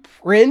into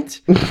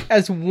print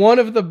as one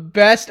of the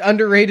best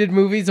underrated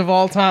movies of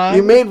all time?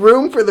 You made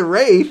room for The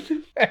Wraith.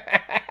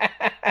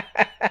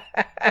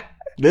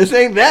 This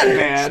ain't that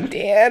bad.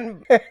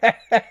 Stan.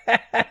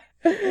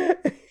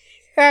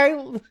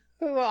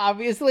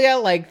 Obviously, I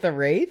like The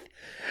Wraith,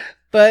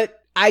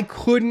 but I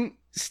couldn't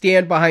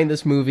stand behind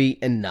this movie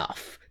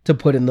enough to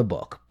put in the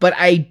book. But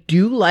I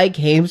do like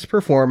Haim's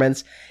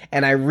performance,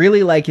 and I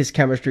really like his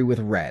chemistry with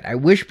Red. I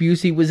wish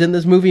Busey was in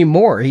this movie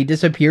more. He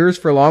disappears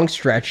for long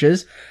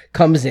stretches,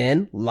 comes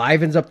in,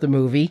 livens up the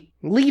movie,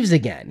 leaves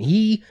again.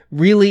 He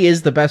really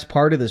is the best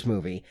part of this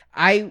movie.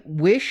 I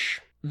wish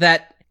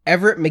that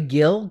Everett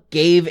McGill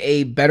gave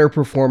a better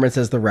performance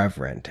as the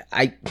Reverend.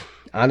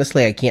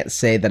 Honestly, I can't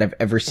say that I've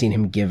ever seen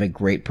him give a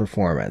great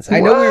performance. I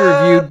know we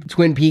reviewed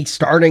Twin Peaks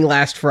starting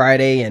last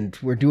Friday, and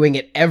we're doing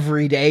it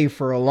every day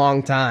for a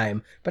long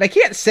time, but I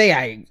can't say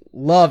I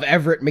love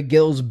Everett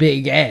McGill's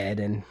Big Ed,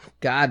 and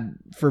God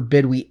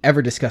forbid we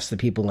ever discuss The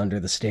People Under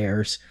the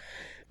Stairs.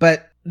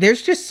 But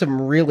there's just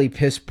some really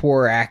piss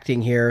poor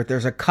acting here.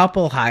 There's a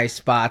couple high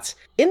spots.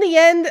 In the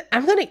end,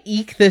 I'm going to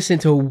eke this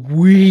into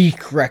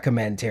weak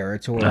recommend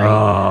territory.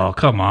 Oh,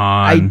 come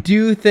on. I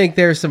do think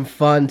there's some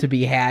fun to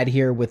be had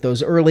here with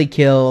those early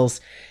kills,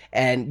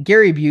 and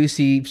Gary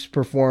Busey's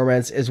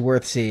performance is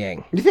worth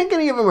seeing. You think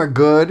any of them are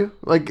good?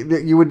 Like,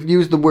 you would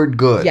use the word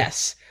good?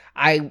 Yes.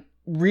 I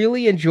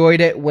really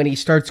enjoyed it when he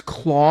starts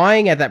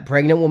clawing at that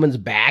pregnant woman's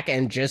back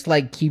and just,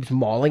 like, keeps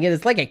mauling it.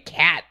 It's like a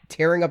cat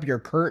tearing up your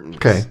curtains.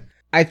 Okay.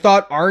 I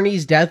thought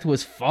Arnie's death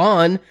was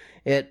fun,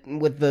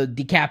 with the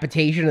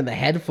decapitation and the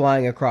head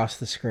flying across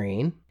the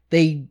screen.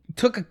 They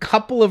took a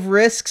couple of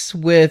risks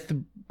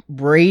with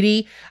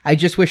Brady. I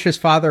just wish his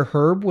father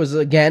Herb was,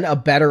 again, a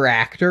better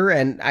actor,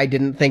 and I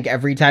didn't think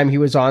every time he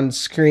was on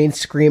screen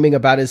screaming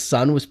about his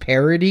son was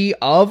parody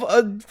of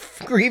a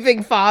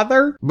grieving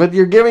father. But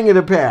you're giving it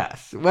a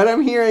pass. What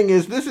I'm hearing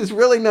is this is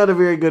really not a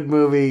very good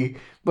movie,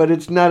 but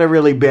it's not a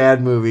really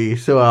bad movie,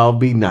 so I'll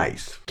be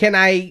nice. Can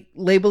I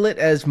label it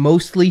as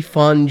mostly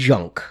fun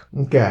junk?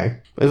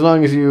 Okay. As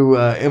long as you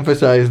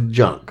emphasize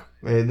junk.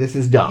 This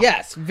is dumb.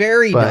 Yes,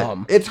 very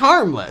dumb. It's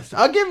harmless.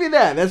 I'll give you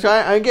that. That's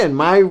why, again,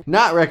 my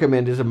not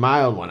recommend is a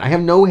mild one. I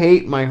have no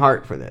hate in my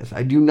heart for this.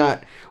 I do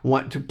not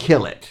want to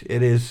kill it.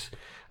 It is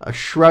a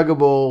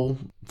shruggable,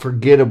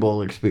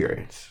 forgettable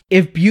experience.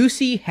 If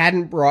Busey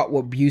hadn't brought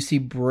what Busey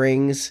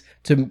brings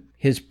to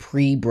his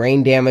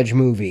pre-brain damage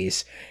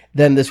movies,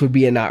 then this would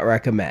be a not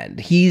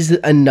recommend. He's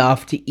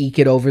enough to eke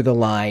it over the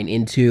line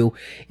into,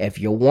 if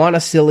you want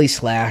a silly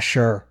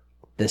slasher,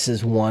 this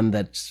is one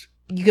that's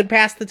you can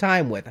pass the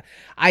time with.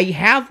 I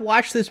have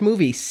watched this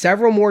movie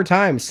several more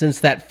times since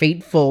that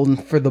fateful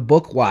for the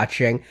book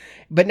watching,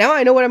 but now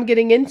I know what I'm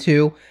getting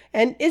into,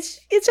 and it's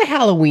a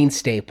Halloween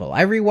staple.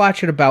 I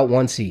rewatch it about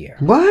once a year.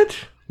 What?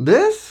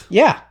 This?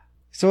 Yeah.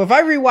 So if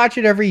I rewatch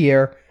it every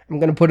year, I'm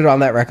going to put it on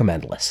that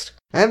recommend list.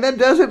 And that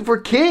does it for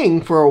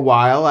King for a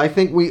while. I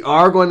think we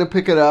are going to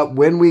pick it up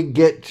when we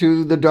get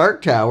to the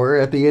Dark Tower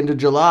at the end of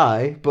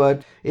July.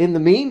 But in the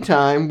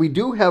meantime, we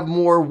do have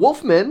more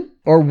Wolfmen.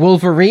 Or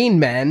Wolverine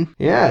men.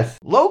 Yes.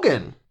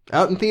 Logan,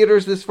 out in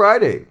theaters this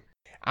Friday.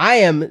 I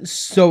am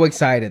so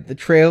excited. The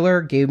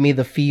trailer gave me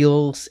the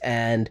feels,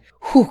 and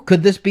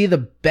could this be the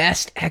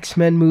best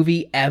X-Men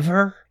movie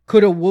ever?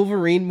 Could a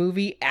Wolverine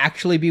movie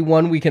actually be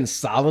one we can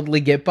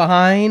solidly get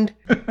behind?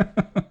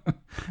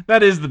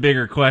 That is the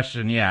bigger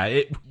question,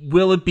 yeah.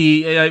 Will it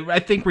be... I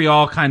think we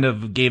all kind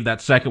of gave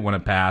that second one a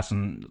pass,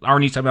 and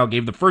Arnie somehow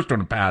gave the first one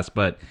a pass,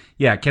 but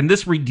yeah, can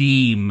this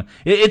redeem...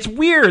 It's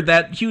weird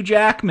that Hugh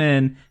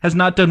Jackman has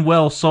not done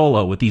well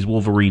solo with these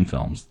Wolverine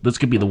films. This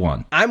could be the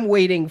one. I'm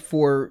waiting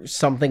for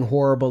something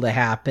horrible to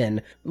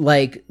happen,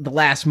 like the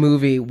last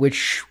movie,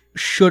 which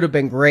should have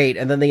been great,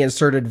 and then they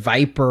inserted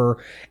Viper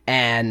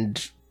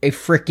and a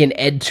frickin'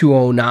 Ed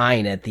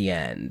 209 at the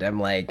end. I'm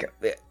like...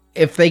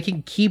 If they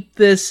can keep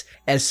this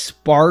as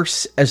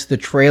sparse as the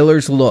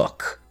trailers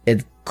look,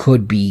 it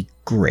could be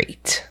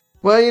great.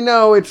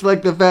 Well, it's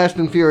like the Fast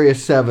and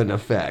Furious 7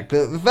 effect.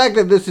 The fact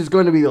that this is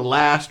going to be the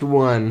last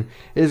one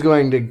is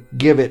going to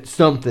give it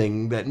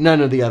something that none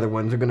of the other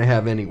ones are going to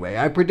have anyway.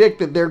 I predict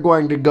that they're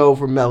going to go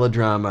for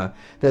melodrama,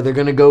 that they're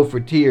going to go for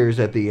tears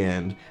at the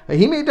end.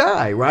 He may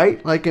die,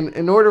 right? Like,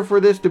 in order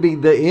for this to be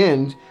the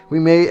end, we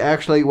may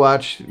actually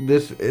watch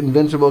this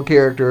invincible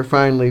character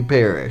finally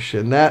perish.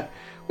 And that...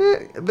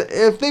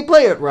 if they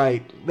play it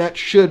right, that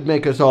should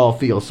make us all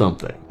feel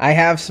something. I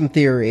have some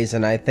theories,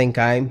 and I think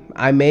I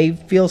may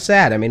feel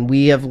sad. I mean,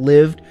 we have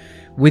lived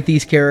with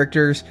these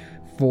characters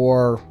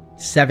for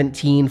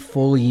 17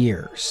 full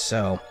years,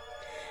 so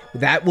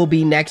that will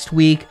be next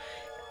week.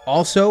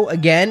 Also,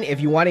 again,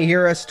 if you want to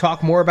hear us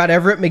talk more about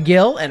Everett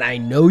McGill, and I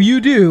know you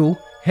do,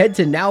 head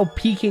to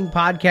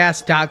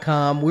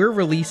nowpeakingpodcast.com. We're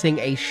releasing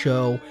a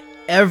show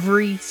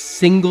every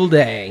single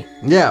day.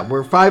 Yeah,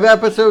 we're 5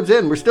 episodes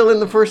in. We're still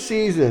in the first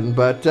season,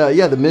 but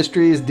the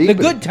mystery is deep. The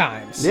good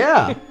times.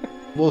 Yeah.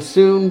 We'll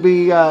soon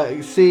be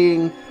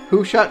seeing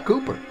who shot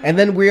Cooper. And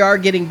then we are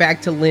getting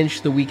back to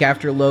Lynch the week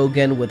after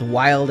Logan with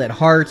Wild at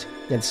Heart,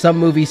 and some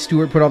movie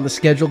Stuart put on the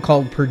schedule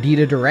called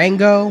Perdita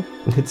Durango.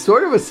 It's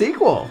sort of a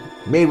sequel,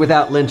 made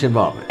without Lynch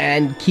involvement.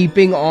 And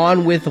keeping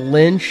on with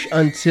Lynch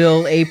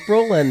until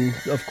April, and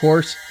of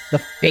course... The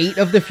Fate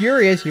of the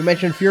Furious. You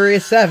mentioned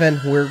Furious 7.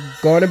 We're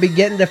going to be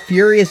getting to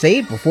Furious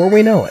 8 before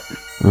we know it.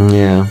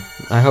 Yeah,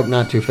 I hope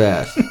not too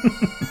fast.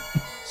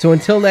 So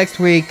until next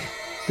week,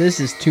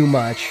 This is too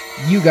much.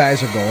 You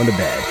guys are going to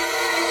bed.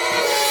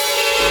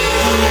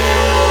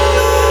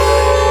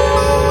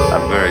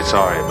 I'm very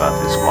sorry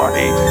about this,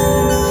 Marty.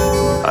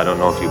 I don't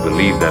know if you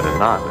believe that or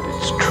not, but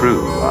it's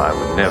true. I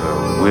would never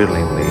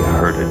willingly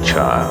hurt a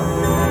child.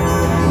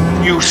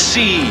 You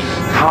see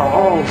how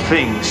all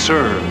things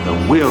serve the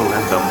will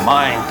and the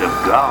mind of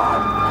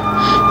God.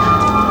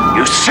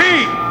 You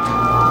see,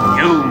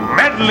 you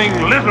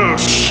meddling little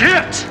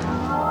shit!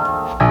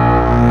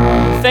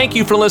 Thank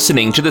you for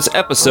listening to this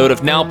episode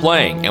of Now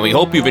Playing, and we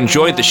hope you've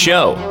enjoyed the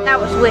show. That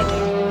was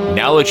wicked.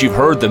 Now that you've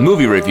heard the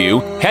movie review,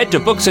 head to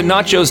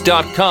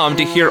booksandnachos.com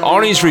to hear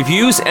Arnie's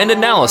reviews and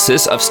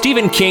analysis of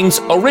Stephen King's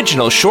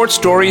original short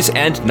stories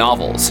and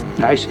novels.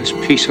 Nicest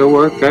piece of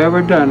work I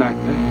ever done, I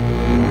think.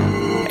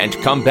 And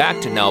come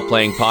back to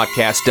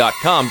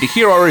NowPlayingPodcast.com to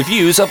hear our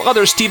reviews of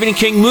other Stephen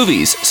King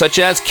movies, such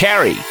as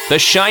Carrie, The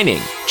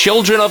Shining,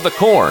 Children of the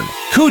Corn,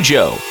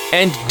 Cujo,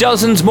 and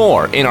dozens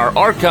more in our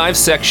archive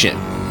section.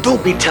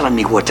 Don't be telling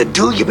me what to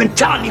do. You've been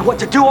telling me what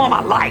to do all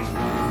my life.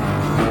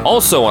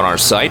 Also on our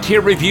site,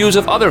 hear reviews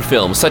of other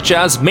films such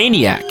as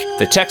Maniac,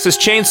 The Texas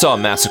Chainsaw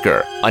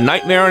Massacre, A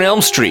Nightmare on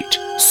Elm Street,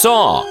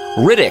 Saw,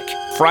 Riddick,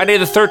 Friday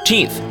the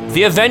 13th,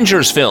 The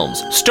Avengers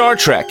films, Star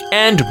Trek,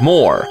 and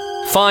more.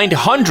 Find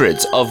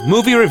hundreds of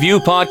movie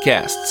review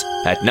podcasts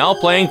at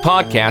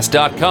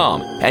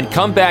NowPlayingPodcast.com and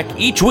come back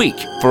each week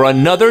for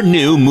another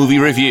new movie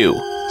review.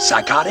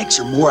 Psychotics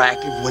are more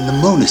active when the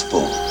moon is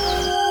full.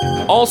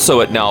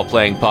 Also at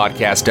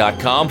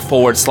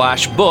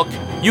NowPlayingPodcast.com/book,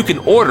 you can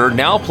order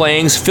Now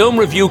Playing's film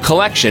review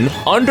collection,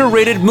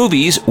 Underrated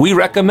Movies We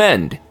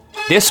Recommend.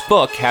 This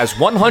book has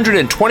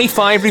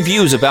 125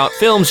 reviews about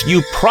films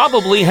you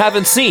probably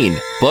haven't seen,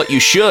 but you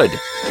should.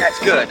 That's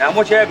good. I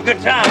want you to have a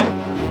good time.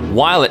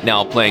 While at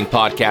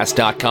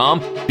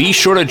NowPlayingPodcast.com, be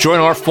sure to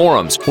join our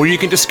forums where you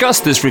can discuss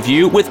this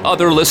review with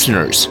other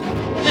listeners.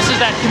 This is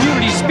that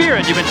community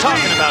spirit you've been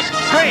talking about.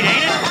 Great,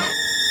 ain't it?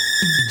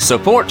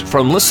 Support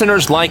from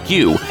listeners like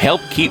you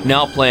help keep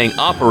Now Playing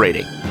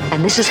operating.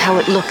 And this is how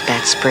it looked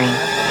that spring.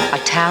 A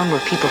town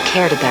where people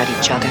cared about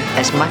each other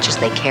as much as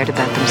they cared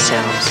about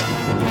themselves.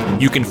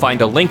 You can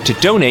find a link to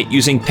donate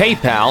using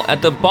PayPal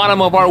at the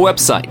bottom of our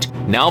website,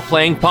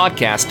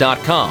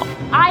 NowPlayingPodcast.com.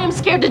 I am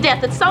scared to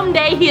death that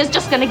someday he is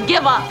just going to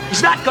give up.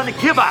 He's not going to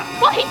give up.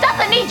 Well, he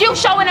doesn't need you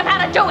showing him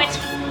how to do it.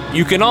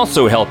 You can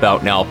also help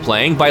out Now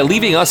Playing by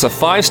leaving us a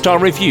 5-star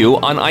review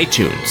on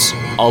iTunes.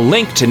 A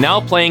link to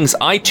Now Playing's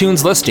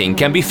iTunes listing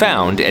can be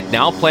found at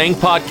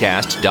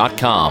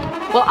NowPlayingPodcast.com.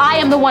 Well, I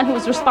am the one who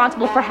is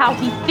responsible for how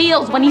he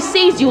feels when he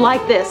sees you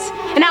like this,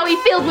 and how he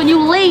feels when you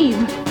leave.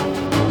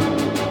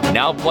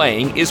 Now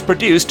Playing is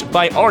produced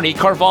by Arnie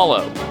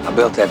Carvalho. I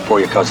built that for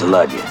you because I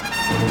love you.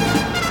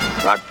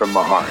 Right from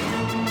my heart.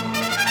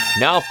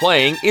 Now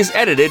Playing is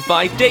edited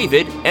by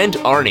David and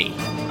Arnie.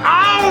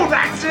 Ow,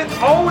 that's it.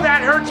 Oh,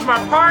 that hurts my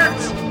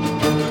parts.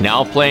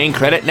 Now Playing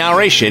credit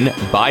narration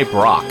by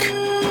Brock.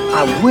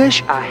 I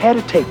wish I had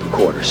a tape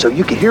recorder so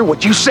you could hear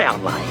what you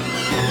sound like.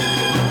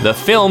 The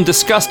film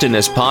discussed in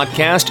this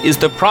podcast is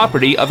the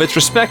property of its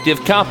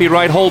respective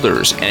copyright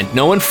holders, and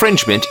no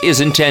infringement is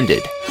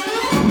intended.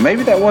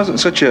 Maybe that wasn't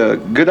such a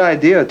good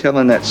idea,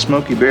 telling that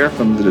Smokey Bear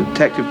from the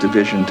detective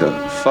division to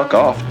fuck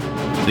off.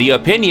 The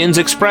opinions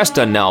expressed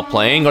on Now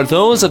Playing are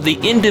those of the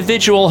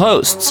individual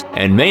hosts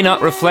and may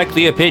not reflect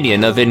the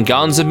opinion of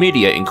Venganza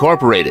Media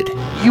Incorporated.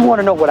 You want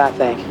to know what I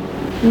think?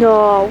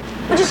 No.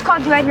 I just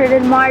called you out here to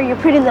admire your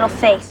pretty little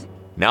face.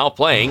 Now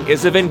Playing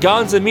is a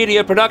Venganza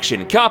Media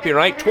production,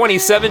 copyright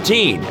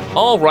 2017,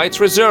 all rights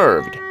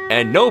reserved.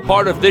 And no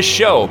part of this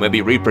show may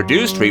be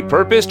reproduced,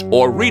 repurposed,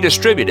 or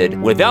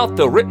redistributed without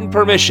the written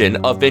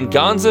permission of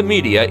Venganza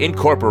Media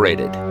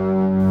Incorporated.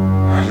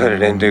 Let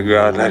it end, dear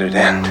God, let it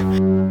end.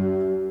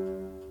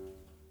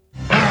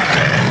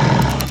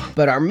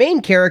 But our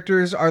main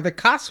characters are the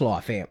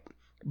Coslaw family.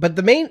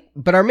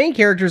 But our main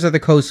characters are the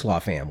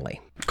Coslaw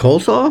family.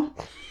 Coleslaw?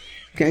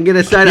 Can I get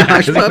a side of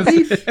hush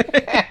puppies?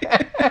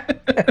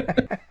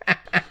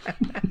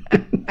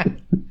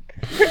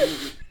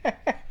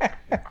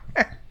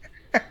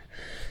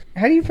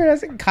 How do you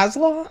pronounce it?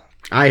 Coslaw?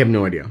 I have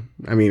no idea.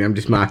 I mean, I'm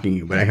just mocking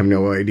you, but I have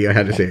no idea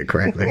how to say it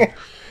correctly.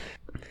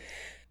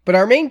 But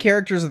our main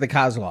characters are the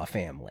Coslaw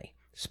family.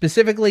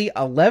 Specifically,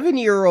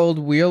 11-year-old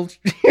wheelchair...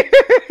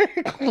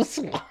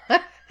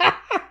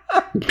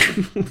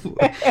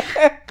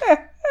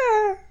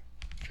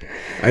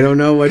 I don't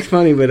know what's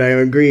funny, but I'm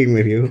agreeing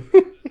with you.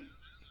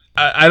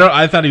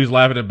 I thought he was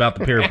laughing about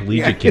the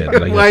paraplegic kid.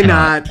 But I guess why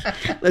not?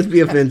 Let's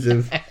be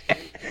offensive.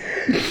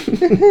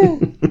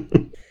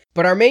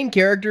 But our main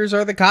characters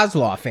are the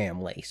Coslaw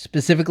family.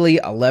 Specifically,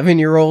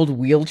 11-year-old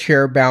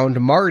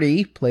wheelchair-bound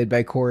Marty, played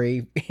by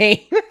Corey Haim.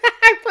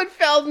 I put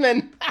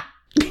Feldman.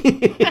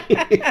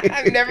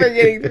 I'm never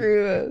getting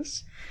through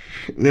this.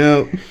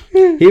 No,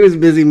 he was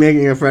busy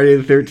making a Friday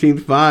the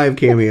 13th 5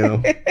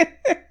 cameo.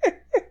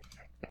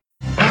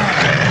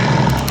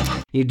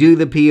 You do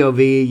the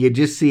POV, you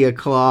just see a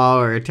claw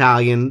or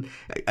Italian.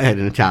 I had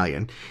an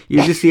Italian.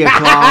 You just see a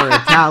claw or a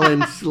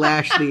talon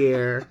slash the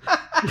air.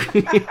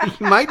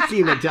 You might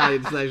see an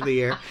Italian slash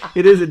the air.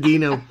 It is a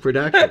Dino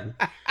production.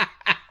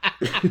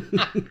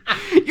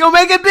 You'll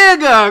make it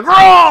bigger!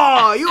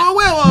 Grow! You a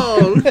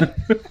werewolf!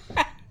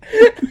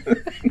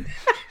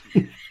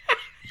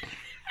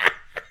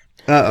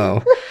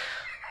 Uh-oh.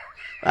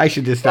 I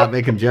should just stop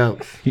making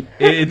jokes.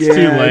 It's too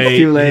late. It's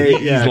too late.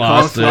 He's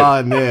lost it.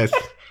 On this.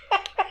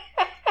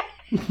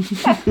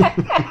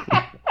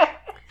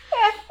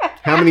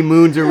 How many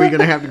moons are we going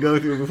to have to go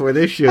through before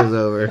this show's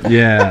over?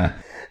 Yeah.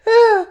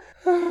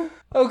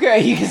 Okay,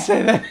 you can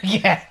say that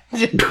again.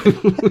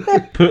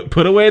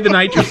 Put away the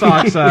nitrous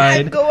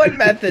oxide. I'm going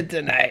method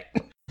tonight.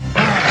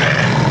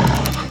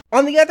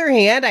 On the other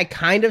hand, I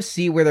kind of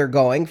see where they're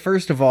going.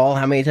 First of all,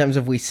 how many times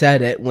have we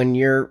said it? When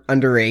you're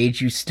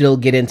underage, you still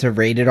get into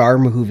rated R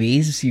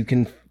movies. You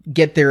can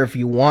get there if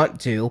you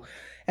want to.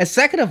 And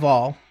second of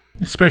all,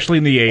 especially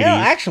in the 80s.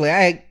 Actually,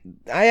 I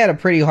had a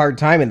pretty hard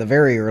time in the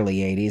very early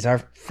 80s. Our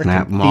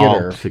freaking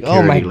theater.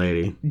 Security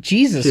lady.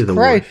 Jesus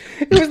Christ.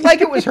 It was like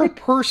it was her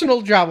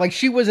personal job. Like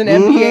she was an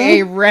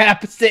MPAA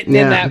rep sitting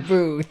in that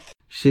booth.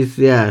 You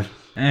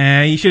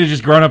should have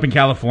just grown up in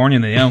California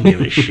and they don't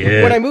give a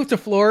shit. When I moved to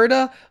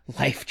Florida,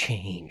 life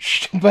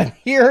changed. But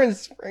here in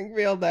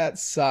Springfield, that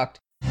sucked.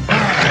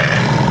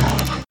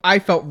 I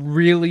felt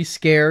really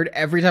scared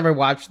every time I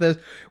watched this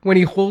when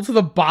he holds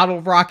the bottle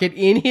rocket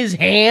in his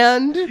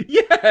hand.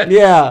 Yes,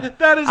 yeah.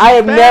 That is I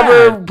have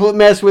never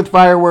messed with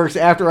fireworks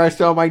after I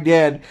saw my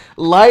dad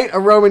light a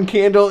Roman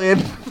candle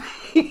and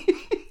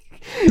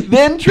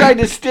then tried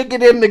to stick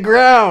it in the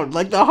ground,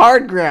 like the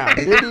hard ground.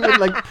 Didn't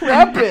even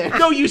prep it.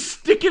 No, you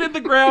stick it in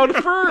the ground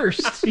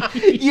first.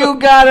 You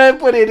gotta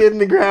put it in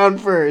the ground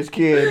first,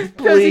 kids.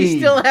 Please. Does he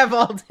still have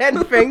all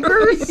 10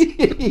 fingers?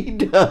 He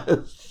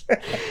does.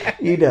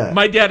 He does.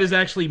 My dad is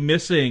actually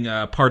missing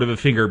part of a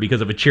finger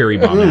because of a cherry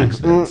bomb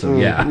accident. So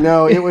yeah.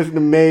 No, it was an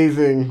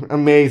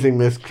amazing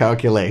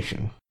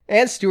miscalculation.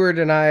 And Stuart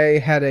and I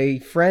had a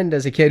friend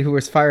as a kid who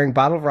was firing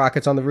bottle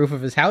rockets on the roof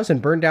of his house and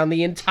burned down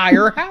the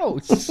entire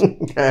house.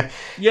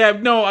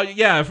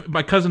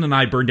 My cousin and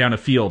I burned down a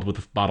field with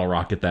a bottle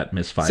rocket that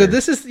misfired. So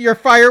this is your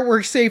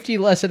fireworks safety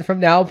lesson from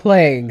Now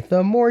Playing.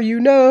 The more you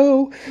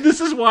know. This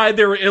is why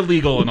they're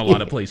illegal in a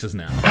lot of places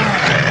now.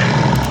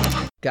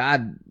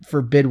 God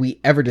forbid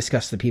we ever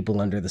discuss the people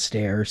under the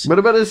stairs. What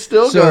about his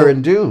Stilgar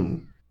in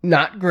Dune?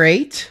 Not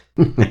great.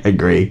 I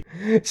agree.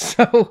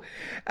 So,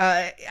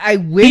 I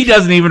wish... He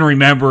doesn't even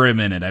remember him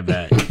in it, I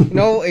bet.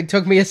 No, it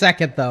took me a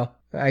second, though.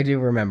 I do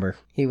remember.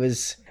 He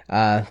was,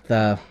 what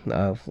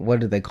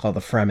do they call the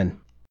Fremen?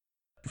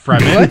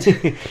 Fremen? What?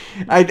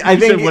 I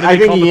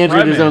think he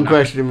answered his own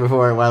question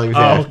before while he was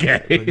asking.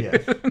 Okay.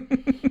 Yes.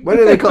 What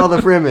do they call the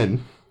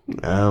Fremen?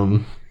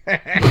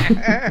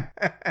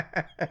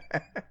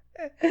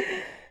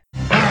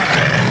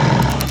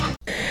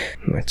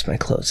 What's my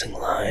closing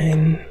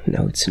line?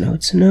 Notes.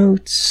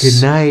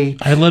 Good night.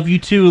 I love you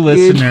too,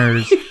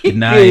 listeners. Good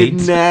night.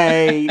 Good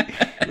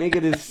night. Make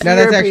it as no,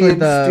 that's actually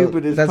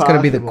stupid as that's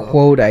possible. going to be the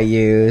quote I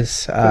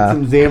use. Put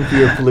some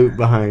Zamfir flute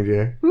behind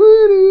you.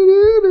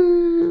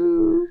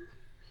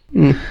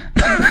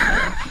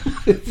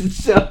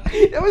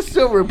 That was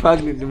so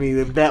repugnant to me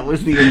that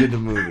was the end of the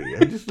movie.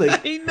 I'm just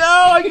like, I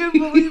know, I can't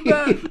believe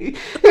that.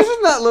 This is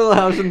not Little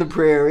House on the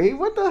Prairie.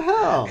 What the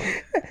hell?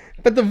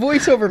 But the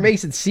voiceover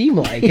makes it seem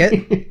like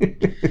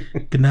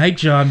it. Good night,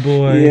 John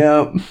Boy.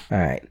 Yep. All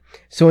right.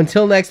 So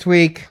until next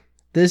week,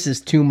 this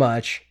is too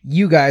much.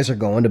 You guys are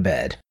going to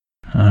bed.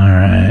 All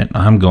right.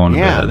 I'm going to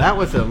bed. Yeah, that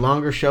was a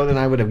longer show than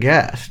I would have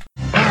guessed.